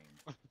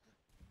 Obtained.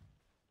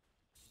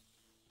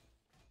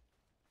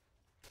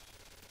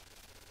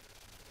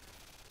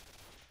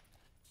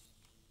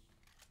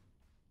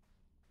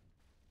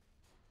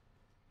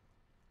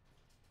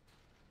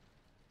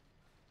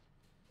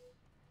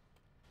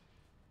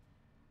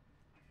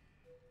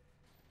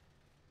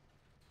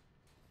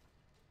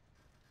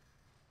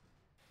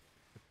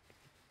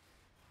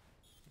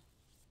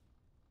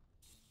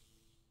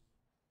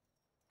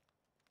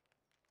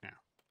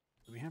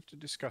 have to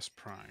discuss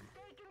Prime.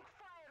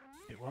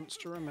 It wants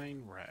to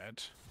remain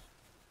red.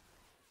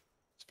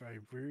 It's very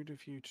rude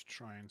of you to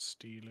try and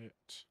steal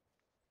it.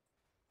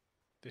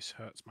 This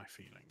hurts my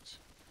feelings.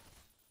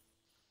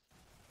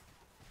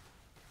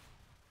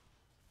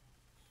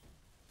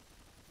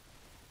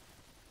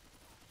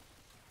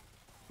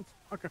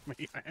 Fuck at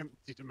me, I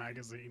emptied a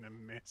magazine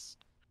and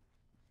missed.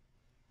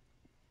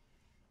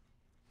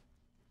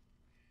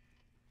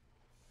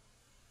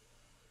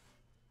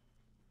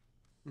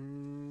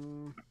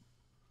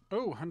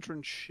 Oh, Hunter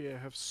and Shear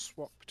have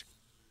swapped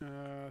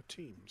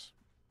teams.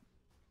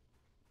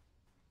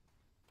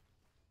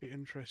 Be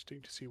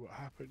interesting to see what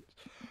happens.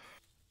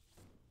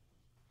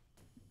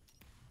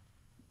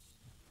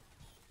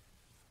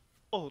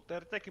 Oh,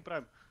 they're taking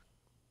Prime.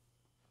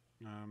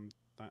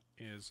 That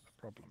is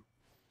a problem.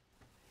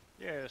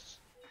 Yes,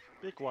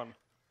 big one.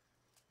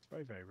 It's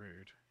very, very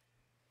rude.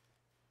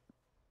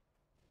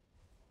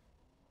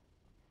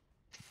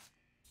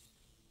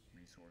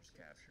 Resource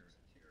captured.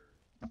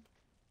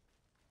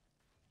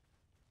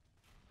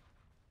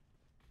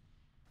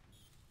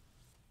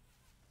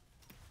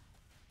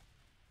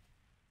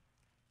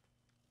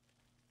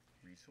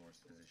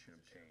 Resource position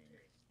obtained.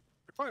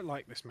 I quite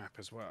like this map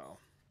as well.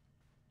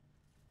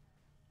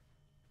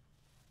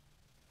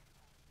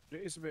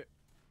 It is a bit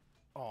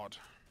odd.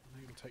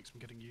 Maybe it'll take some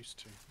getting used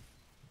to.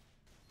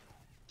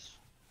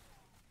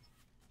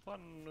 Fun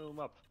new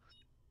map.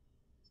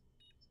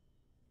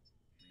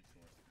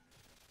 Resource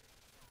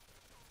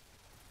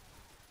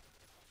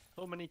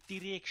So many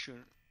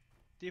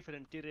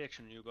different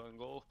direction you can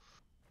go.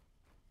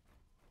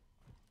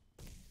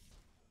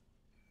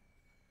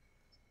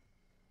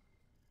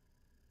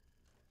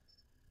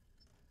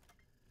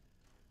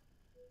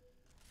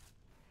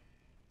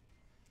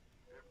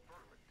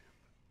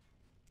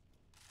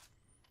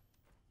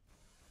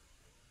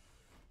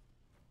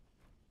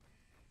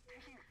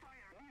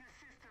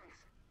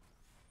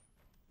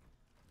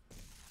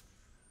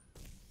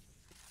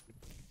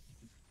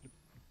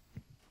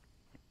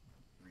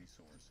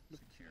 resource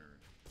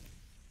secured.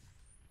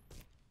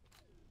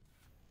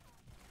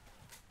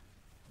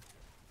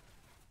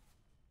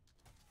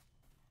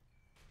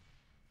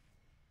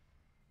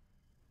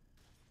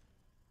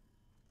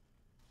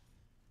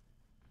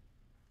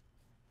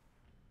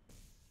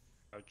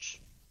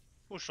 Ouch.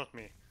 Who shot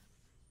me?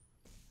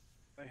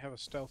 They have a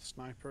stealth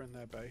sniper in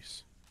their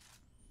base.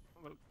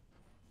 Well,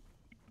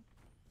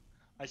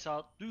 I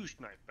saw two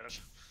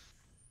snipers.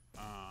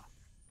 Ah.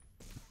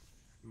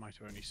 Might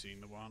have only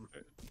seen the one.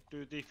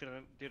 Two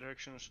different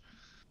directions.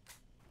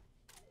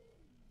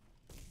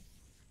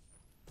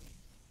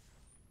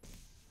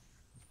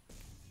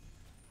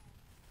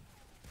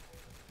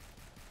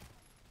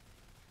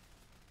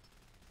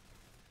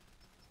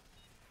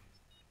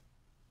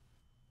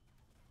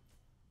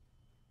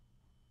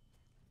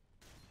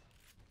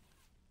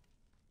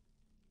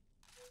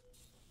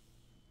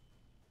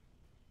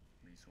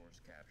 Resource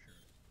captured.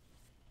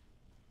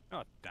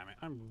 Oh, damn it.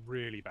 I'm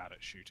really bad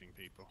at shooting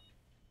people.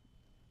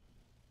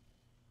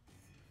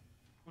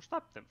 Who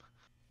stopped them?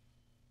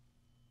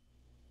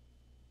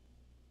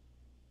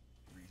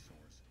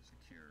 Resource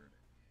secured.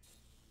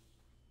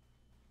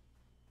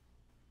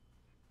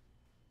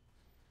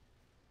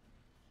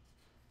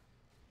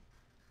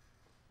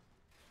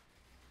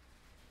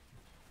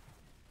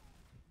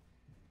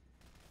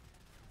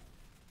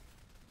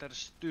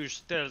 There's two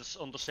stealths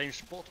on the same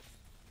spot.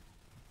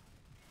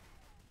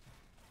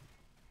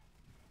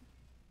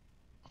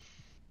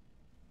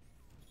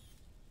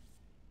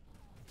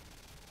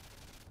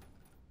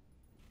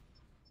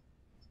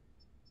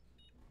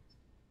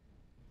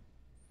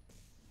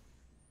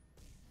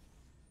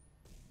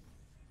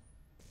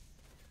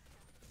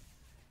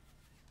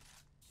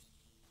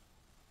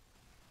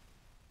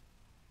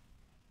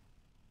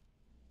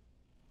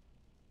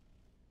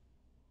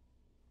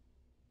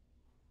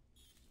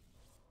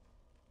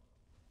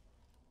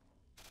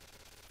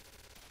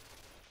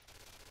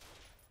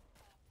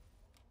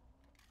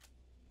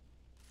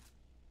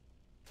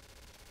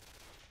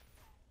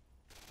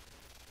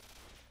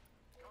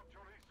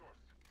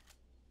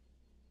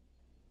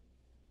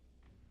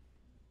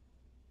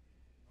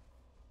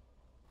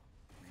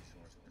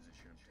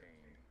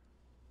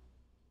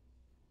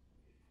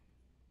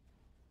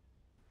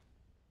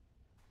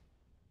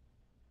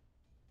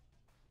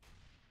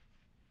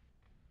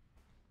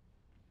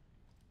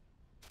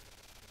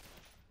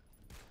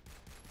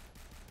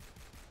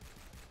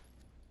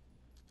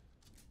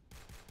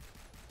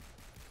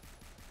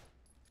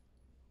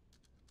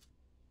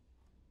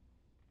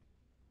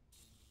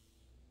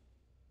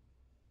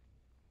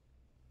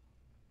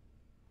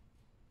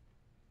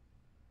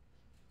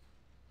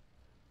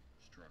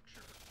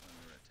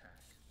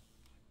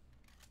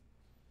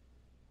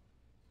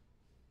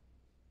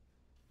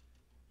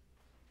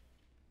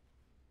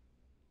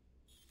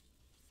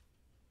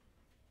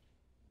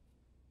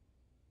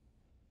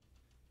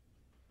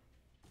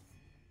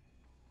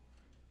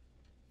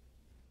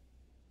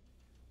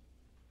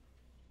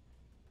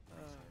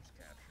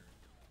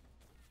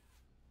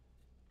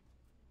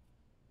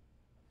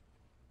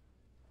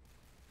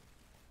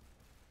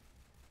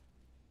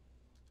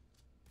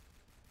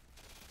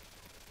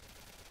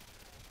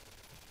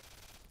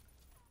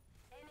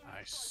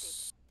 I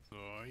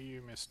saw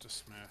you, Mr.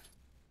 Smith.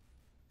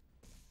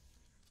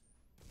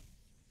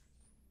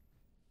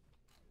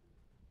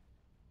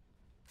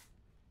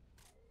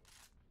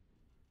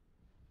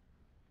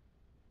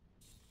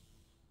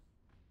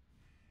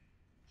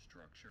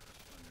 Structure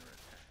under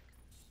attack.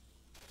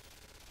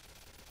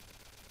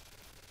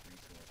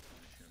 Resource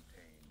position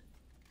obtained.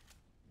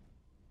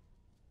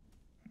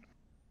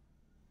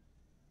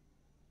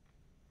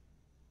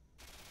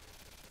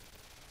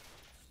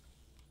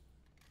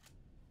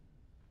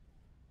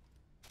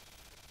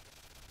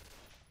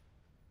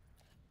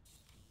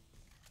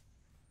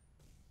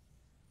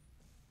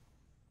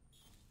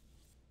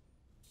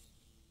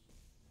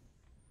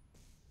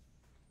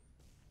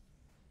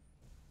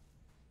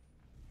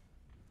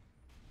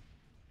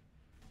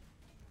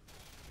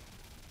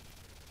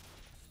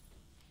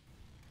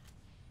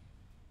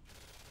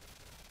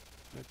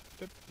 Blip,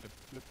 blip, blip,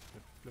 blip,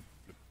 blip, blip,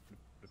 blip, blip,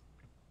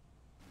 blip,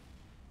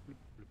 blip,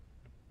 blip,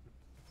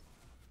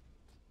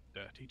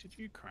 blip. Dirty, did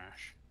you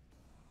crash?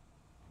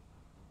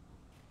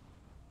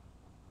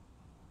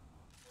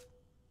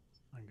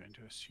 I'm going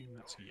to assume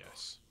that's a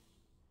yes.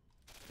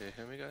 Can you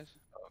hear me, guys?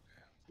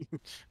 Okay.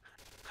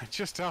 I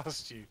just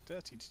asked you,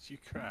 Dirty, did you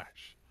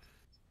crash?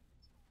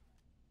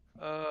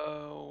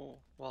 Well,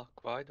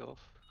 quite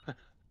off. So,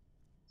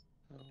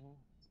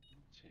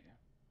 let's see.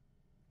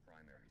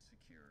 Primary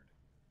secured.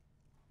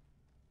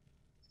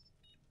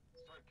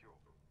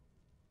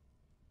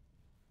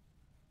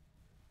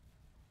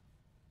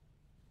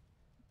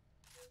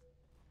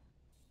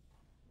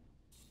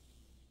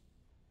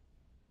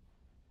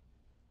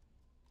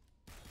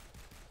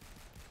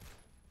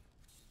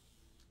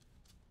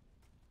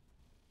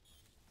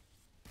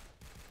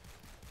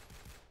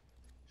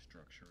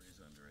 Structure is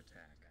under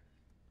attack.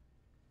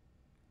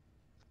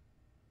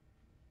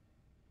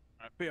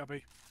 Alright,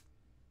 BRB.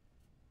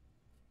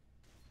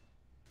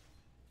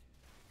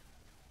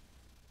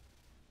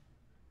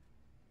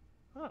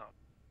 Oh.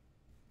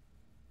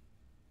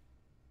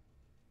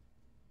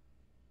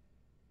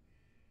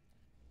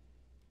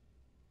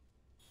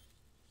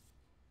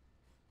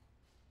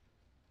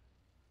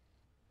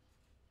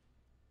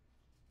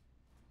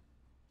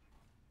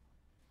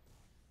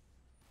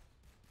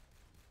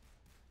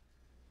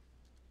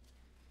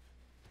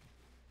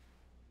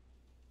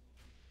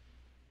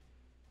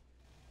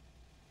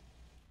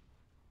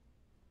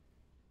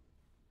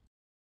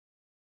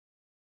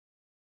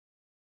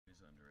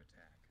 Is under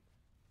attack.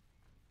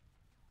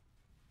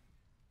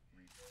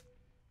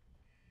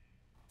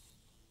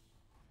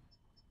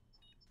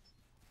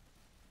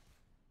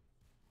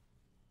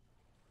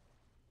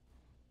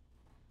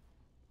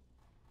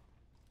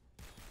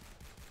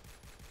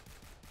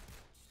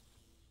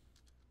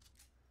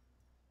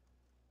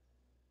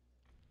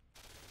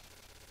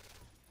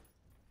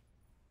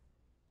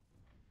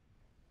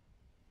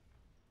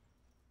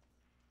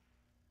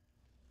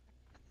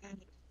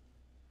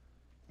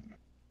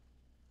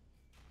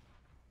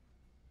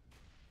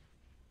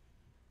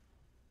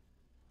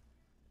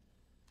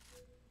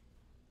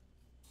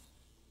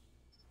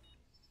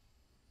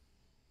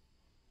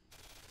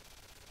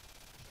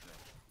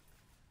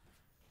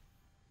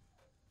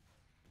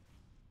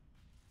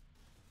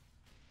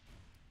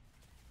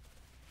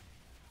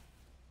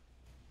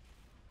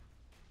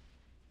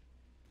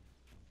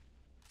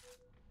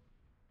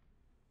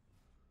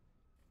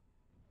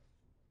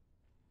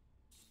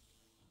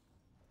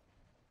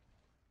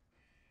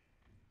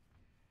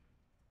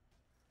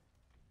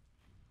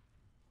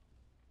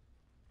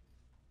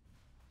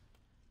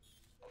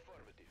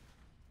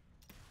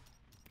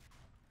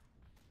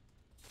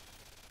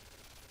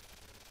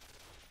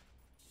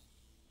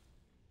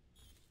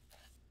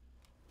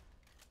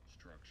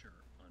 Structure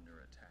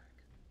under attack.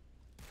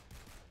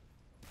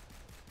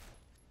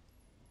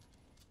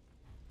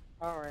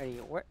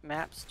 Alrighty, what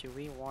maps do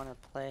we want to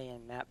play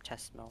in map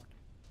test mode?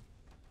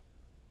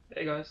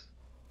 Hey guys.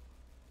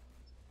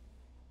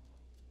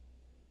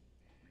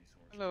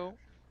 Resource Hello. captured.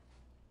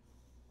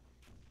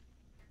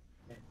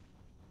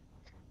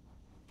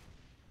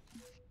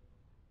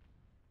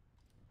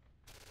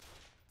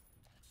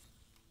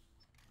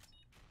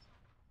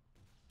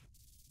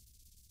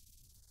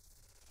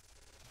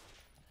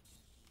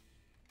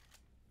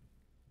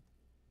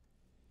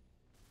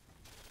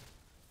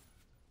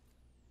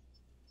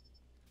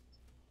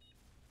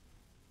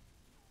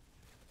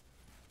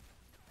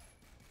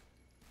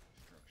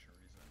 Structure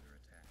is under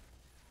attack.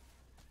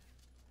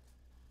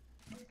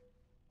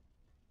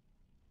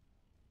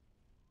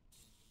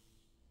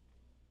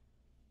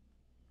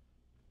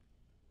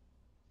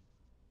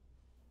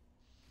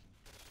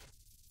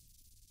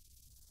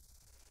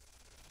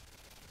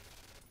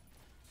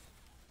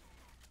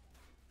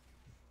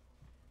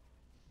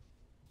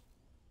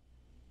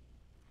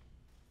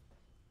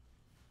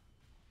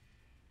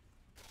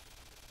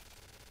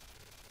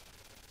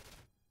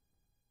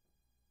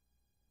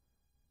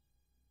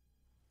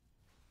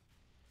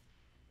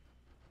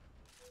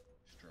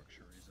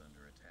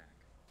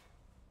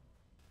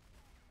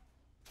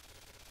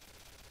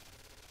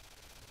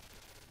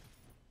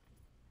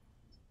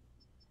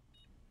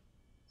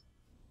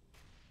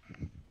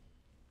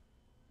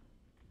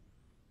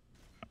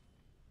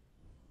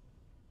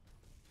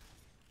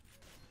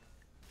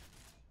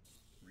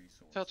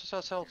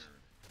 Assault.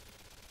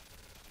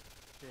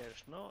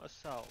 There's no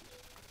assault.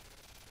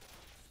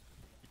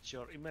 It's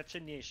your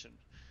imagination.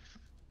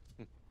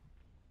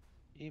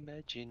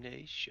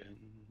 Imagination.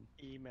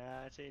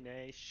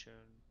 Imagination.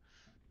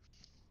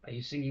 Are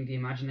you singing the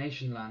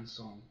Imagination Land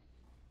song?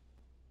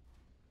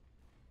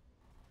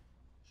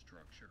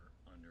 Structure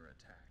under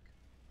attack.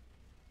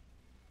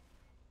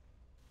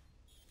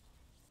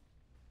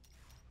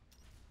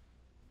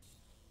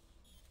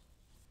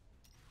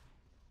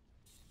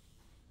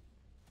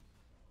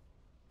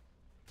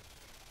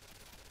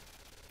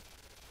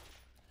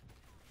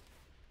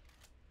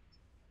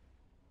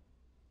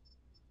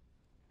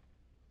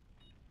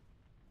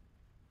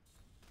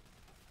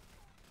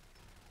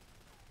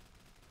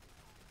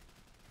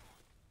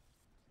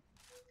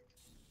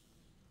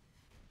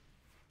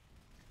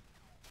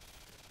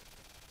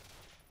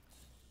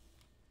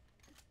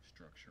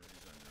 Structure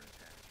is under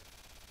attack.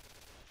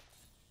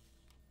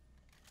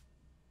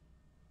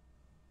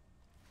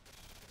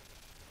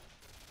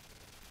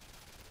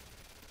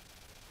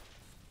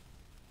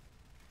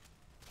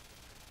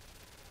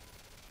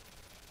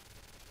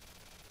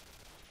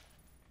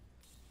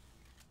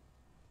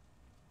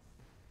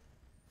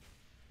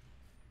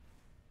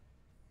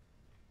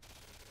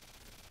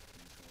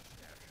 Resource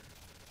captured.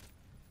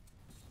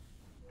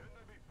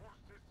 Enemy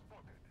forces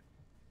spotted.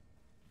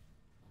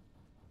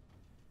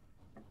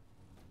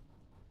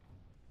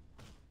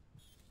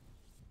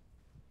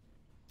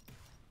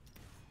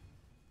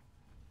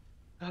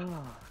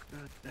 Ah,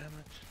 god damn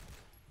it.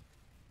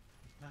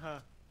 Haha.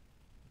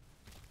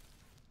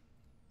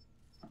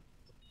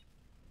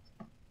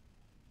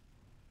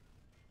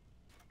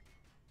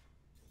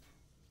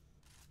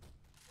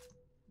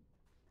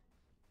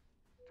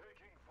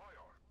 Taking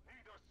fire.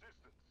 Need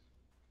assistance.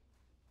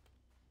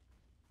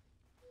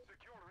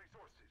 Secure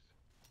resources.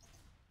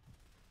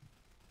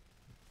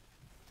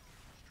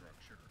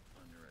 Structure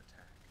under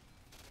attack.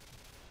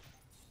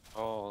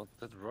 Oh,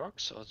 the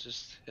rocks are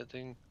just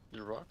hitting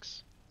the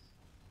rocks?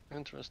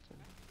 Interesting.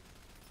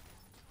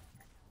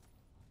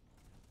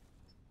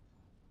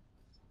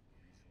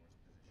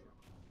 Resource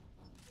position.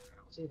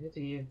 How's it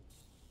hitting you?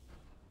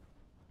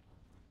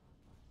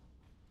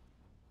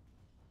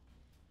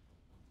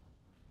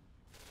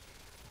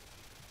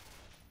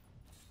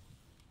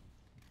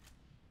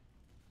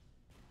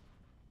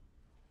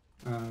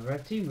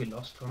 Red team, we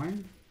lost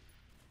Prime.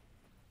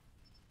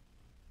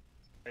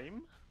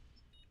 Aim?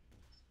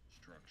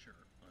 Structure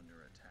under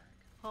attack.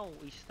 How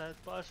is that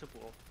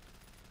possible?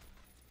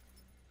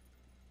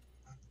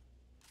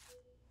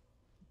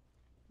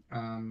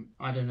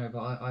 I don't know,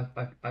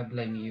 but I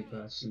blame you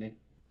personally.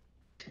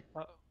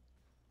 Uh,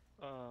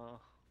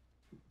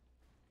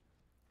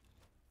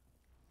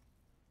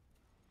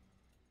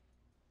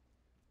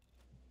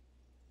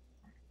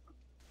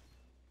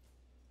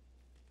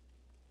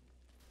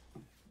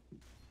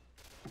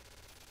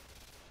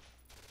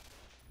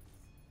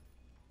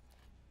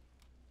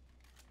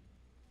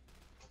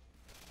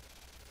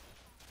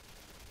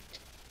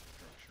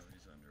 Structure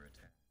is under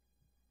attack.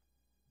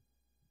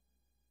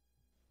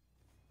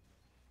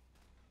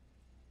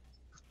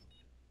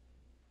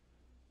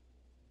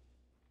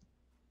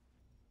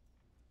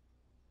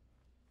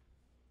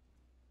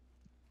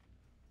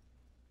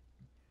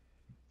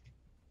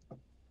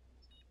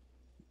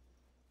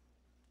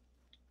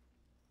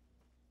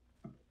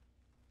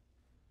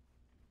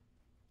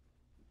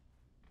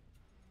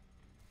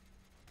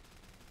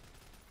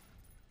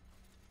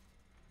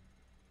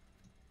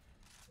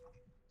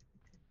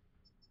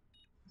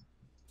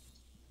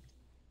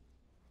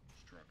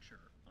 Structure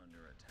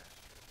under attack.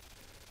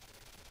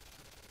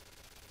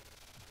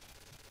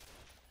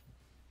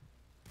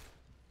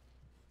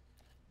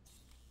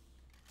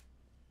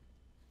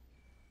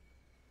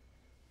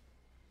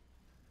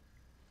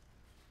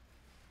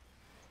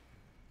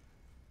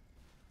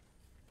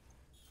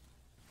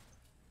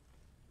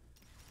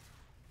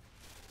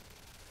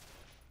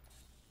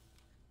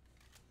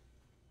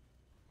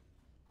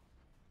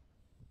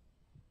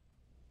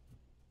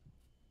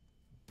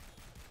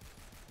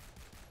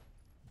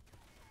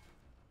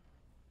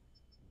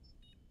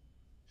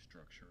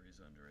 Structure is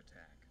under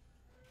attack.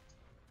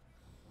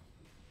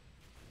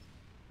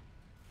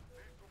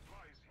 Need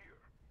supplies here.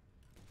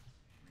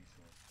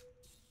 Resource.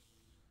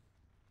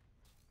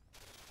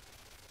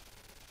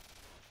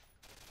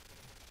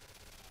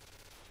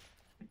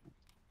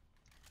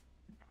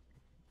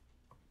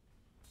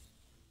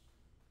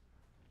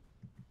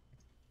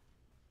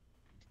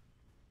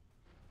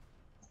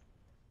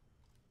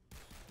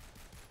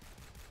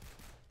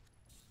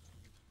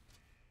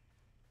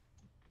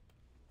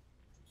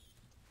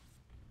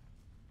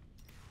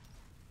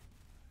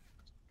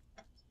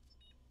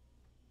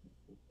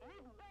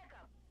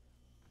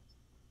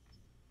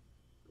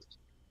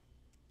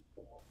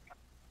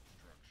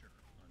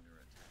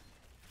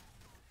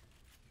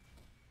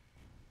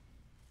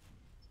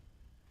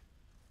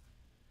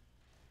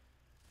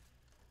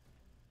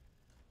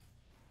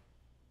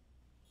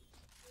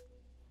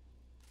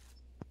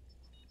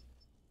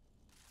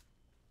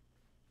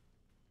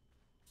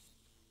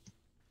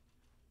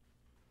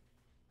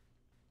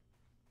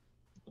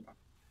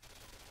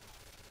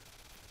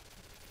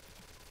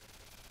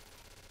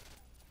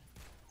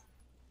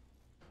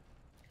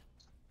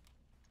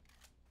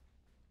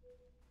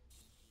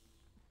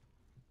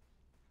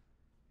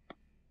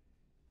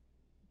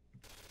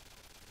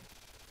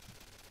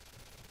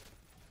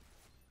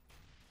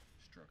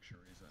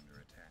 Structure is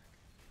under attack.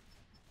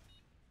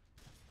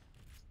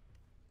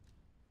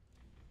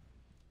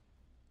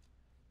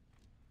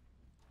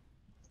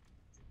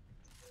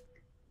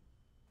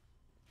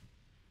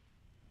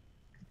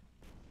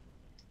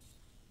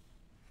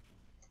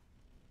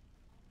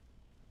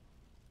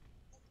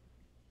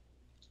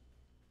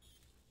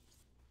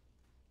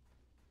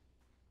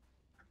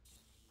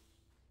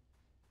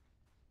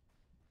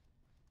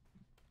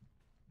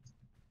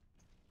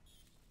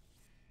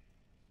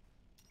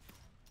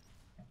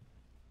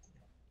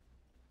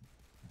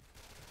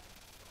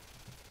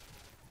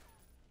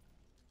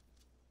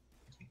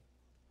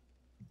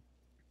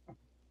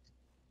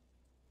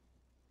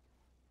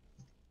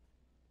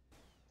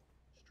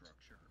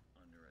 Structure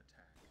under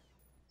attack.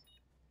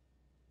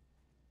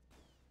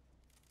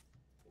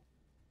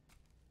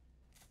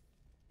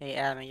 Hey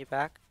Adam, are you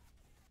back?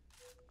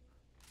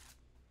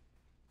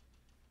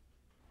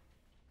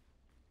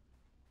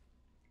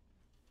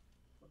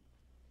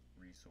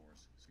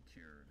 Resource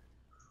secured.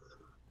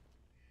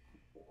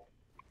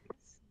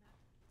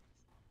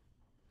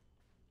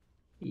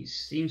 He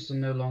seems to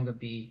no longer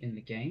be in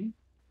the game.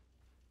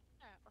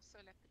 Also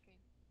left the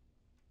game.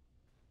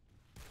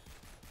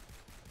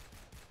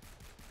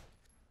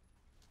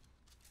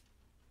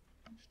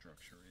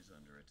 Structure is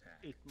under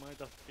attack. It might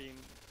have been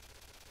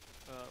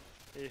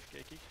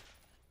AFK kick.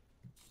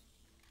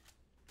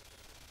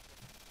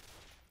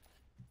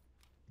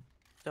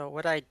 So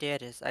what I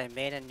did is I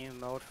made a new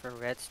mode for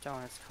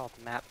Redstone. It's called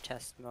Map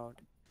Test Mode.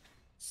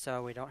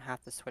 So we don't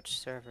have to switch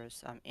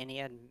servers. Any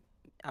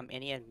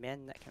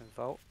admin that can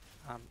vote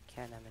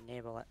can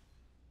enable it.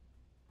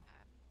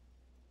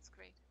 It's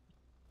great.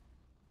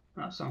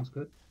 That sounds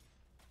good.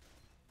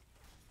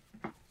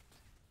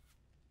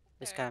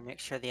 Just gotta make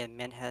sure the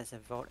admin has a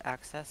vote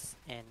access,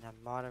 and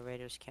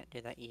moderators can't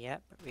do that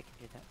yet, but we can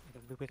do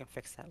that. We can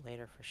fix that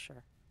later for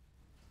sure.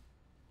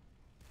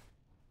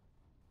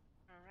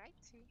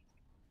 Alrighty.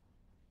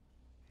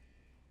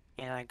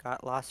 And I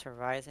got Lost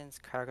Horizons,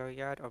 Cargo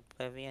Yard,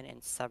 Oblivion,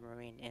 and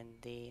Submarine in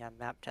the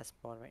map test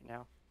mode right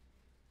now.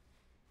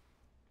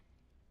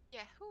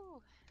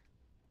 Yahoo!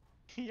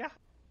 Yeah.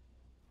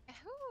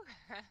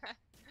 Yahoo!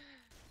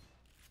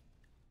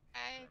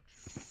 Right,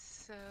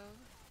 so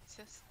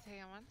just stay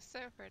on one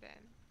server then.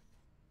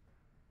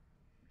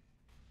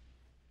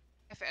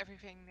 Have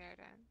everything there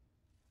then.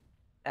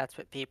 That's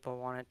what people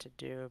wanted to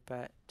do,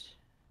 but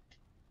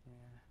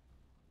yeah.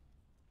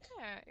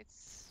 Yeah,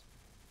 it's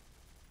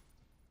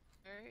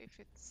better if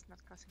it's not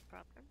causing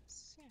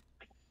problems. Yeah.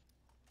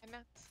 Why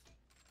not?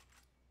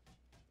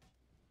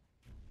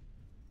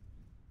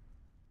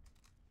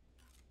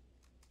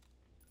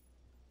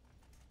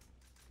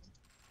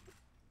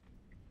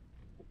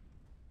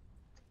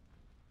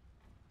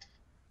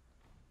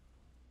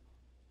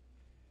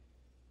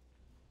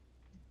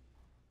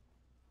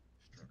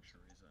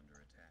 Structure is under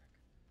attack.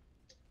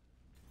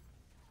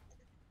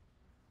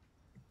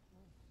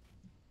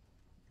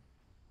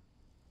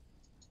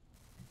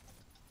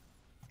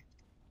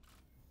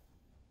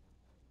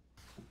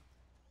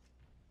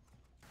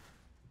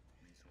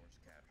 Resource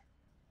capture.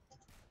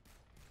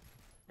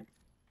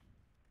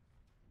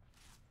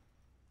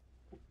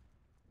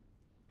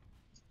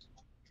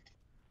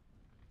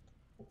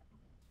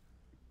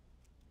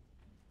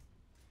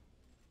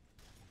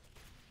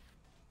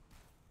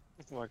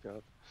 Oh my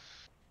god.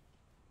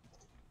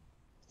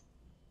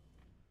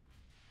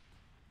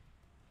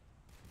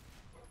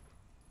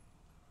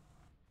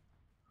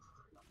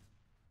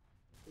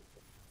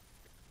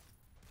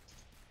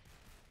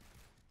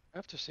 I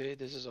have to say,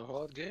 this is a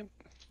hard game.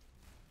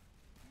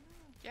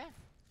 Yeah,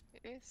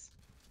 it is.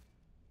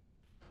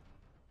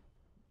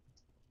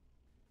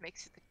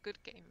 Makes it a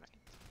good game, right?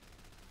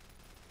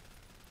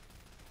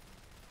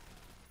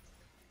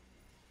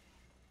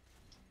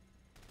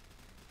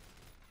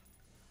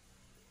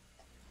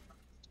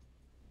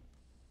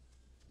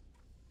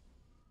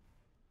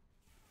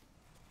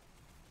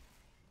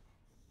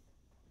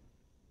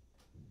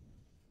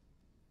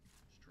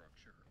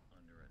 Structure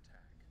under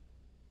attack.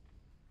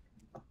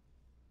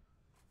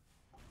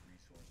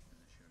 Resource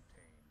position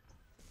obtained.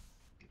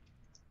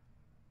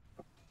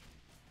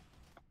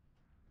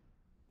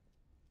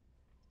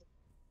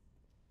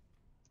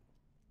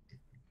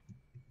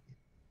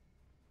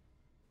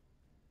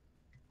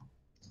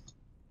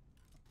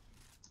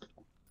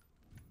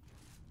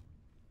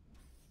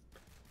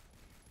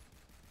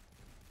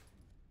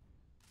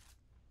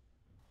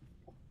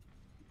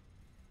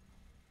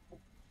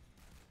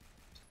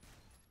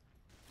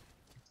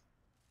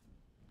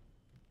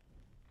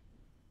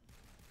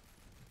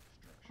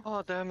 Structure Oh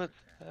is damn under it.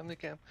 attack. Damn the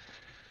cam.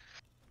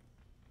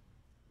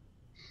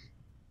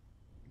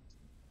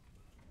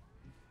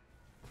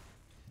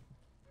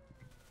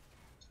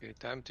 Okay,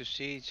 time to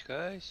siege,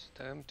 guys.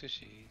 Time to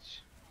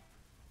siege.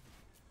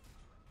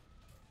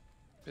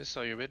 Miss,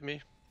 are you with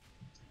me?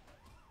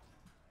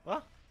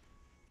 What?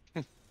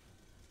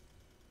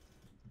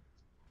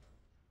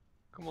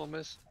 Come on,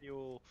 miss.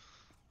 You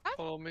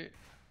Follow me.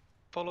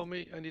 Follow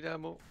me. I need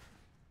ammo.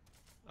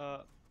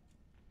 I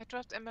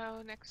dropped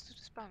ammo next to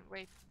the spawn.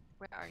 Wait,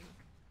 where are you?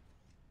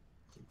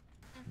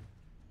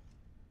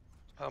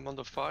 I'm on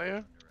the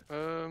fire.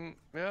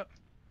 Yeah.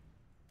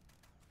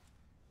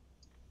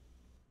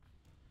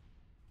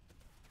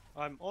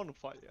 I'm on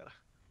fire.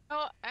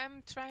 Oh,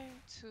 I'm trying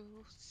to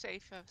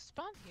save a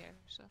spawn here,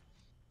 so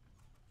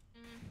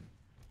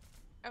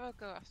I will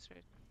go after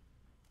it.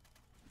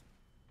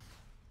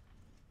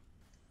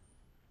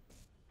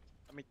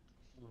 I mean,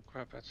 Oh,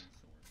 crap it.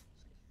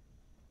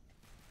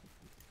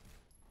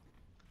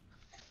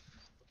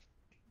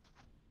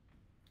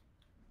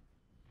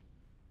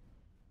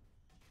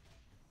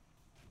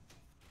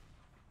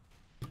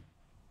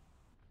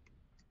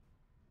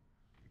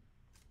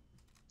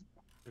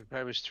 A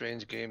very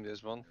strange game,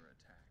 this one.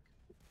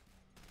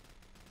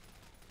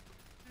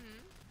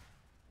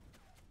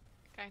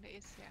 Kinda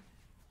is, yeah.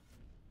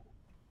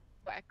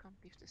 But I can't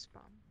leave the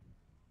spawn.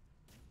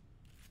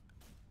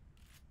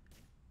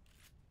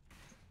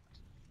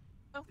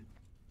 Oh,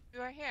 you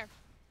are here.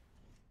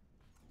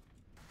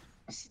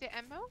 You see the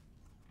ammo?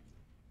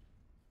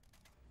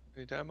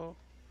 Need ammo?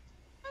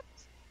 What?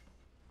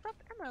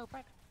 Dropped ammo,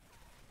 but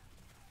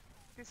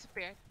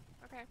disappeared.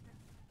 Okay.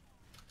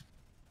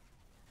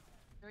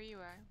 There you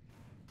are.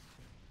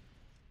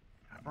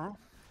 Oh,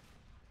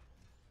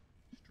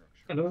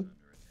 Hello?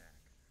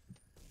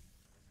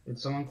 Did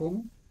someone call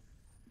me?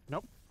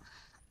 nope.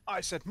 I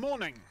said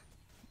morning.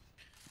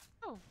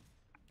 Oh.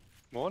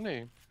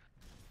 Morning.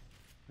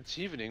 It's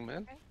evening,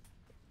 man.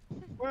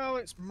 Well,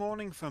 it's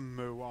morning for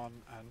Muon,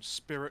 and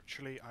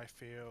spiritually, I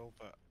feel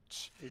that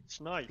it's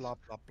nice. Blah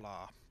blah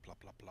blah blah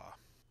blah blah.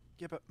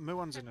 Yeah, but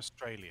Muon's in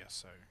Australia,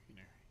 so you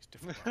know he's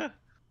different.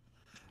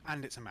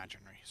 And it's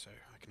imaginary, so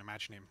I can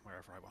imagine him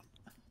wherever I want.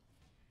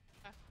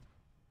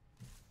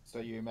 So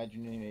you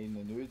imagining me in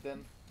the nude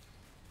then?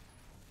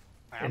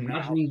 I am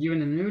Imagining you in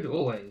the nude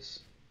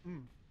always. Hmm.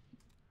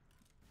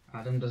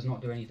 Adam does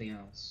not do anything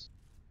else.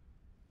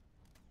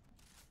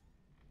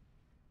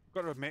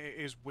 Got to admit, it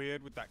is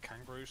weird with that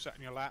kangaroo sat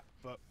in your lap,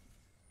 but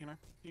you know,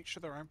 each to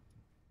their own.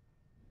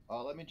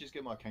 Oh, let me just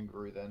get my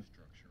kangaroo then.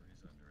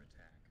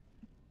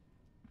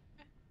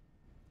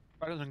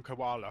 Better than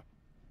koala,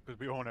 because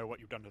we all know what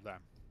you've done to them.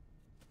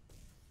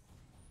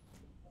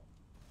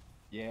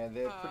 Yeah,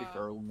 they're pretty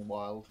feral in the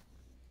wild.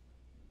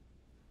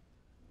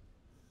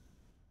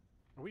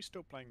 Are we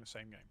still playing the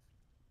same game?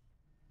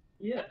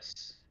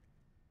 Yes.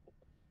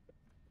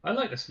 I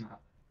like this map.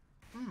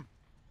 Hmm.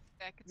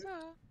 Back it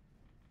up.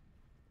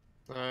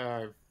 I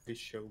have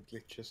visual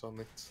glitches on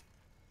it.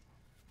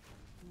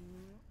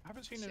 I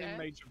haven't seen any Shit.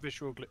 major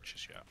visual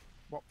glitches yet.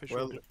 What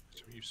visual Well-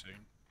 glitches have you seen?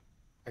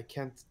 I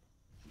can't.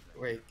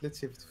 Wait, let's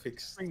see if it's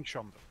fixed. Screenshot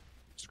them.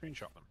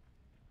 Screenshot them.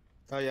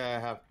 Oh yeah, I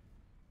have.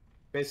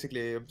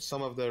 Basically,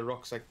 some of the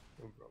rocks,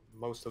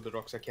 most of the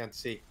rocks I can't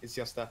see. It's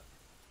just that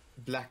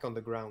black on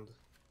the ground.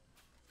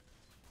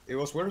 It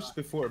was worse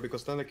before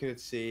because then I couldn't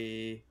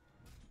see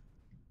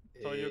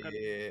So you can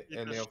see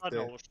any the of the.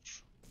 shadows.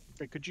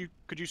 Okay, could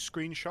you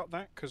screenshot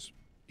that? Because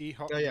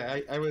EHOT. Oh yeah,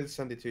 I will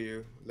send it to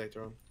you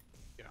later on.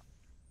 Yeah.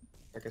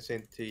 I can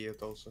send it to you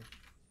also.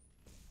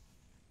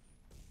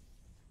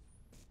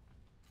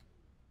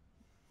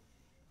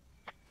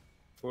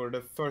 For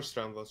the first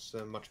round was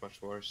much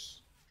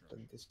worse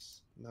than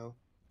this now.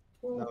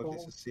 Now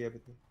this is see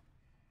everything.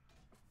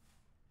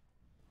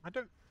 I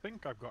don't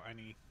think I've got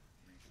any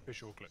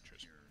visual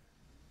glitches.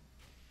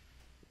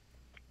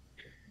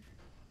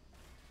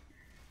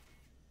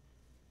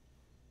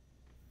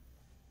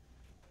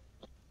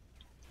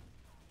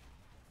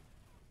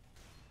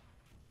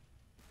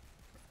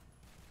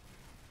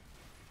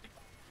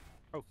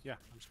 Oh yeah,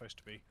 I'm supposed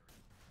to be.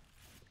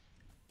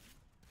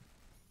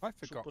 I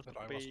forgot Supposed that to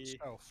I wasn't be-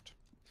 stealthed.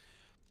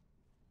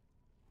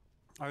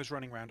 I was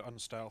running around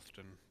unstealthed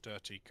and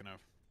Dirty kind of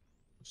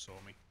saw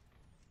me.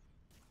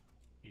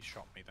 He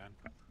shot me then.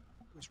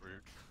 It was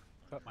rude.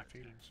 Hurt my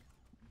feelings.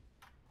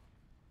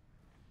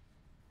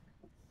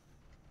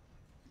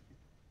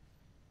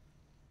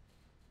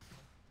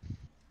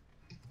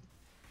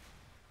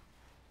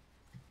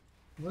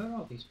 Where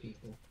are these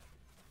people?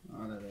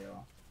 Oh, there they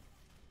are.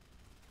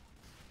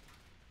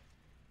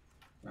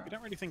 We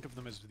don't really think of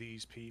them as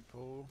these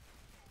people.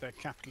 They're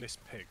capitalist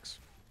pigs.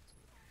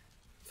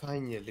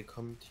 Finally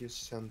come to your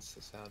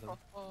senses, Adam.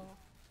 Oh.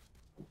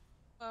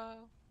 Oh.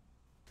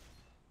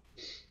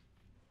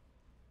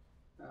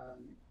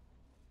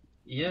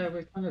 Yeah,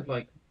 we're kind of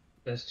like,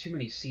 there's too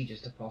many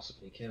sieges to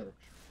possibly kill.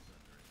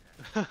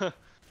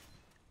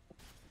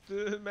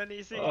 Too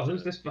many things. Oh,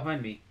 who's this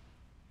behind me?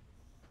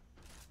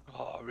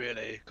 Oh,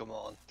 really? Come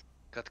on.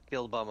 Got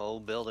killed by my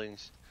own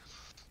buildings.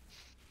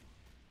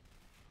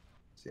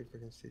 See if I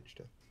can siege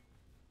that.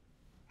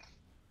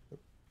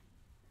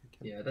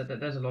 Yeah,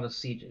 there's a lot of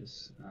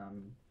sieges.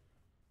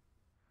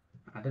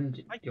 Adam,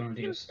 do you want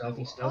to do a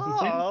stealthy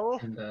Oh.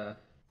 thing and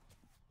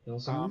kill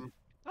someone?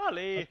 I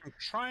Ali, can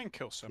try and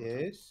kill someone.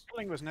 Yes.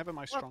 Killing was never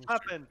my strong suit,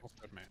 happened? I have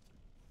to admit.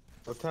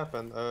 What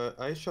happened?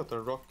 I shot a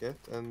rocket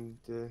and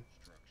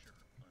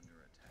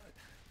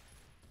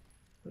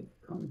Wait,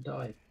 can't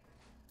die.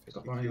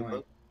 Stop the running Cuba.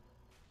 away.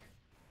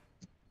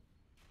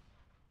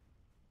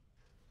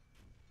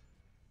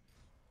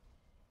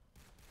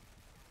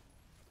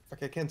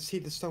 Fuck! I can't see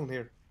the stone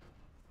here.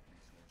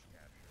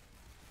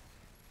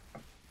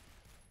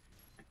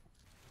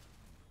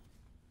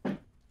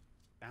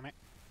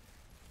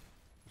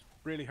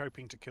 really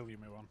hoping to kill you,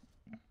 Muon.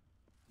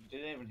 You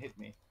didn't even hit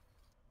me.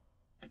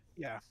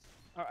 Yeah,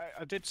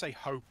 I did say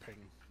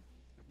hoping.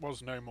 It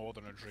was no more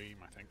than a dream.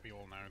 I think we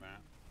all know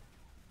that.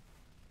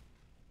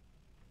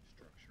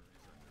 Structure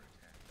is under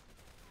attack.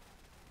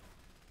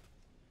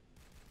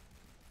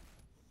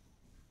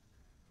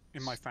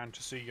 In my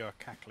fantasy, you're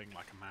cackling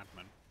like a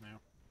madman now.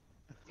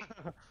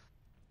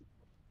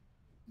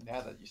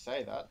 Now that you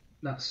say that.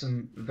 That's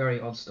some very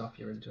odd stuff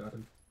you're into,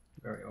 Adam.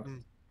 Very odd.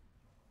 Mm.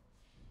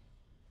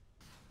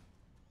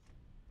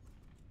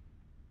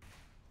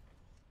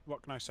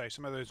 What can I say?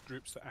 Some of those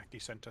groups that Aki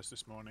sent us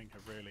this morning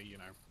have really, you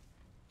know.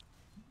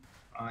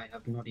 I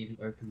have not even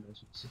opened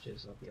those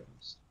messages, I'll be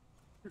honest.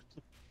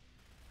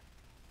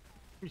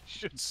 You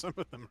should. Some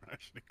of them are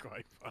actually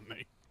quite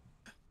funny.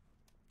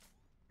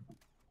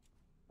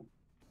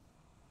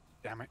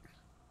 Damn it.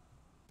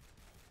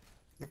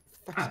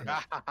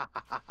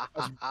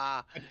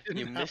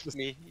 You missed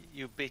me,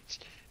 you bitch.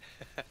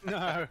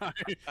 No,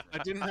 I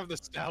didn't have the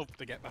stealth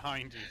to get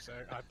behind you, so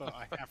I thought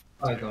I have to.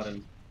 I got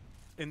him.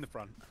 In the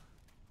front.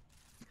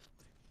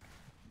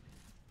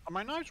 And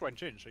my knives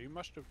went in, so you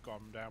must have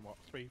gone down, what,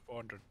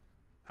 300-400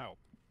 health?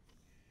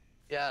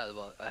 Yeah,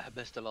 well, I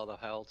missed a lot of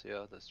health,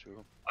 yeah, that's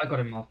true. I got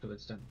him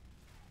afterwards, then.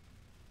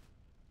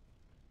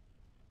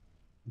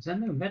 Is there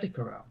no medic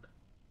around?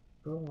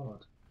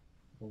 God.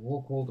 We'll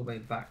walk all the way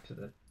back to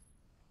the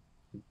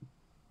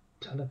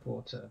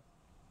teleporter.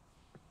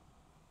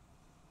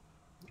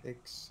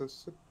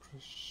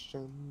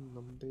 Exosuppression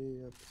on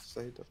the other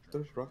side of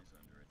the rock.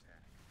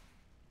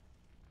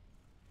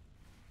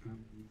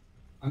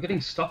 I'm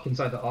getting stuck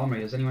inside the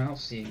armory. Is anyone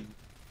else seeing?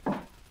 I'm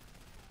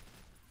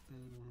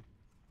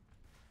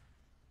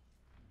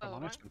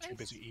honest, I'm too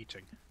busy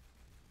eating.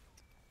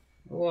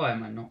 Why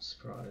am I not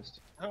surprised?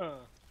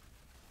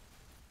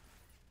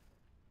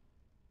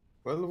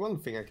 Well, one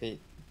thing I can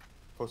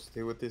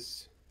positive with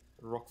this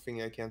rock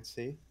thing I can't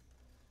see.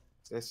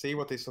 I see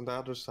what is on the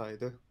other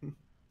side.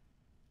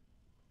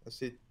 I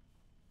see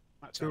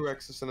That two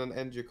X's and an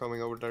NG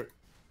coming over there.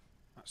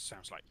 That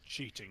sounds like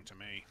cheating to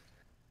me.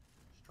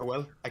 Oh,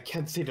 well, I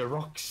can't see the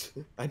rocks.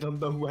 I don't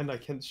know when I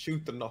can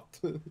shoot or not.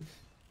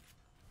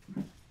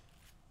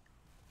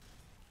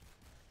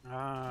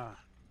 Ah.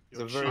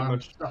 It's a very I'm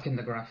much stuck in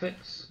the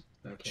graphics.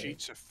 Okay.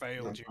 Cheats have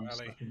failed you, I'm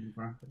Ellie. stuck in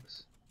the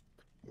graphics.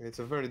 It's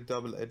a very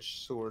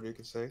double-edged sword, you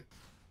could say.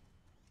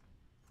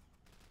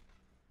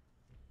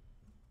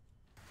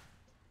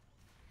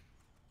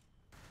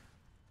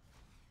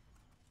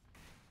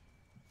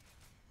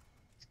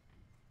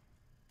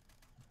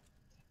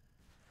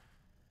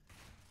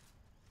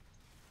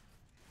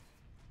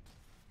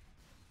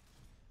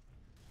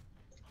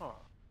 Huh.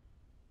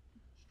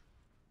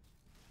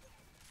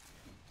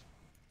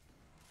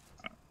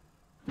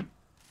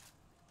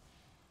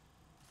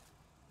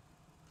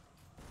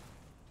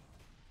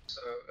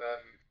 So,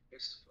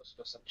 it's supposed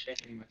to stop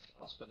changing my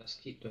class, but let's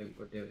keep doing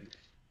what we're doing.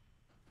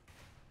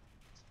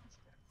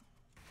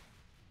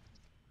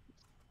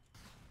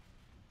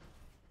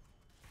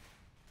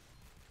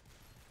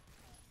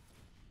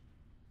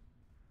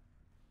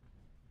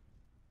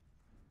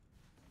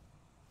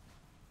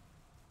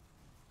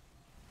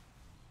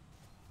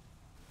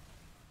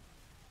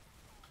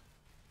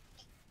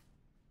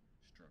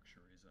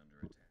 Structure is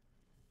under attack.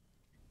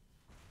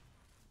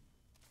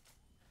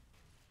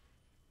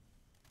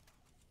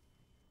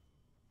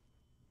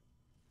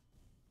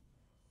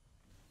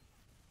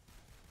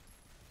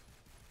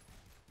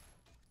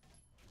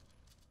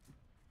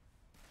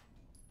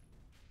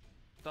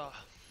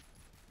 Ah.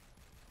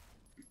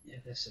 Yeah,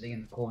 they're sitting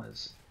in the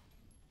corners.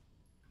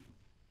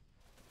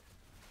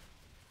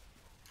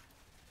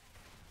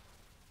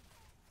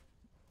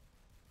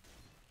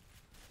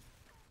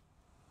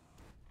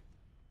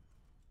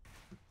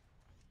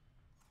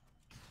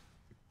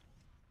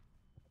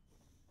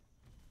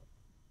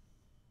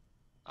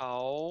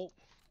 Oh.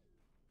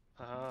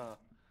 Ah.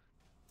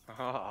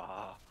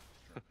 Ah.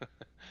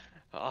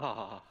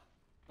 Ah.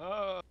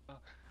 Ah.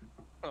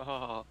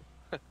 Ah.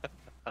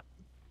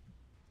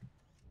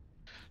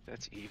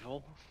 That's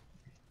evil.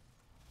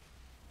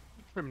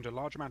 Trimmed a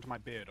large amount of my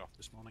beard off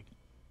this morning.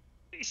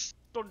 Please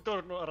don't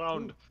turn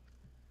around.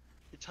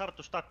 It's hard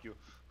to stop you.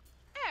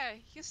 Yeah,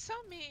 you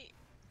saw me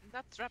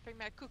not dropping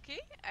my cookie.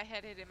 I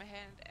had it in my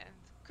hand and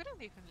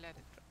couldn't even let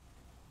it drop.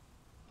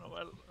 Oh,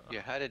 well,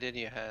 You had it in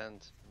your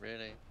hand,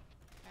 really.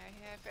 I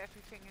have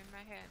everything in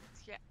my hand.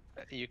 Yeah.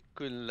 You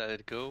couldn't let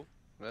it go.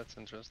 That's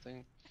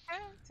interesting.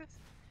 Just,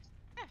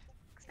 yeah,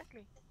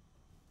 exactly.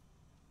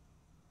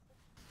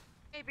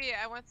 Maybe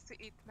I want to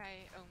eat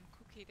my own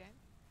cookie then.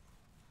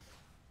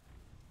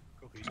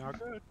 Cookies are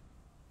good.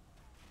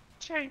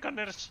 chain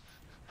gunners.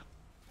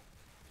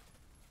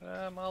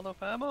 I'm out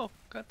of ammo.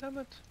 God damn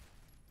it.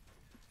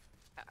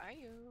 Are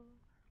you?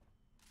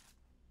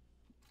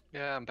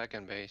 Yeah, I'm back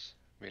in base.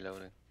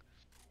 Reloading.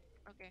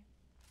 Okay.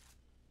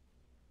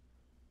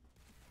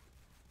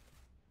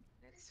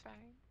 That's fine.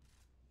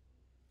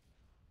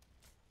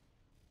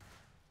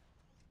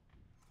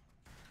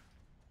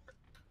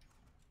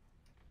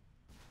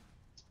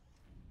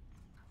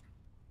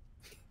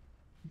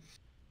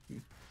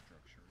 Structure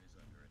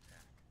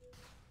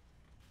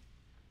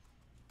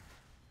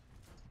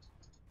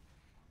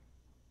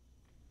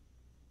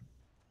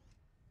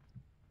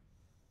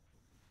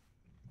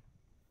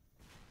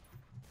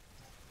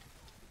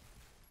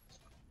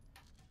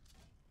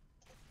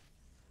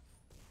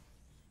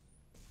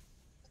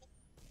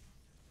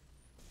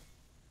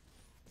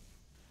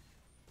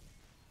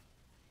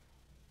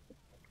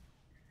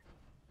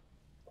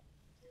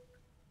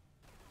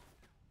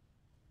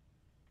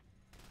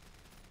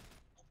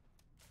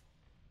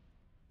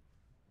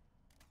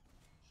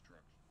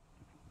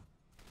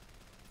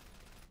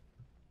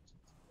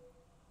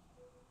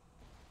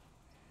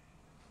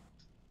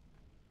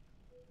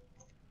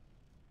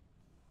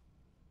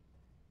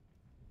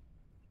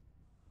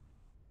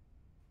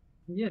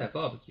Yeah,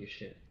 barbecue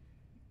shit.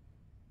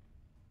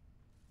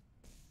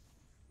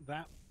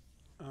 That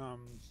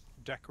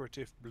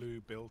decorative blue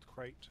build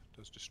crate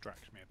does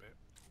distract me a bit.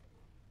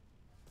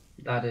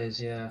 That is,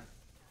 yeah.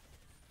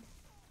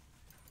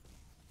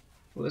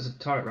 Well, there's a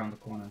turret around the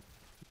corner.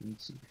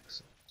 Need some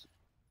exos.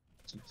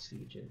 Some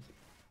sieges.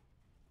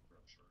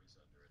 Structure is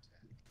under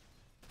attack.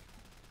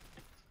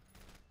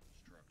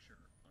 Structure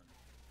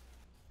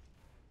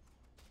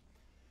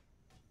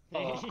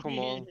Oh, come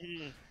on.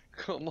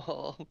 Come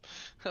on.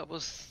 I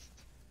was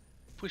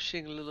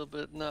pushing a little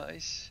bit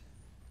nice.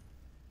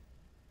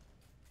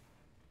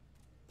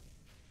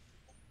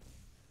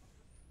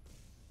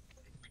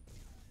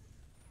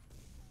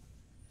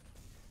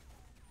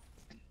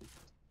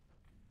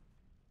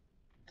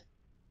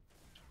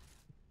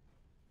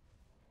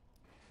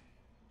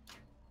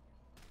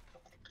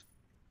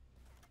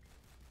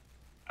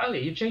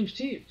 Ali, you changed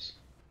teams.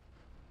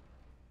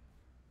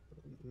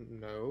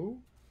 No,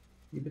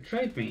 You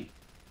betrayed me.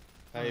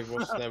 I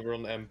was never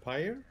on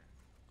Empire.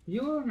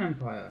 You were an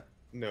Empire.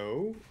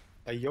 No,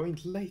 I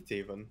joined late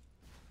even.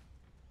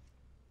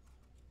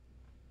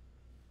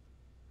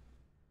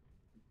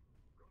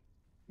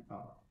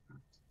 Oh.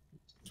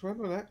 So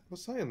when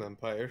was I on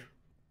Empire?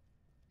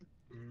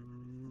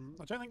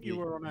 I don't think you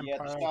were on You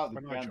had Empire to start the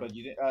when I game, but joined.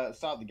 you didn't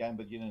start the game,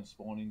 but you didn't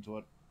spawn into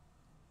it.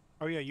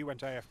 Oh yeah, you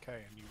went AFK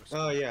and you were.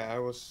 Oh yeah, I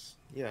was.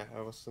 Yeah,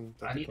 I wasn't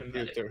I at the need a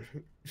medic. computer.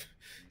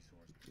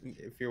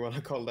 If you want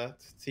to call that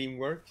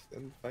teamwork,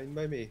 then fine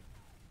by me.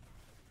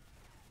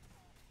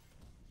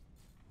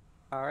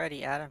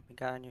 Alrighty, Adam, we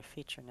got a new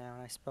feature now.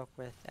 I spoke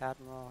with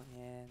Admiral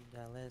and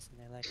Liz,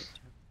 and they like it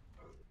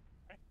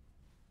too.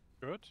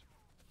 Good.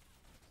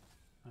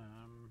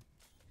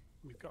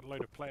 We've got a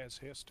load of players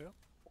here still.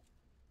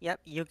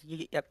 Yep, you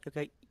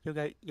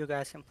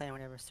guys can play on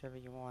whatever server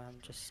you want. I'm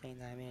just saying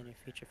that I made a new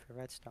feature for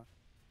Redstone.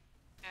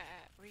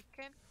 We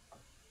can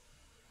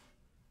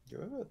You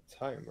have a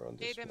timer on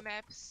play this the one.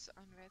 maps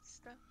on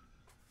Redstone.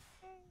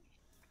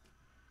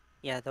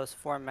 Yeah, those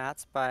 4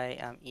 maps by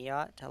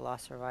EOT,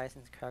 Lost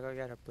Horizons, Cargo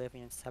Yard,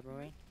 Oblivion, and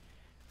Submarine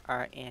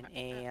are in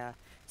a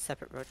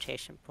separate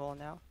rotation pool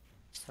now.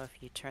 So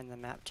if you turn the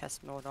map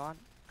test mode on,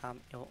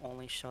 it will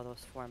only show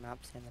those 4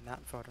 maps in the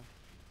map photo.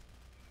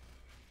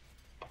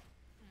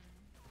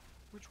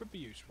 Which would be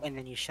useful. And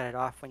then you shut it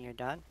off when you're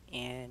done,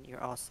 and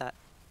you're all set.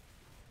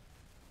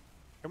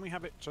 Can we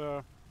have it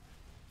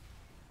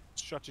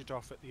shut it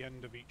off at the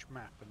end of each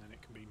map, and then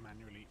it can be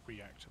manually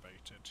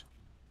reactivated,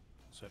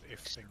 so that if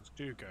things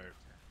do go,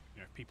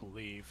 if people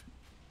leave,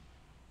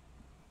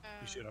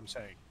 you see what I'm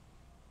saying?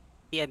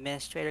 The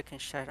administrator can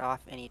shut it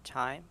off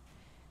anytime.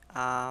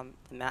 The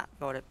map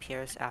vote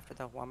appears after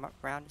the warm-up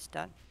round is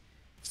done.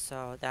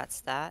 So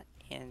that's that,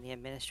 and the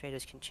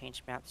administrators can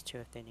change maps too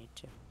if they need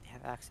to. They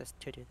have access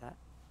to do that.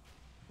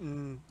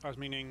 I was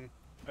meaning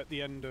at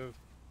the end of,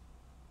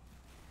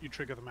 you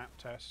trigger the map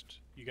test,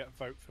 you get a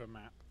vote for a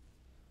map,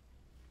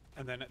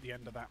 and then at the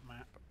end of that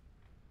map,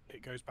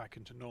 it goes back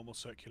into normal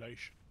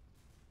circulation,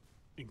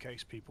 in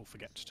case people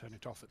forget to turn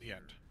it off at the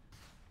end.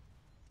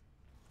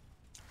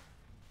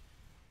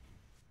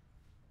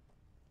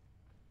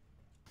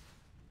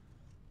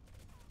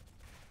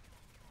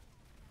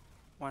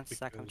 One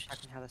sec, I'm Because-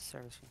 checking how the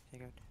server's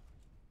configured.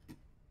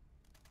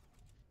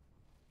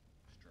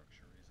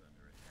 Structure is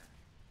under attack.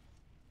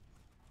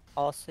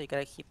 Also, you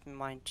gotta keep in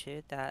mind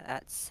too that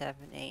at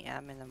 7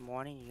 a.m. in the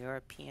morning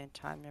European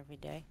time every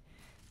day,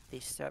 the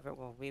server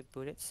will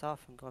reboot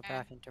itself and go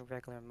back into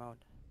regular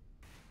mode.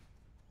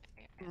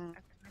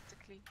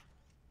 Automatically.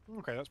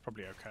 Okay, that's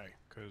probably okay,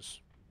 because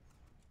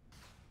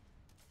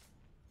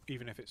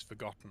even if it's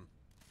forgotten,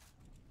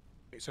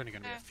 it's only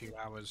going to be a few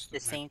hours. The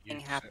same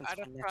thing happens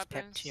Other for next pick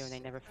problems, too, and they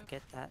never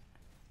forget that.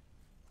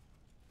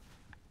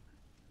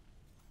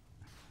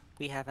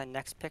 We have a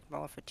next pick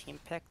mode for team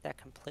pick that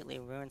completely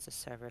ruins the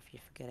server if you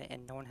forget it,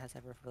 and no one has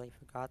ever really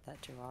forgot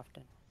that too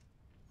often.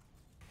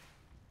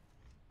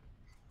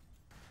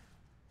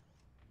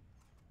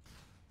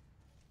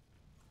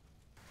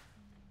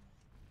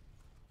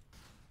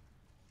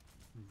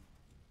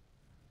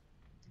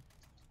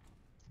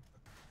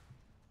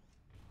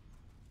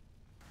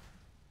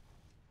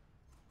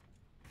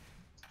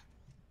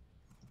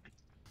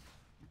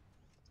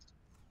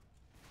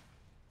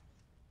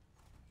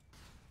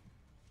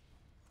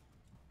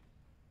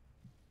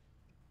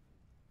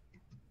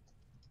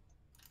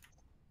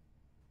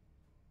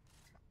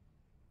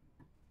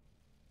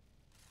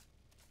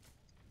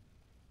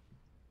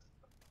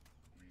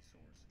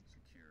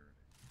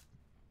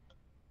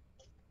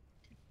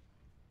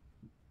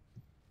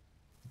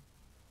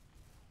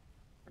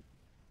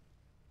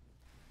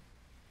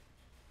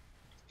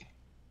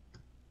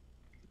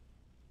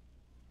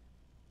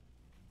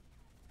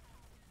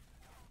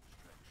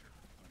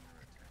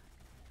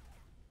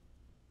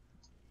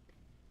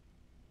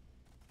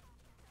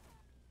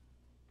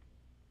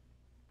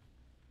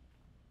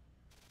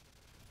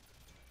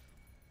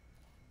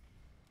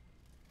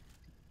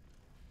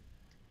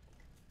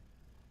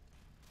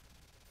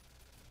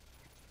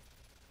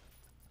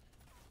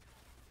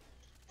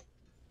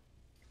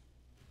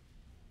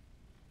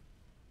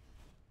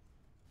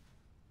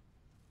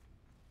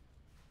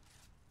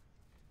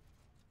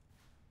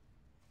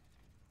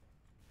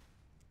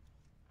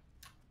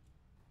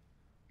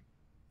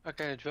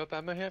 Okay, drop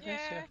ammo here, please.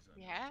 Yeah,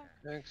 Yeah. yeah.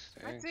 Thanks.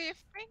 What Thanks. do you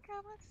think I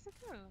want to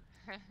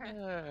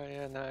do?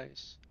 Yeah,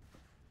 nice.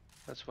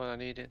 That's what I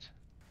needed.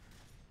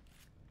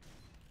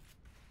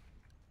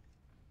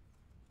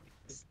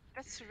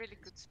 That's a really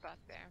good spot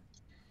there.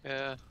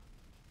 Yeah.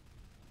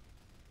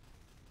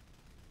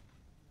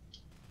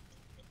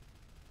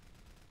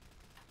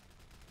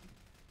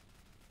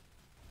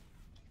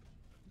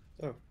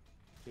 Oh,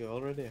 you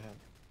already have.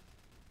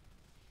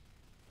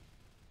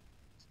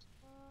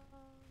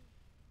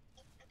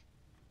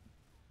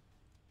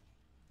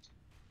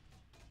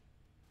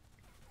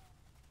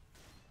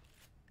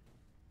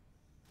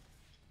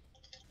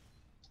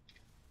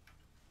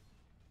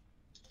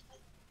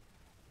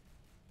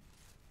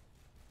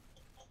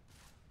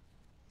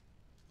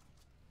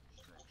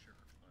 Structure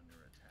under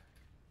attack.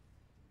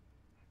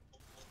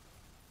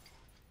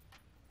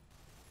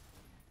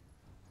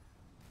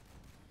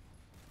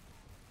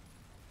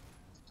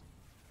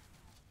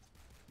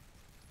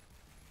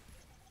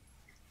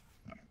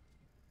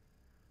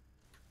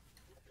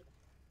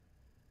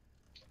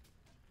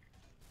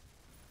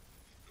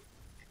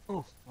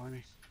 Oh,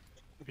 blimey.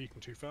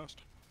 Peeking too fast.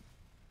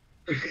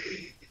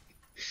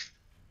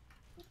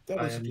 That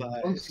I was am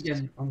flies. once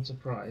again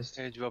unsurprised.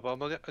 Hey, drop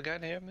ammo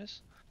again here,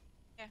 miss?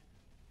 Yeah.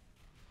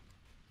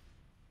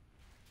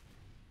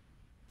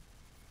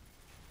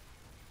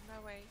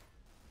 No way.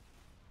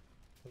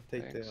 I'll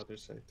take Thanks. the other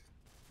side.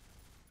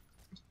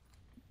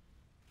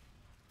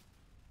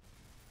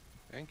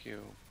 Thank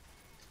you.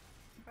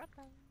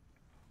 Problem.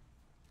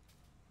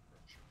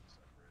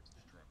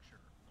 Structure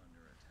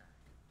under attack.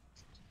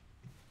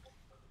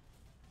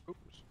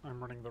 Oops, I'm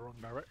running the wrong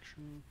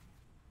direction.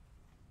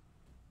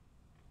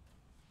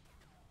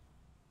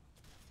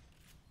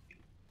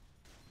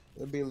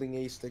 The building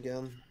east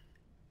again.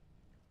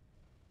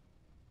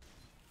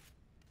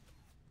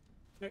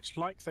 It's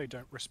like they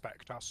don't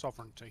respect our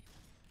sovereignty.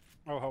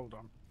 Oh, hold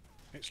on.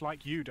 It's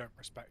like you don't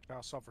respect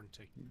our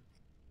sovereignty.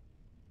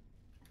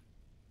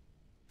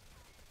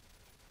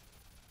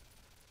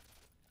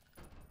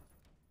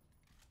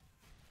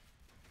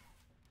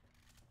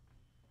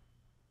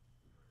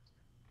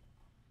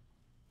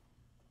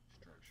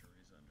 Structure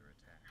is under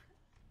attack.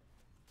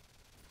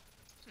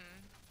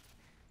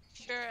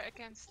 Sure,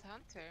 against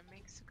Hunter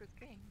makes a good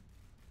game.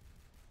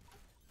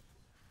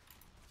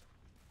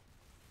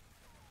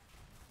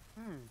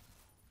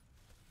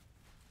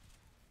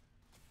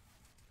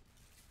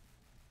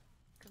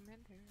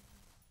 Commander.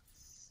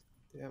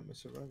 Damn, I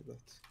survived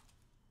that.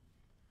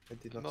 I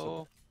did not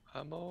Ammo.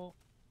 Ammo.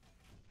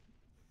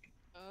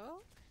 Oh?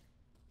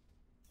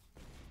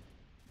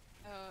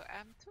 Oh,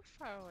 I'm too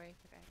far away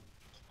for that.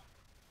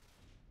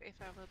 If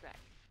I will die.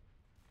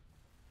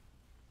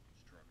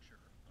 Structure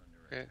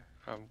under Okay,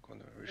 I'm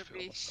gonna refill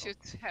Maybe myself.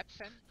 should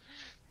happen.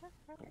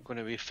 I'm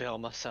gonna refill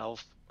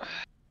myself.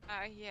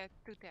 Yeah,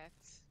 do that.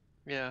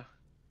 Yeah.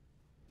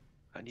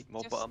 I need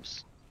more Just-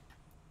 bombs.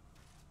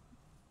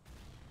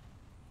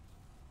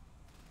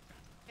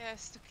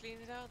 Yes, to clean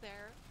it all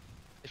there.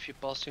 If you're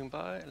passing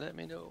by, let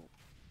me know.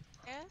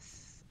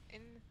 Yes,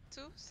 in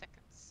 2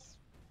 seconds.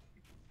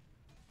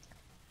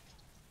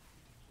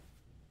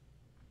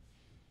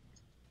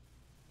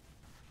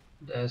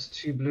 There's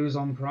 2 blues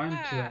on prime,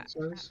 2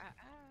 exos.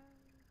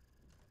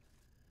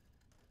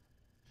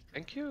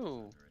 Thank you.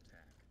 under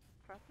attack.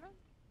 Problem?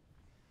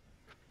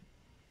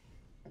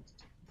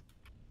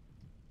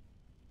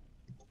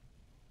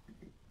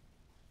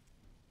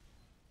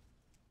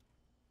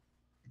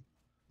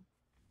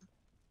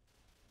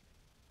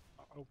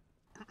 Uh-oh.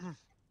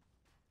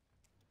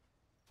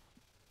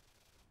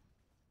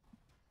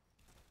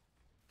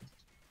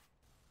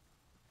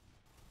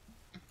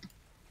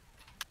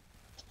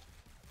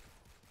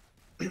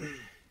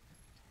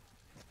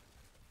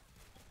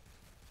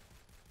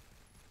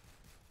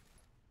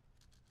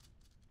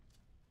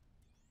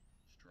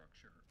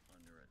 Structure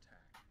under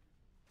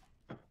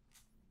attack.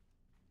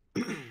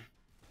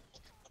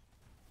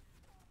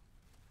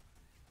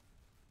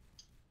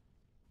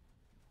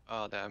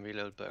 Oh, damn,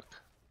 reload bug.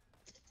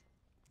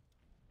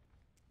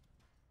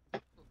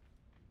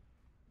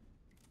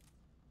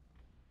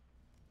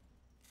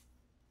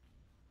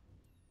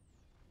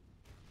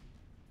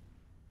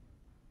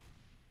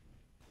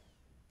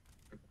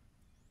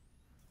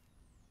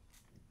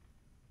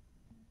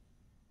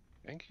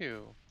 Thank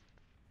you.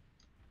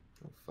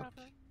 Oh fuck.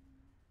 Problem?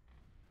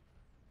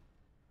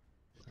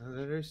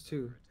 There is 2.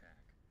 Under attack.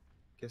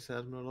 Guess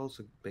Admiral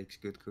also bakes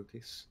good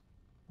cookies.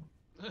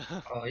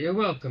 Oh, you're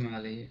welcome,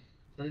 Ali.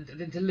 They're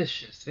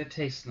delicious. They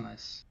taste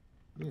nice.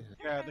 Yeah.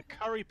 Yeah, the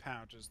curry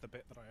powder's the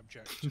bit that I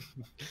object to.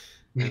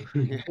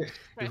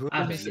 You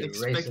I'm wouldn't a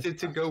expect racist it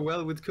to go bastard.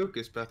 well with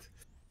cookies, but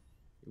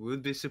you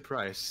would be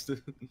surprised.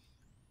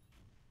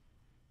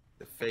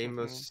 The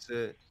famous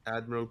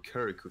Admiral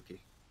Curry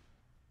cookie.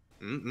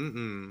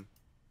 Mm-mm-mm.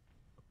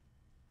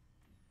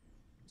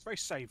 It's very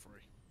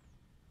savoury.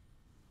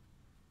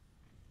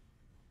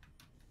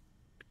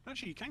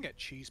 Actually, you can get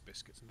cheese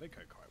biscuits and they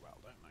go quite well,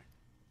 don't they?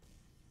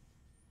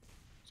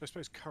 So I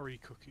suppose curry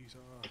cookies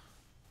are...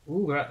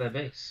 Ooh, we're at their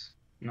base.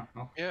 Knock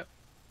knock. Yeah.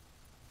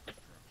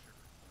 Structure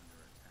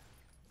under attack.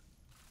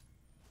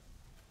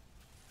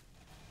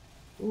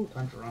 Ooh,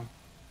 time to run.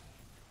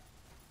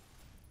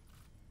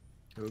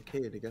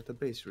 Okay, they got the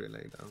base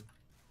relay down.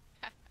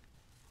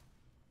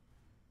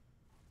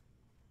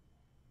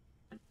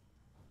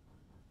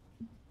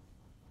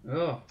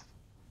 Oh,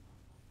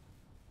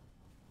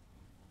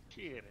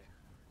 Here.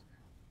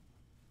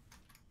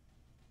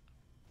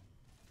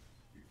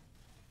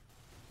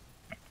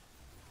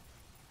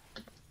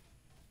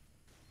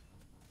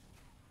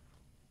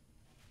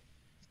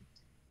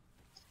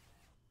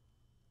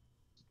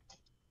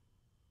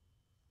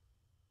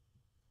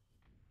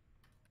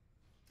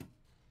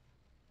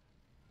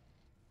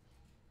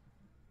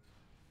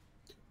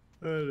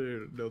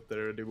 They're not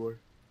there anymore.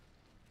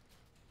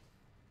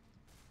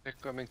 They're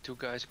coming, 2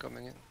 guys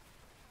coming in.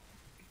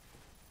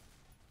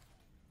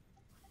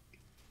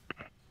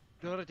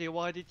 Dorothy,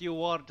 why did you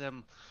warn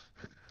them?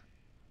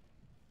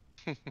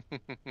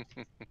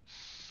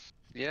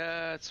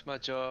 Yeah, it's my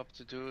job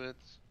to do it.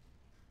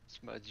 It's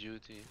my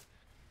duty.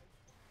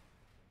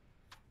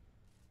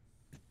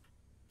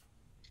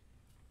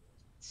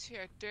 It's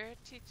your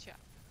dirty job.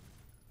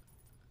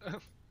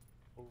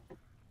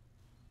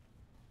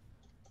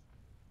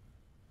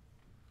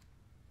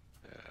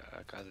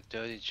 I got a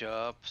dirty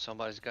job.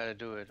 Somebody's gotta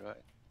do it, right?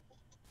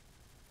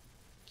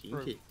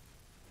 Kinky.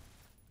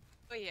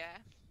 Oh yeah.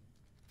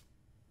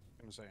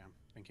 I'm gonna say I'm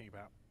thinking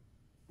about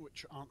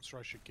which answer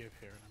I should give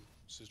here, and I'm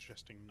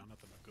suggesting none of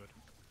them are good.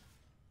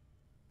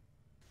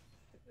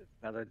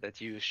 Now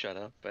that you shut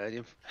up,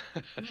 Adam.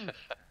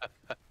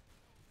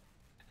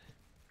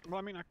 Well,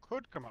 I mean, I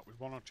could come up with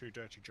 1 or 2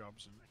 dirty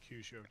jobs and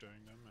accuse you of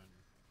doing them, and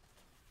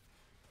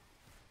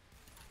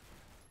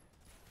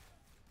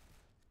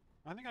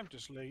I think I've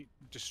just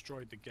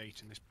destroyed the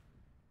gate in this.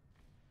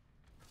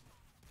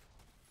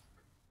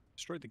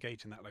 Destroyed the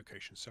gate in that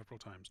location several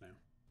times now.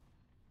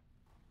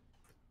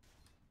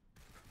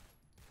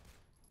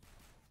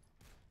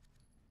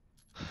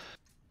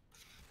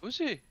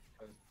 Uzi,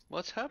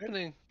 what's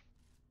happening?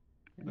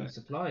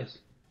 supplies.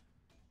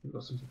 We've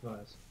got some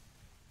supplies.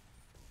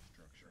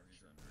 Structure is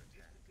under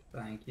attack.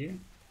 Thank you.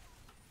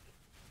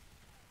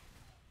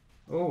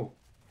 Oh.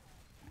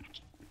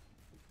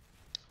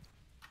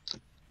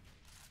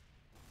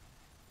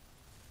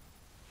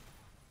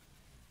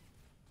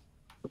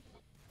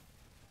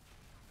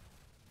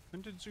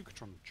 When did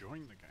Zukatron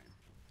join the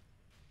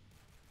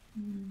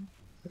game?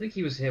 I think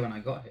he was here when I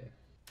got here.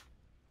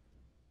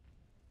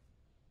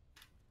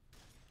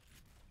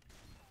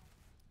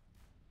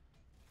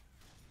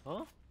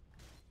 Huh?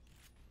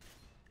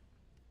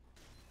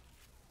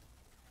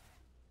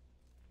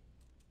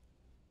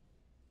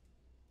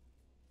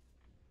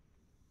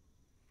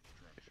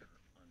 Structure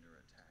under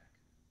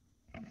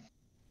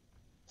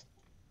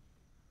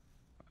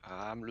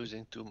attack. I'm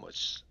losing too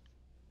much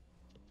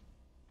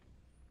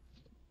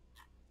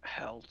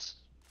health.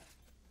 Structure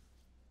is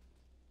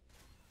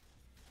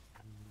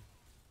under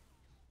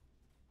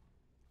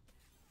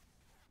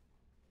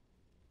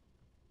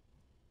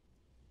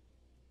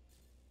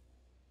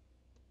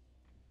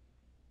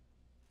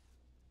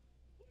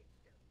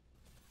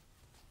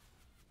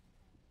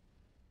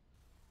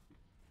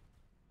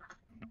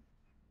attack.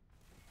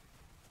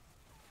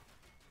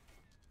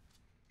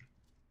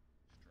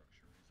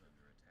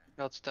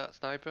 That's that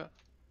sniper.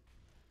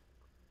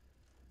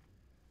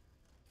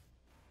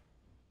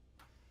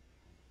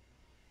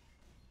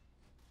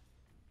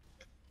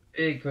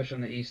 Big push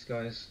on the east,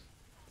 guys.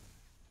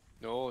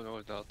 No, no,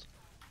 it's not.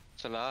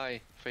 It's a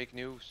lie. Fake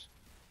news.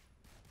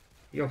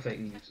 You're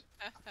fake news.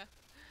 Structure under attack.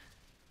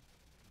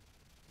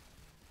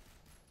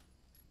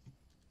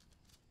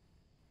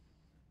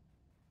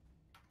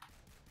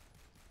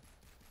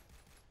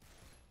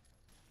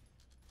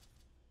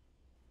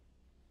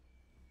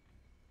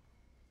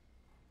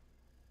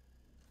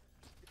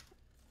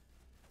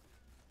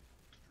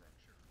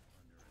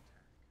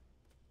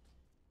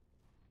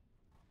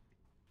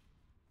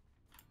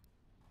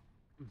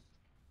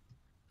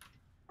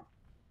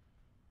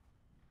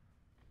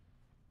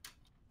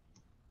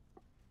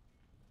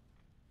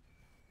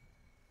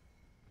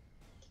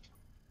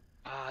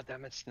 Ah,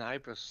 damn it,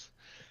 snipers.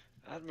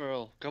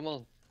 Admiral, come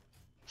on.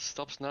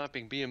 Stop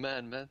sniping, be a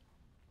man, man.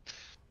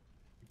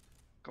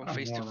 Come I'm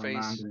face to more of a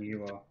man face. than you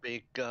with the are.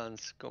 big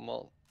guns, come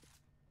on.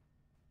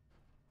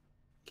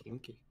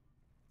 Kinky.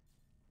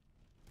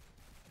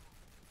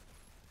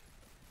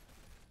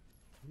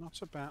 Not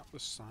about the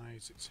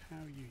size, it's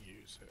how you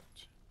use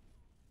it.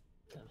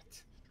 Damn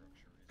it.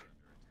 Structure is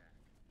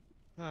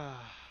under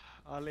attack.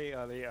 Ali,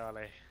 Ali,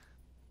 Ali.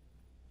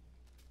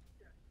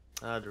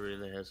 That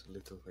really has a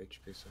little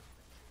HP, so.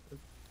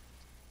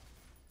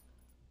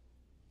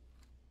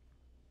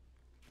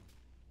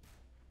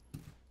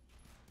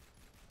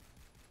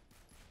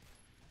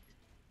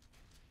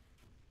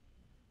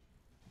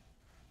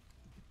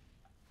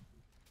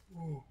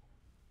 Ooh.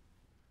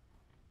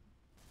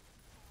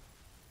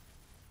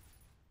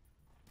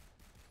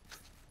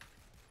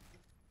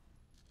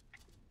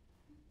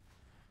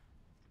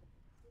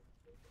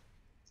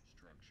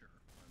 Structure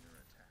under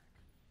attack.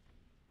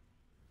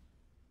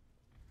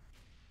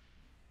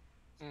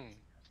 Hmm.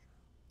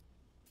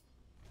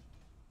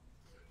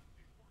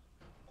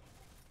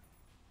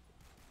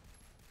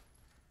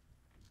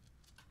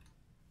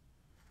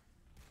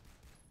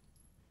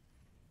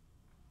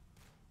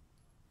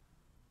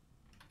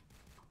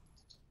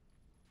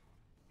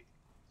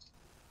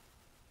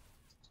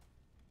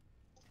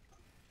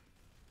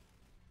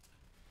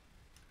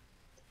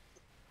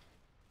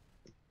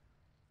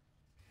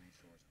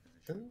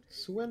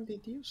 Since when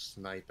did you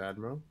snipe,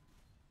 Admiral?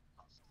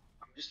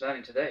 I'm just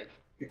learning today.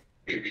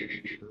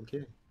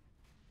 Okay.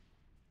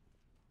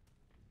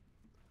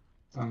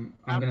 I'm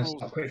going to Admirals-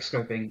 start quick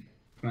scoping.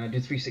 I'm going to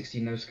do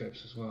 360 no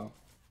scopes as well.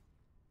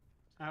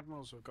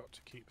 Admirals have got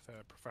to keep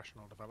their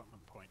professional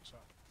development points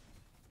up.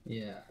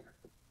 Yeah.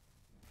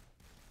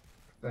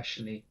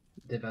 Professionally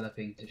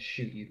developing to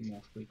shoot you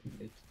more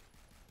frequently.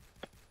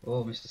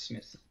 Oh, Mr.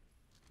 Smith.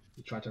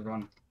 You tried to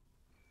run.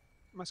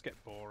 Must get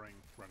boring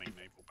running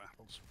naval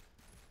battles.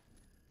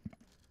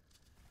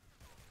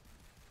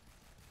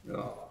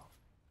 Oh.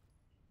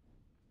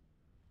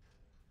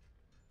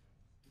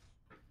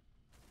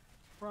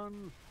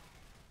 Run.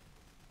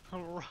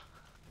 Run.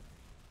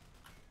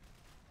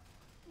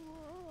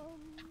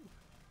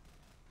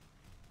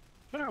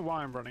 I don't know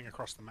why I'm running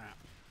across the map.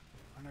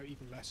 I know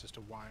even less as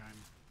to why I'm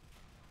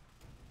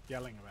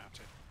yelling about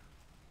it.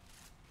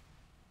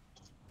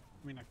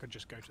 I mean, I could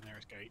just go to the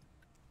nearest gate,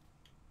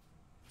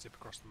 zip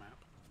across the map.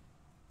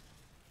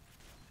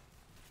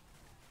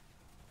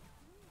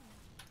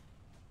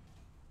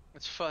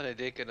 It's funny,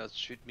 they cannot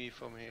shoot me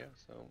from here,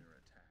 so...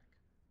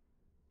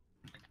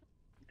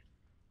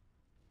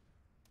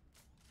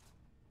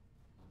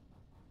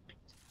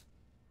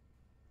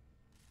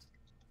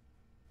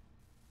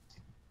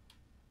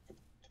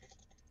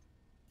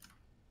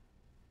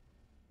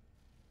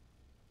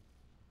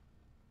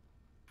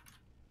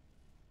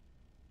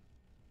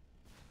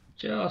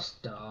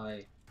 Just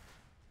die.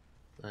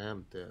 I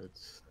am dead.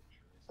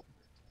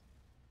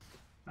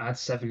 I had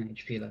 7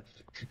 HP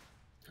left.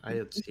 I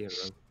had 0.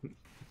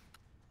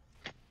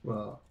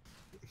 Well,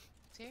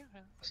 0.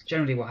 that's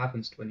generally what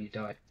happens when you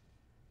die.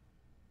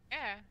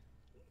 Yeah.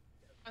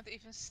 Can't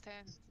even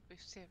stand with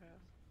 0.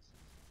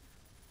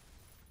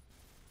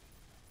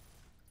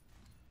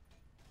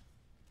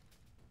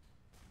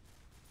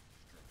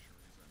 Structure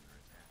is under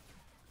attack.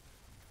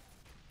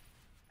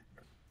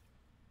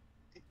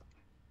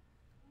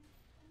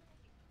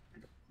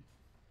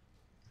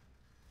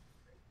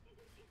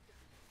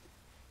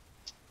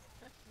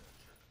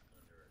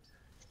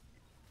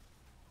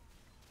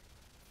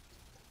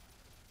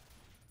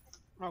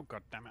 Oh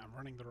god damn it, I'm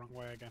running the wrong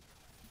way again.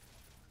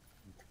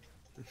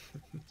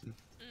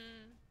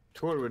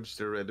 Towards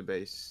the red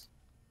base.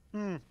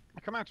 I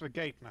come out of the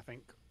gate and I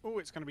think, oh,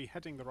 it's going to be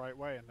heading the right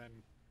way, and then...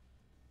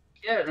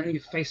 Yeah, then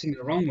you're facing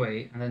the wrong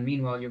way, and then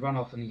meanwhile you run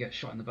off and you get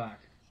shot in the back.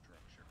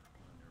 Structure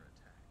under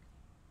attack.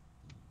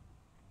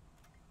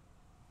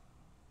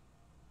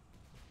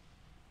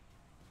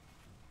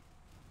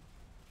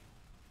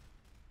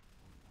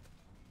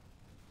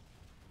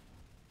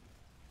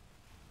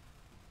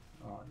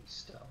 Oh,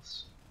 these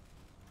stealths.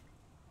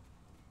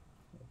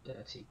 They're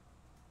dirty.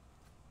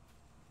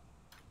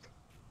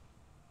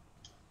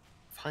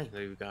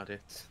 Finally, we got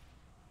it.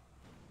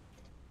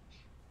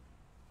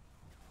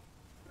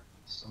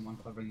 Someone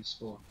covering the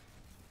spawn.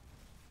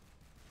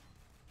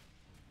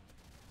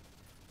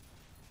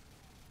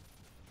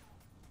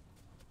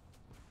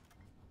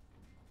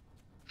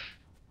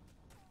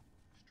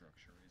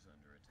 Structure is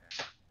under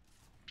attack.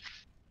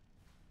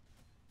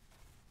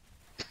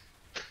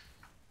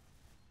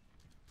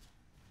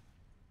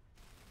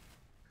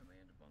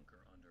 Command bunker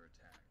under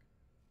attack.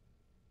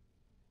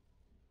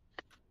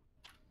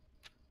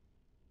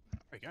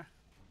 There we go.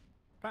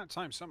 About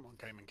time someone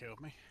came and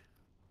killed me.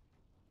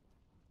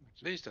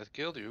 At least that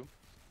killed you.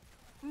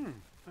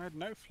 I had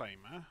no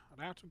flamer,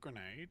 I'm out of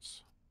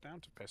grenades, down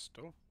to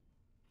pistol.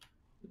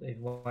 They've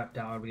wiped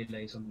out our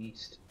relays on the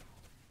east.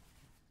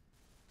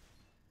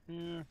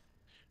 Yeah,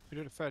 we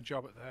did a fair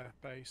job at their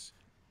base.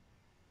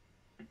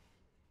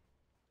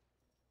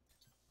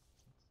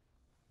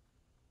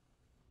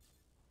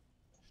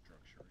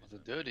 Structure It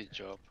was a dirty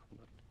job.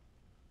 But...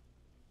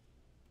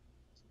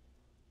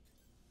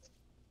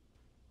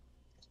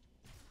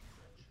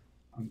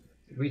 I'm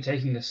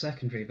retaking the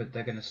secondary, but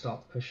they're going to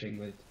start pushing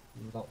with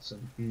lots of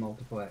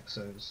multiple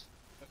exos.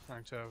 They're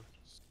trying to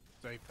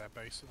save their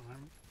base at the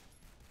moment.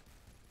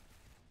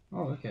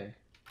 Oh, okay.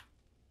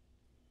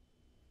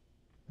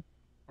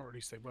 Or at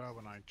least they were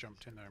when I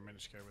jumped in there a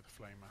minute ago with a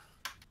flamer.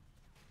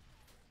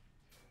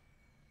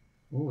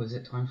 Oh, is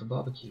it time for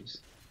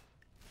barbecues?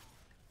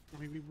 I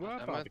mean, we were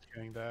Damn it.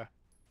 barbecuing there.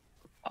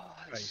 Oh,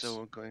 it's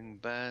so going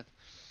bad.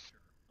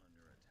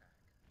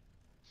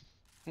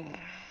 under attack.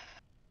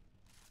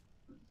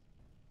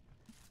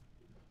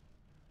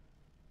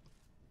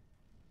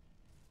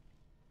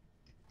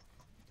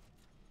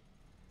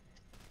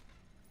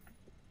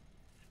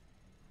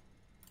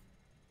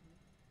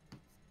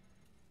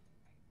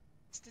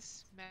 Is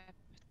this map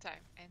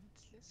time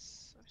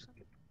endless or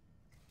something?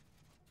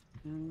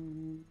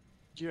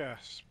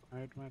 Yes,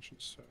 I'd imagine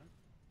so.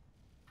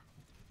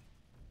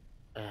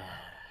 Structure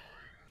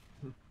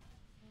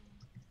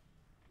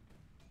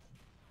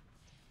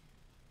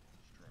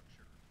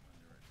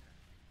under attack.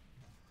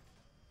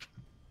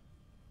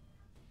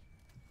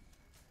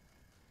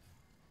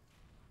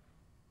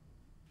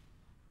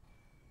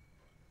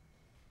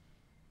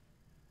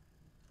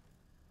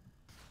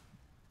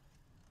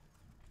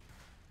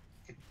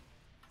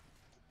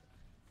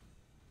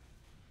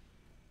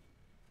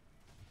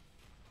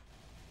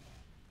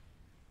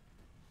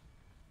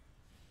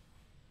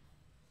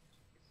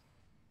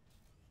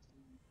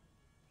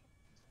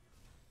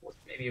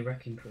 Maybe a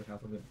wrecking crew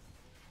help a bit.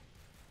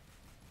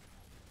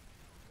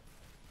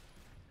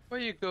 Where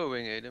are you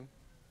going, Adam?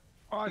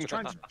 Oh, I was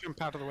trying to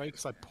jump out of the way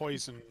because I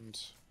poisoned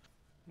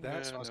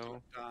that, so I was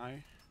going to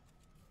die.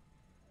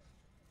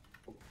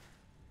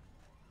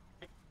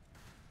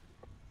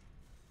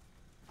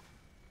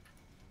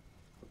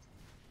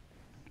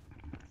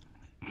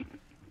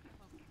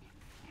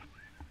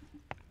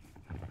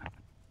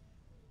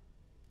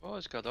 Oh,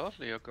 it's got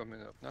Otlio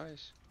coming up.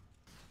 Nice.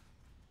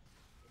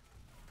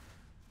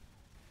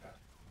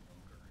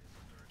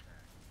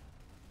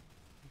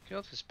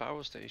 Killed his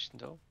power station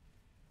though.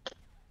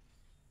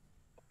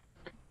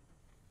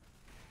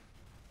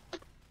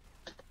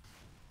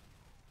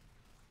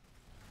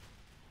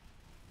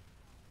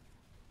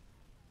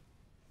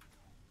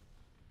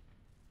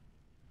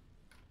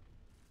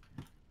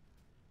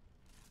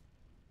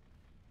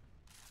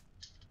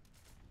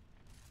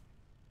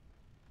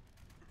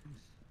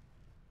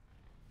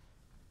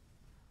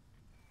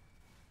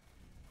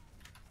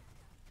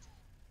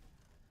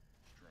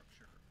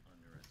 Structure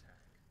under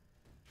attack.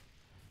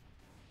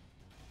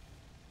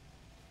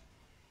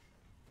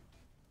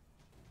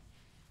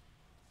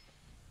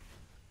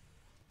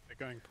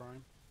 They're going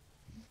prime.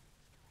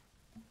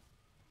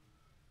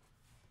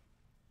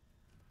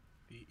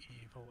 The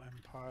evil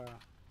empire.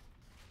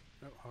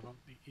 No, hold on.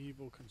 The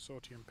evil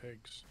consortium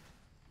pigs.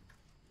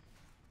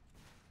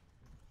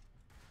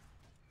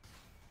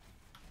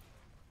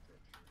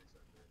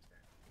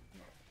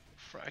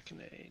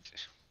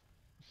 Frackinate.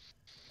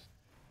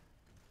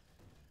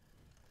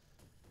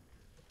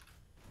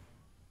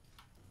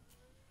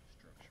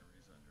 Structure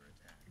is under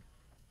attack.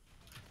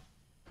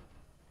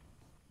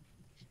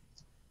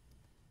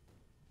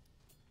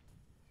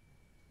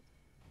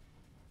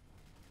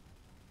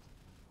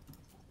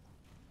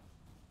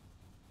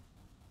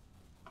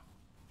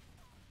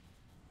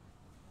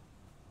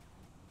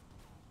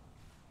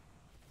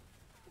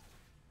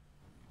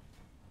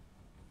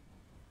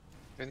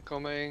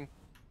 Incoming.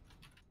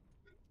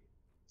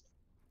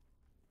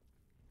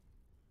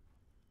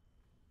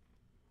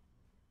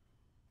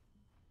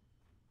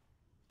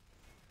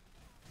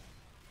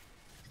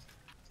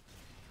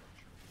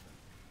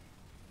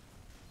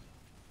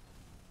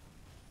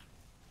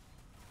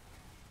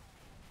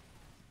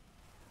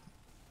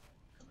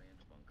 Command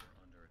bunker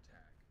under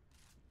attack.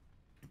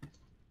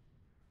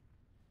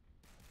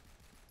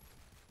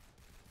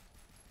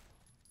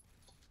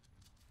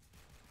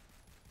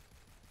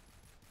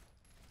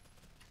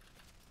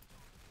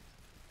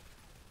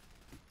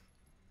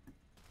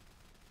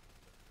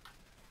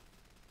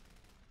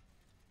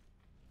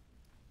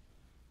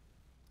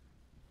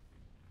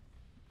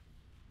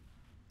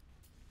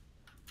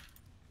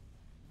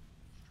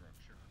 Structure under attack.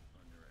 Structure is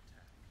under attack. Under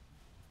attack.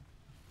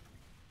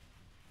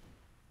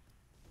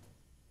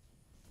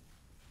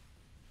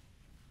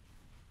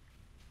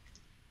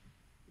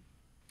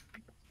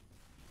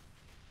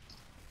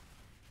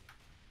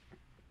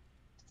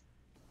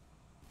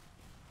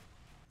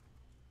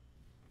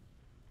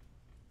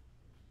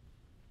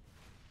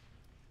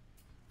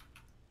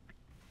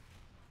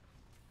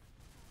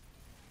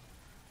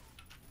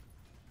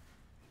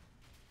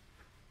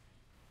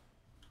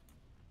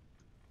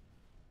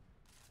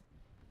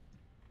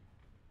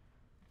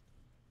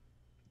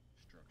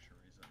 Structure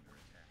is under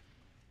attack.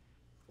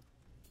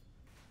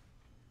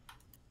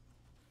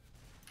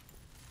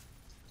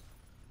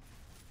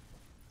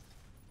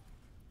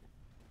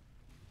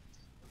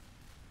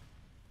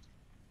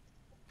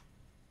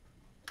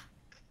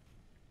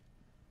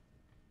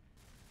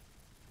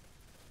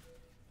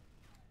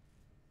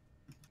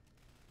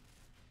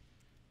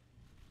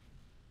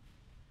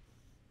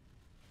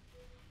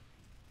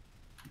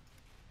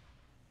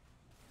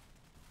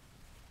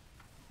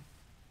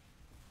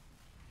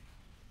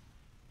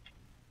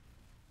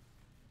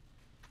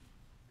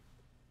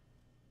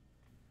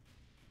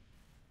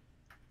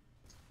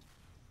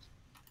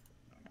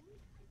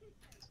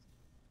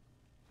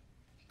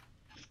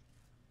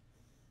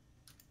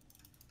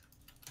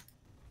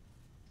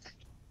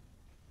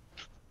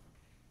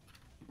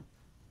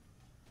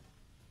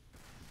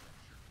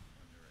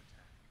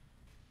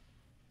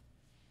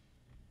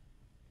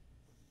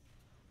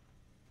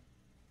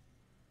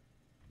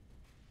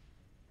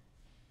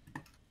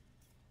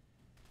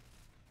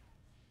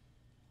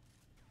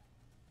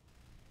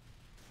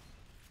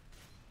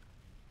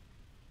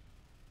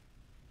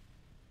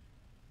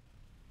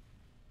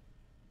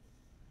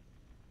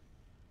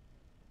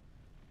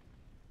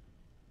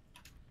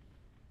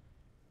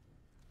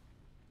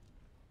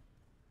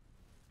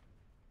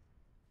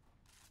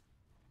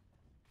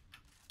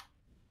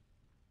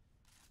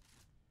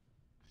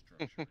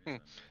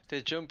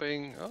 They're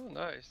jumping. Oh,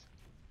 nice.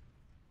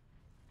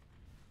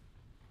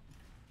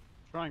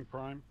 Trying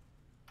prime.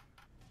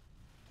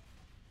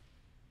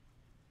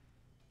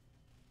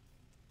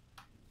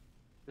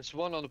 There's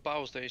one on the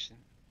power station.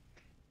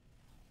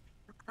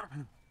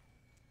 Come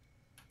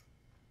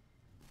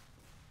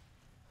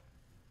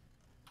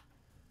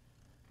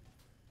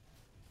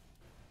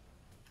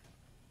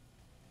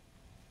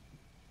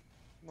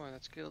on,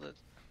 let's kill it.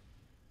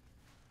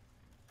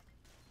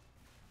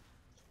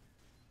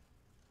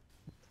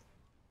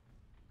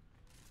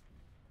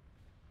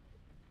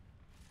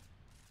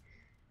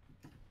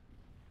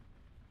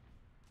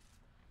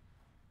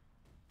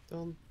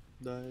 Don't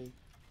die. Command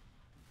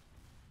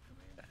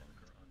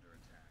bunker under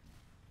attack.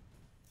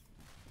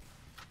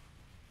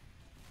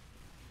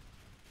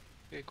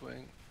 Big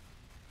wing.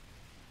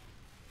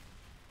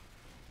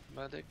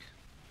 Medic.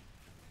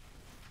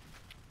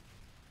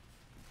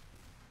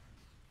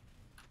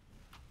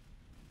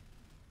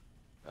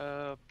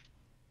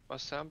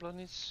 Assembler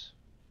needs.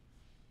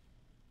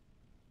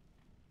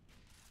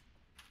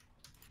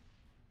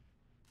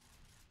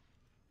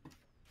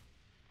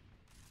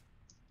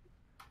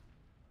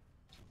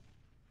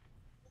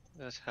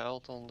 There's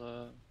health on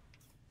the.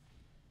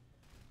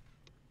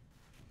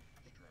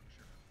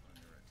 Structure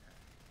under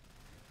attack.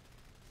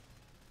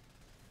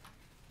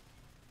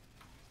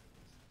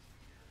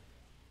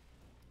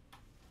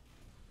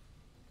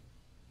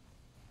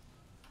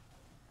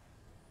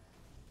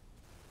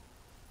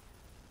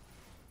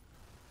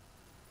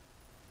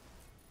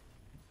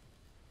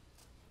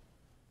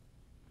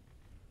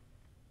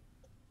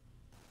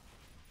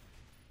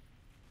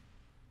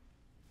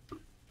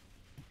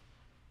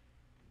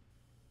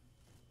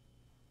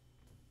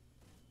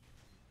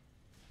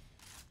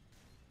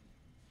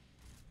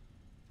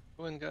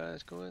 Go in,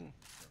 guys, go in.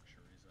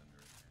 Structure is under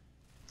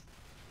attack.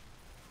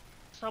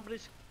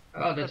 Somebody's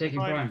Oh, they're got taking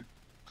prime.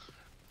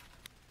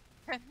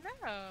 prime.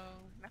 No,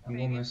 nothing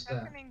is almost there.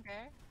 happening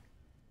there.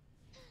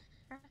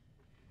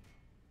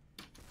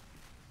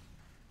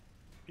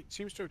 It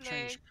seems to have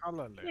changed Like-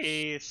 colour list.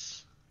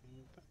 Yes.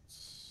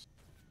 That's...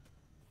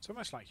 It's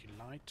almost like you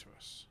lied to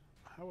us.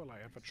 How will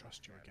I ever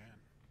trust you again?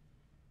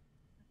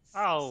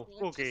 Oh,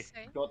 That's what you okay.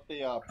 say. Got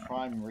the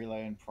prime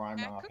relay and prime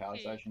Yeah, power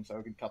cookie. station, so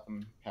we could cut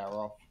them power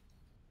off.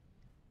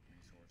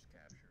 Resource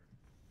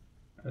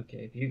captured.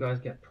 Okay, if you guys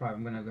get prime,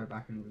 I'm gonna go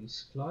back and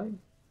resupply.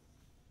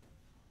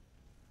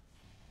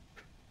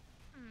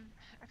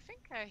 I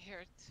think I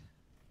heard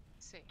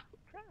say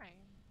prime.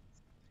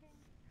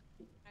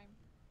 Prime.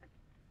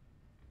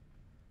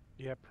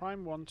 Yeah,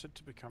 Prime wanted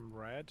to become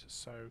red,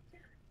 so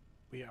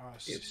we are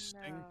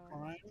assisting No.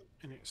 Prime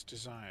in its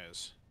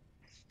desires.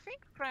 I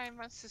think prime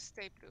wants to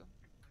stay blue.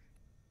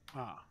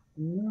 Ah,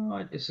 No,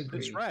 I disagree.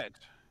 it's red.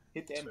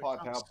 Hit the so it Empire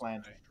can't power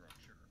plant. stay.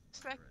 Structure It's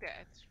under like attack.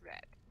 that. It's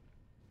red.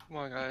 Come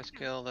on, guys,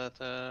 kill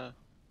that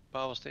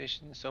power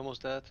station. It's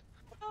almost dead.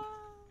 Oh,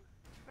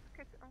 but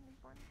get only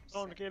 1%.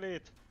 Don't kill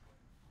it.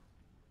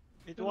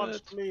 It Kill wants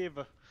it. to leave.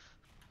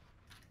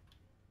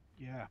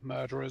 Yeah,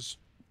 murderers.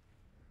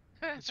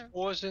 It's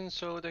poison,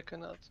 so they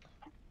cannot.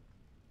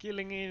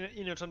 Killing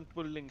innocent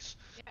buildings.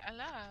 Yeah, a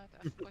lot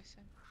of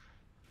poison.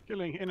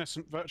 Killing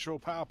innocent virtual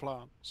power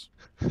plants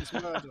is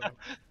murder.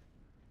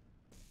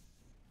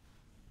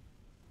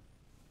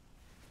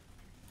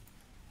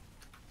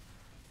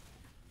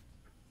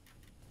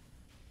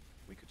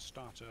 We could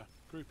start a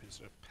group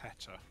instead of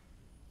PETA.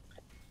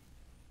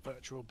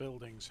 Virtual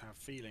buildings have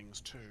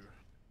feelings too.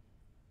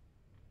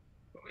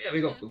 Yeah,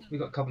 we got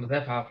a couple of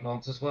their power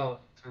plants as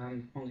well.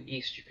 On the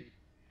east, you can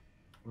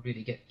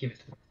really give it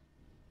to them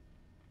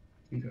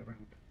and go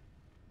around.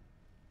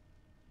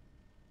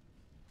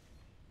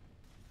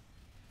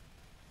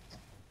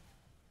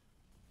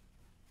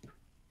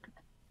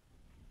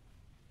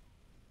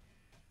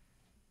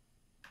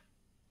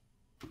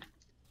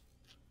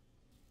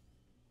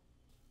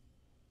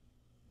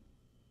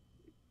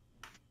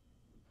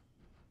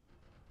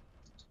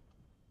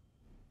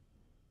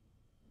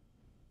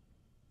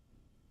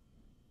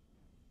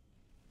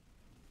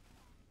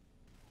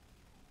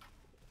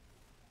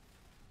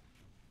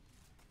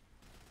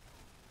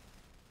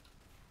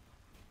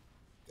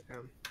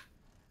 Damn.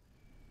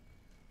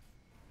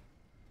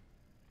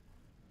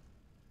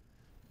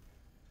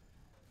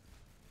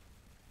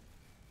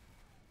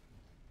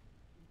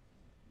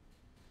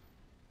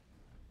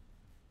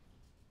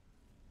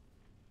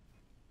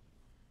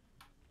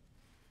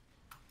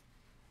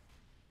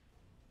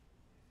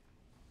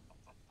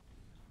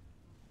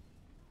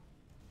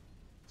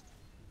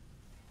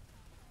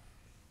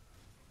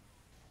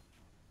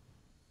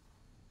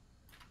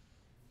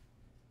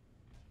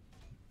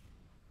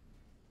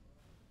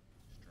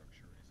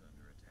 Structure is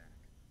under attack.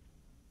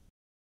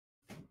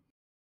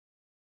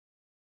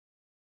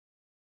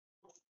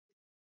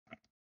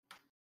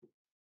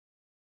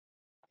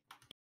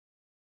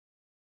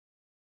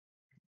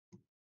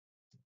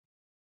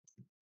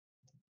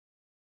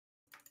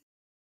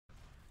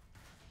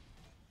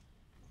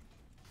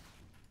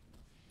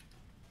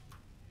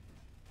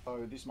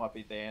 Oh, this might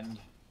be the end.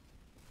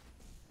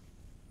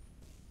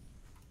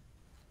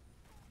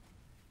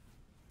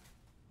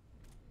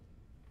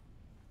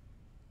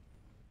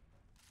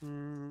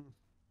 Hmm,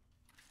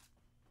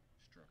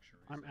 Structure is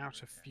I'm under out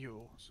of attack.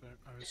 fuel, so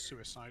I was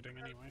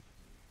suiciding anyway.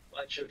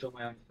 I choked on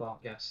my own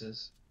fart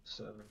gases,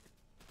 so.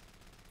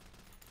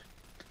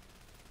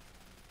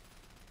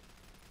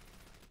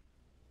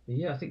 But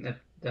yeah, I think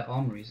their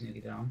armory is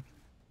nearly down.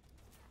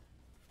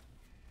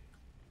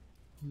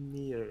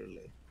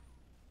 Nearly.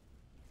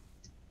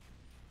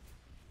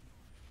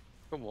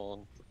 Come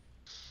on.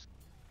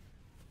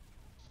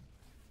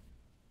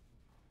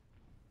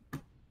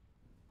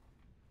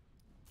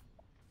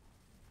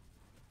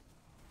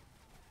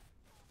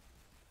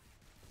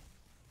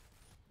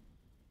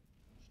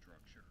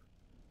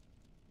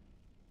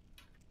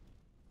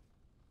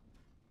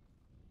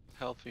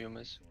 health for you,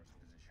 miss. Resource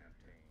position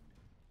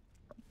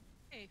obtained.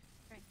 Hey,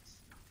 thanks.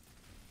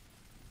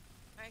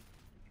 I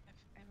have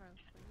ammo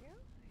for you.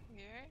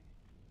 Here.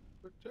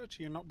 But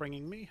Dirty, you're not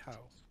bringing me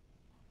health.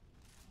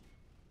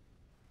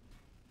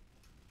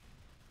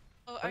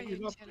 Oh, are Aren't you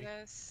you lovely?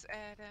 jealous,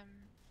 Adam?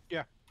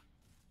 Yeah,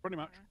 pretty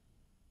much.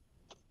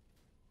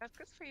 That's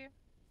good for you.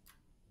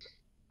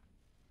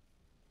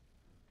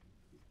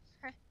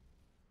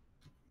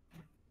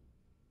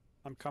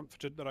 I'm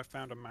comforted that I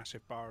found a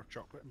massive bar of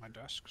chocolate in my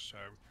desk, so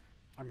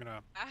I'm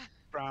gonna Ah,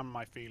 drown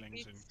my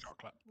feelings in It's-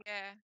 chocolate.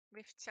 yeah,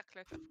 with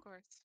chocolate, of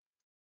course.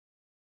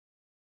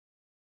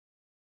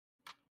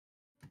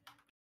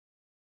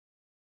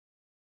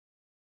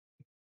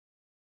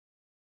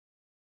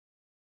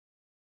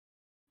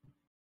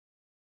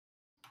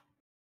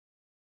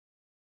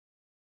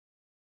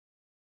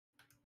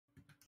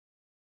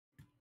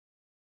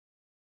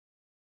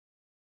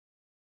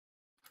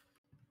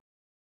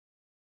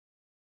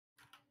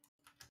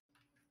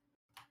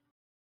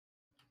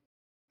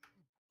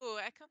 Oh,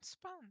 I can't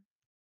spawn.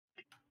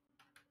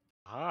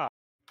 Ah.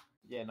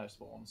 Yeah, no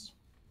spawns.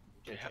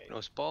 You have JK.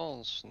 no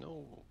spawns.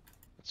 No.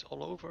 It's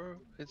all over.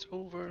 It's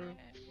over.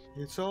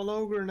 It's all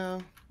over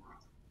now.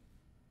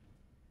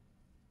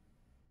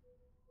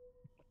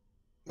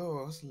 Oh,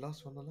 I was the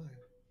last one alive.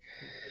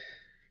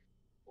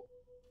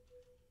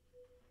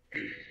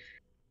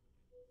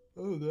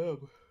 Oh,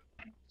 damn.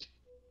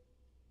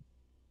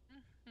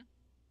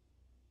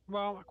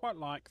 Well, I quite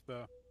like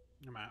the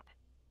map.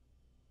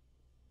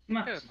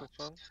 Yeah, it's not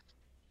fun.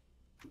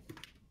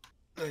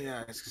 Oh,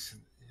 yeah, I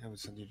haven't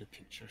sent you the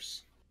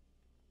pictures.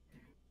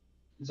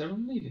 Is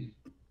everyone leaving?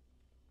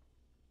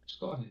 Just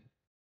got here.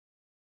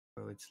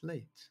 Oh, it's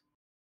late.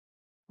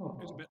 Oh,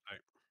 It's a bit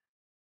late.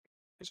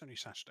 It's only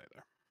Saturday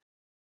though.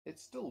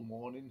 It's still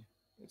morning.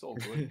 It's all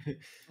good.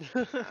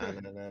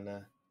 Nah.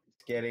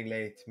 It's getting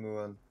late. Move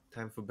on.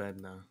 Time for bed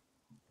now.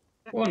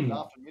 one.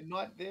 After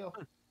midnight there.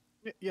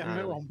 Yeah, I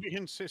no know. one. We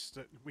insist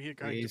that we are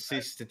going We to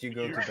insist bed. that you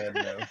go to bed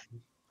now.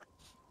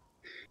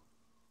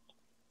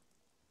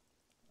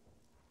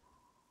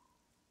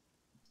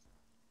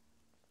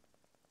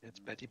 It's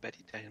Betty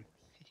time.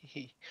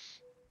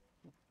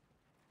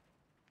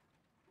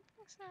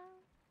 So,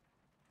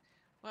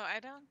 well, I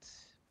don't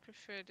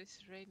prefer this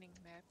raining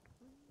map.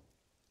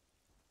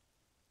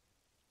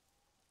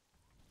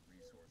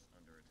 Resource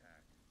under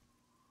attack.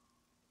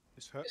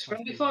 This hurts. Is my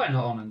friendly feelings. fire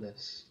not on in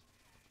this?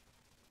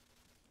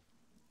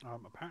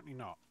 Apparently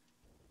not.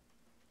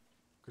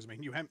 Because I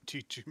mean, you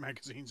emptied 2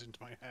 magazines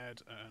into my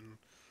head, and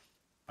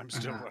I'm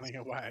still Uh-huh. running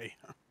away.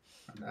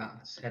 And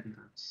that's head and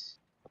ass.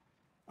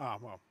 Ah,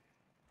 well.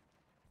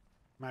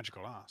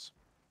 Magical ass.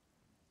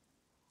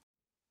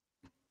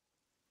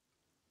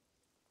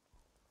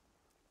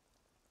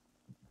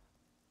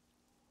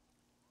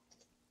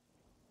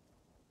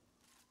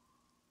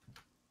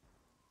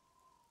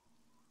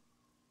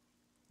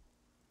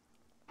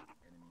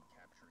 Enemy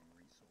capturing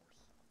resource.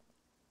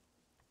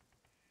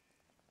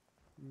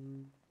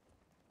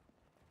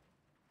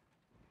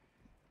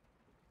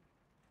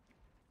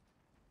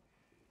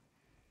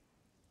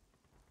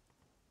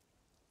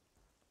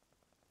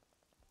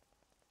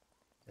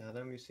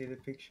 Adam, you see the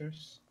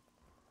pictures?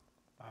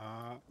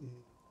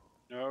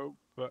 No,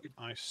 but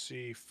I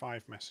see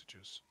 5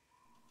 messages.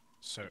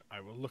 So I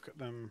will look at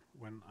them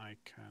when I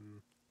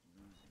can.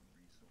 Losing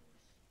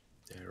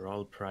resource. They're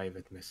all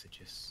private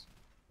messages.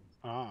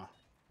 Ah.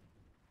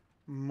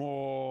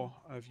 More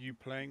of you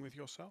playing with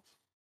yourself?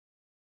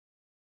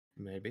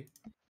 Maybe.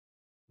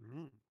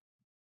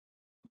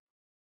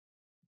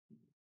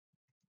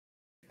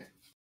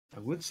 I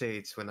would say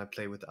it's when I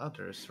play with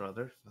others,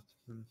 rather,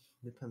 but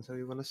depends how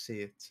you want to see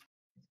it.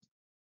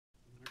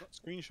 I got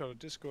a screenshot of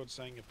Discord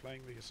saying you're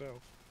playing with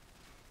yourself.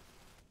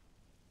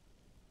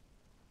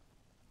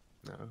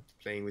 No,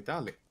 playing with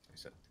Ali, I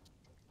said.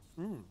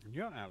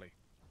 You're Ali.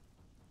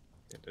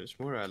 Yeah, there's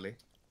more Ali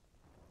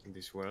in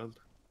this world.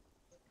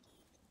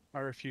 I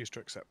refuse to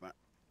accept that.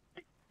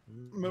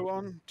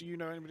 Muon, do you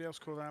know anybody else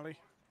called Ali?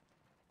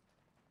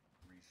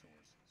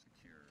 Resource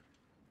secured.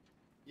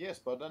 Yes,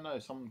 but I don't know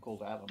someone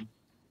called Adam.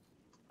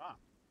 Ah.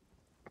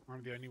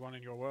 I'm the only one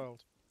in your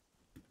world.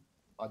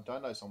 I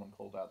don't know someone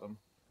called Adam.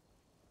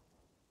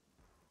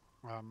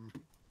 Are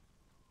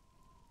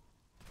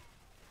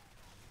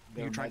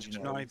They're you trying to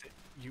deny imaginary.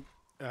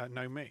 that you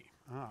know me?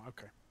 Ah,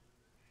 okay.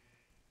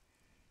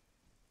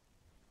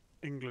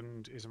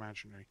 England is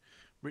imaginary,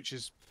 which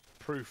is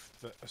proof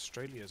that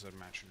Australia's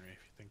imaginary if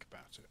you think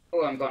about it.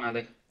 Oh, I'm gone,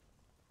 Ali.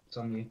 It's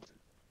on you.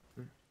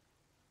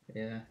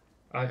 Yeah.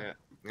 I Yeah,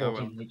 14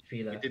 well, HP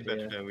we left. did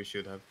better Yeah. than we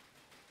should have.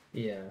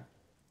 Yeah.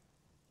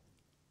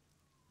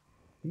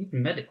 We need a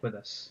medic with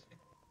us.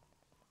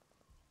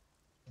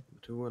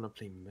 But who wanna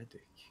play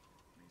medic?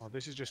 Well,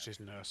 this is just his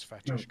nurse No,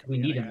 fetish. we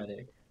coming need a out.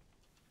 medic.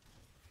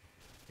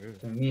 Yeah.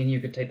 So me and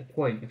you could take the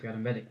point if we had a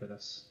medic with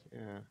us.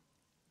 Yeah.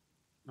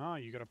 Ah,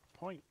 you got a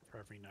point for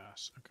every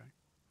nurse. Okay.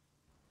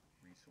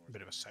 Resource A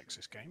bit of a position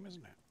sexist game,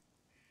 isn't it?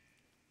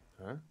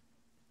 Huh?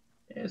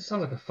 Yeah, it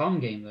sounds like a fun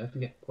game though. If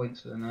we get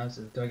points for the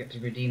nurses, do I get to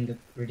redeem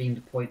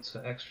the points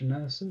for extra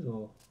nurses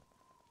or?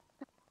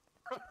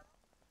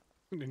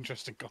 An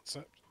interesting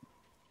concept.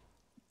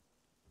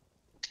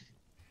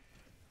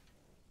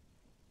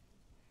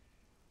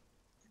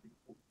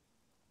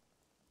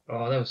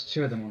 Oh, there was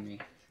 2 of them on me.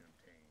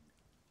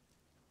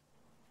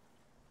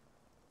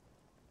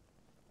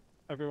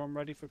 Everyone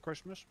ready for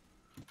Christmas?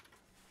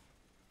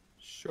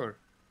 Sure.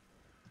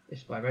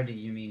 If by ready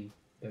you mean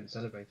don't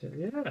celebrate it,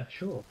 yeah,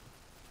 sure.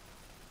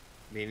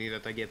 Meaning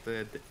that I get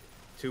the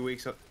 2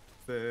 weeks of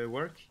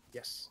work?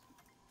 Yes.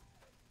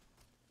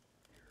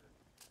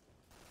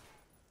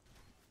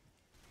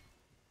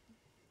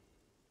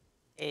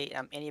 Hey,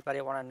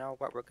 anybody want to know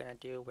what we're gonna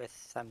do with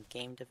some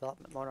game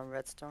development mode on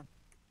Redstone?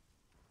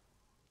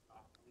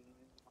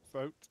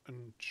 Vote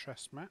and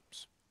chess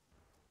maps.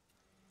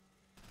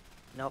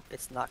 Nope,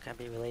 it's not gonna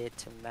be related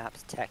to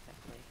maps technically.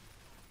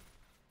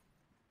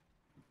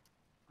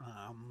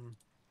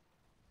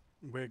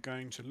 We're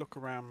going to look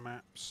around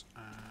maps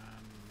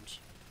and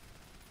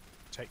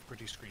take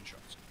pretty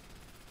screenshots.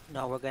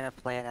 No, we're gonna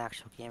play an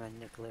actual game of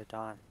Nuclear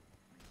Dawn,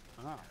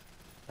 Ah,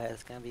 but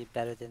it's gonna be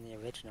better than the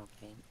original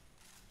game.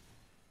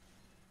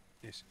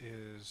 this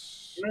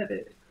is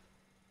Reddit.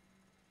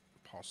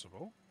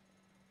 possible.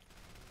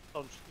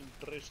 Sounds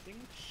interesting.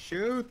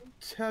 Shoot,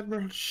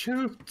 Admiral,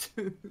 shoot!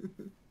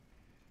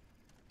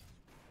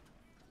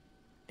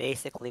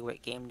 Basically,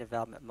 what game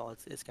development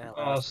modes is going to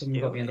Oh, allow us to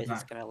someone got do me in the is it's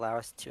back. going to allow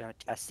us to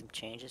test some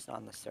changes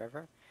on the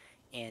server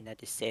and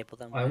disable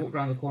them. I when walked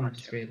around the we corner want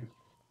to 3 of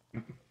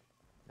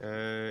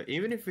them.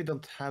 Even if we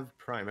don't have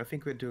Prime, I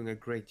think we're doing a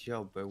great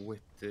job with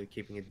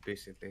keeping it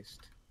busy at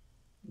least.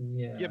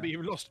 Yeah. Yeah, but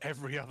you've lost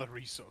every other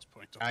resource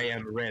point. I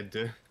am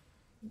red.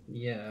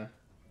 Yeah.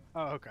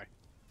 Oh, okay.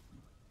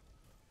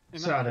 In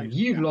So that Adam, case,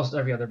 you've yeah, lost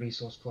every other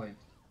resource point.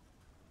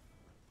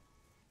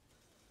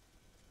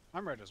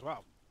 I'm red as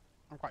well.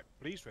 I'm quite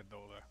pleased with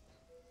all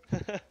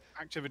the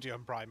activity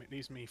on Prime. It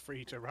leaves me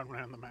free to run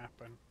around the map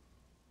and.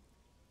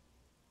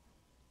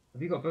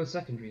 Have you got both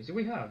secondaries?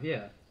 We have,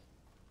 yeah.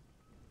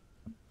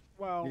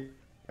 Well,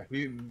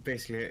 We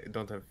basically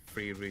don't have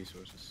free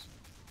resources.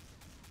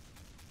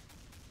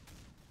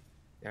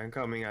 Yeah, I'm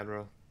coming,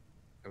 Admiral.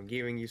 I'm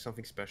giving you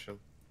something special.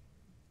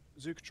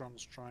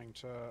 Zookatron's trying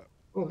to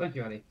Oh, thank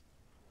you, Ali.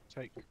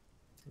 take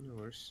No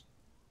worries.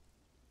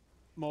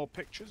 more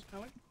pictures,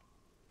 Ali.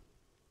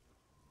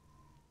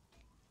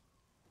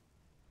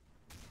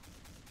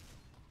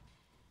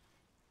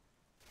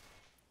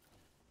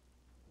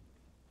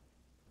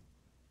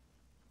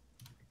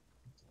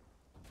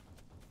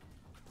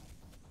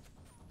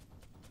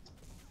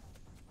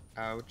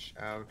 Ouch,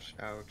 ouch,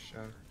 ouch,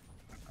 ouch.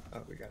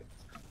 Oh, we got it.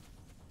 I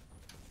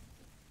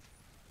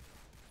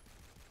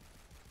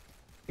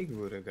think we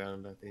would have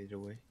gotten that either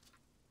way.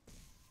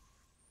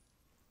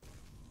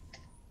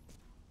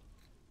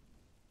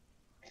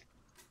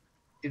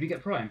 Did we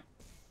get Prime?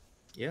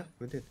 Yeah,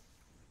 we did.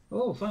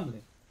 Oh,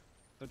 finally.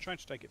 They're trying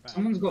to take it back.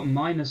 Someone's got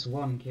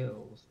 -1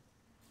 kills.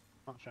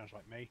 That sounds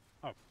like me.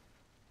 Oh,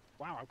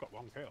 wow! I've got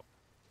 1 kill.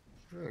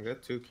 Oh, I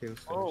got 2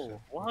 kills. there, Oh,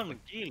 so- 1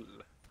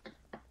 kill.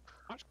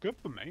 That's good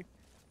for me.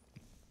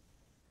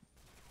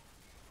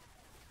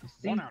 I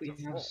think out we of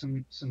have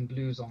 4. some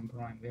blues on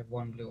Prime. We have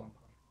 1 blue on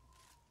Prime.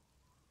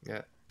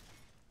 Yeah.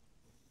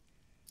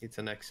 It's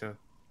an EXO.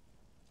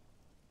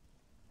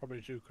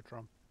 Probably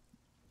Zookatron.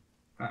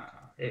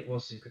 Ah, it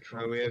was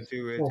Zookatron. Oh, we have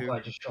 2, we have Poor 2. guy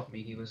just shot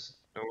me. He was.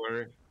 Don't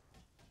worry.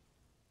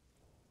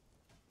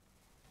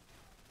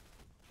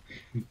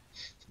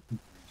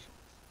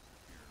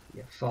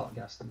 Yeah, fart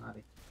gas them,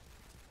 Ali.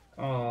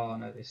 Oh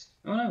no, this.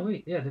 Oh no,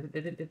 wait. Yeah,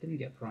 they didn't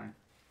get Prime.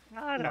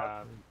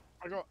 Nada.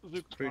 I got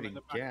Zookatron Pretty in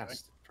the back. there.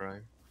 gassed,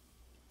 Prime.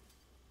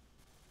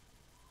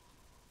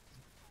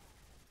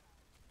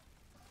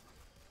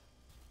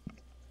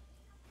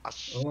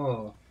 Us,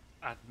 Oh,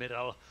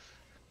 Admiral.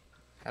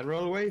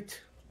 Admiral,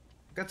 wait!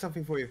 Got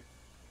something for you.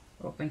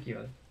 oh, thank you,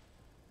 Ali.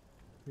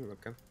 You're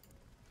welcome.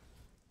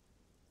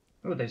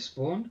 Oh, they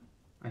spawned.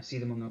 I see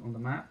them on the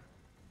map.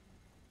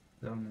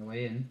 They're on their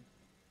way in.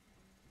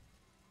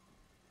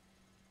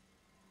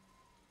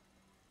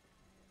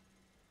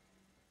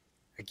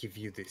 I give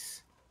you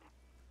this.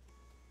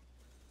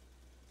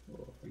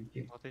 Oh, thank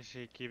you. What is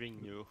he giving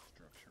you?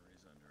 Structure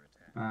is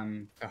under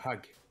attack. A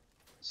hug.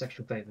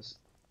 Sexual favors.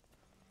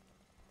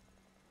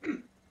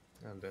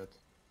 I'm dead.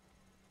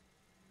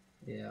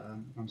 Yeah,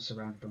 I'm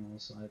surrounded on all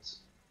sides.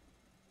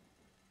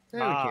 Yeah,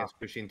 we Ah. can't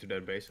push into their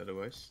base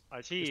otherwise.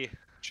 I see.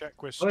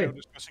 Check we're Oi. still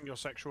discussing your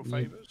sexual You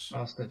favors.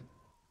 Bastard.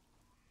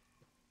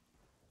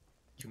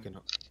 You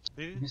cannot.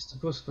 Did Mr.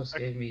 Puss Puss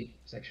gave me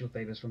sexual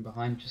favors from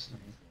behind just now.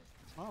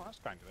 Oh, that's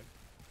kind of it.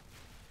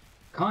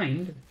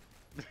 Kind?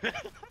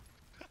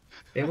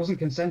 It wasn't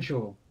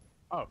consensual.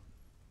 Oh,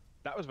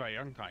 that was very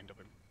unkind of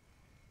him.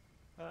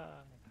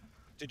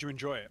 Did you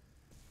enjoy it?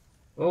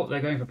 Oh,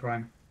 they're going for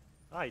Prime.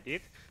 I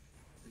did.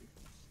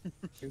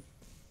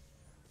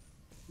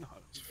 No.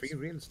 It's free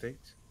real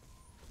estate.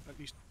 At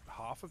least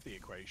half of the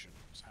equation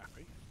is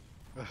happy.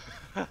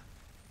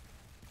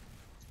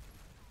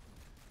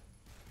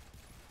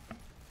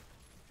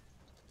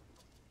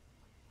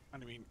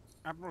 And I mean,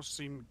 Admiral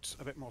seemed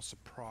a bit more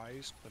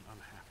surprised than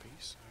unhappy,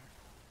 so.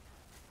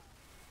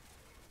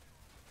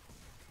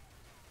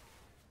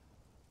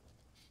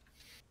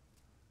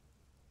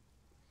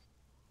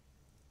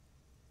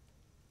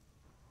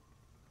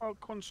 Well,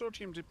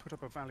 Consortium did put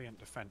up a valiant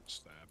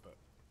defense there, but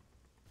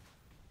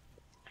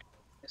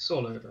It's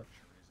all over.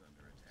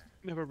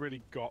 never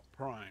really got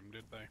Prime,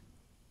 did they?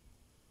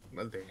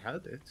 Well, they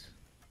had it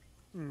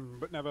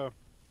But never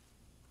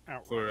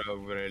outright. for a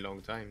very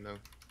long time now.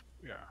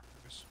 Yeah,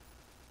 it's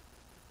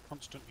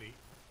constantly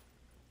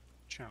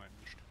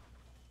challenged.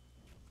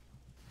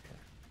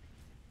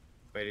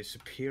 By the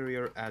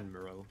superior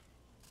admiral.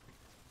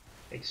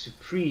 A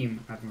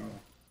supreme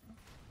admiral.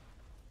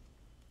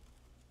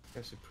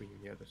 Yeah, supreme.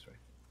 Yeah, that's right.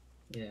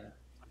 Yeah.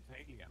 An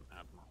alien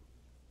admiral.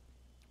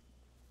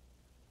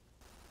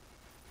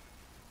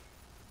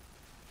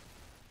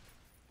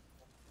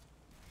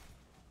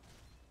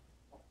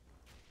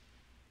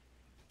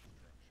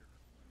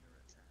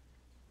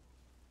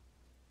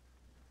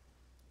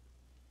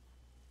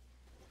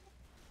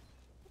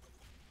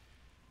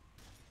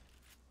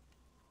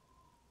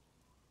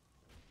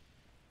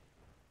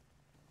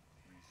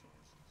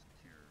 Resources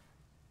secured.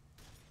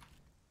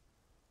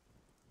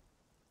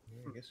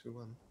 Yeah, I guess we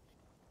won.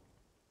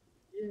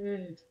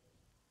 Yay.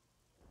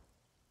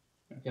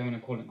 Okay, I'm gonna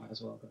call it night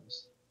as well,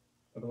 guys.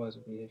 Otherwise,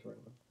 we'll be here forever.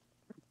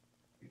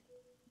 I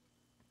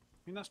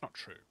mean, that's not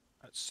true.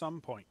 At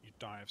some point, you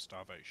die of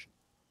starvation.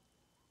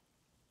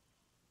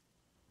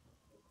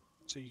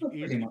 So you Not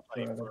pretty easily much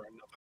play forever. for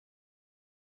another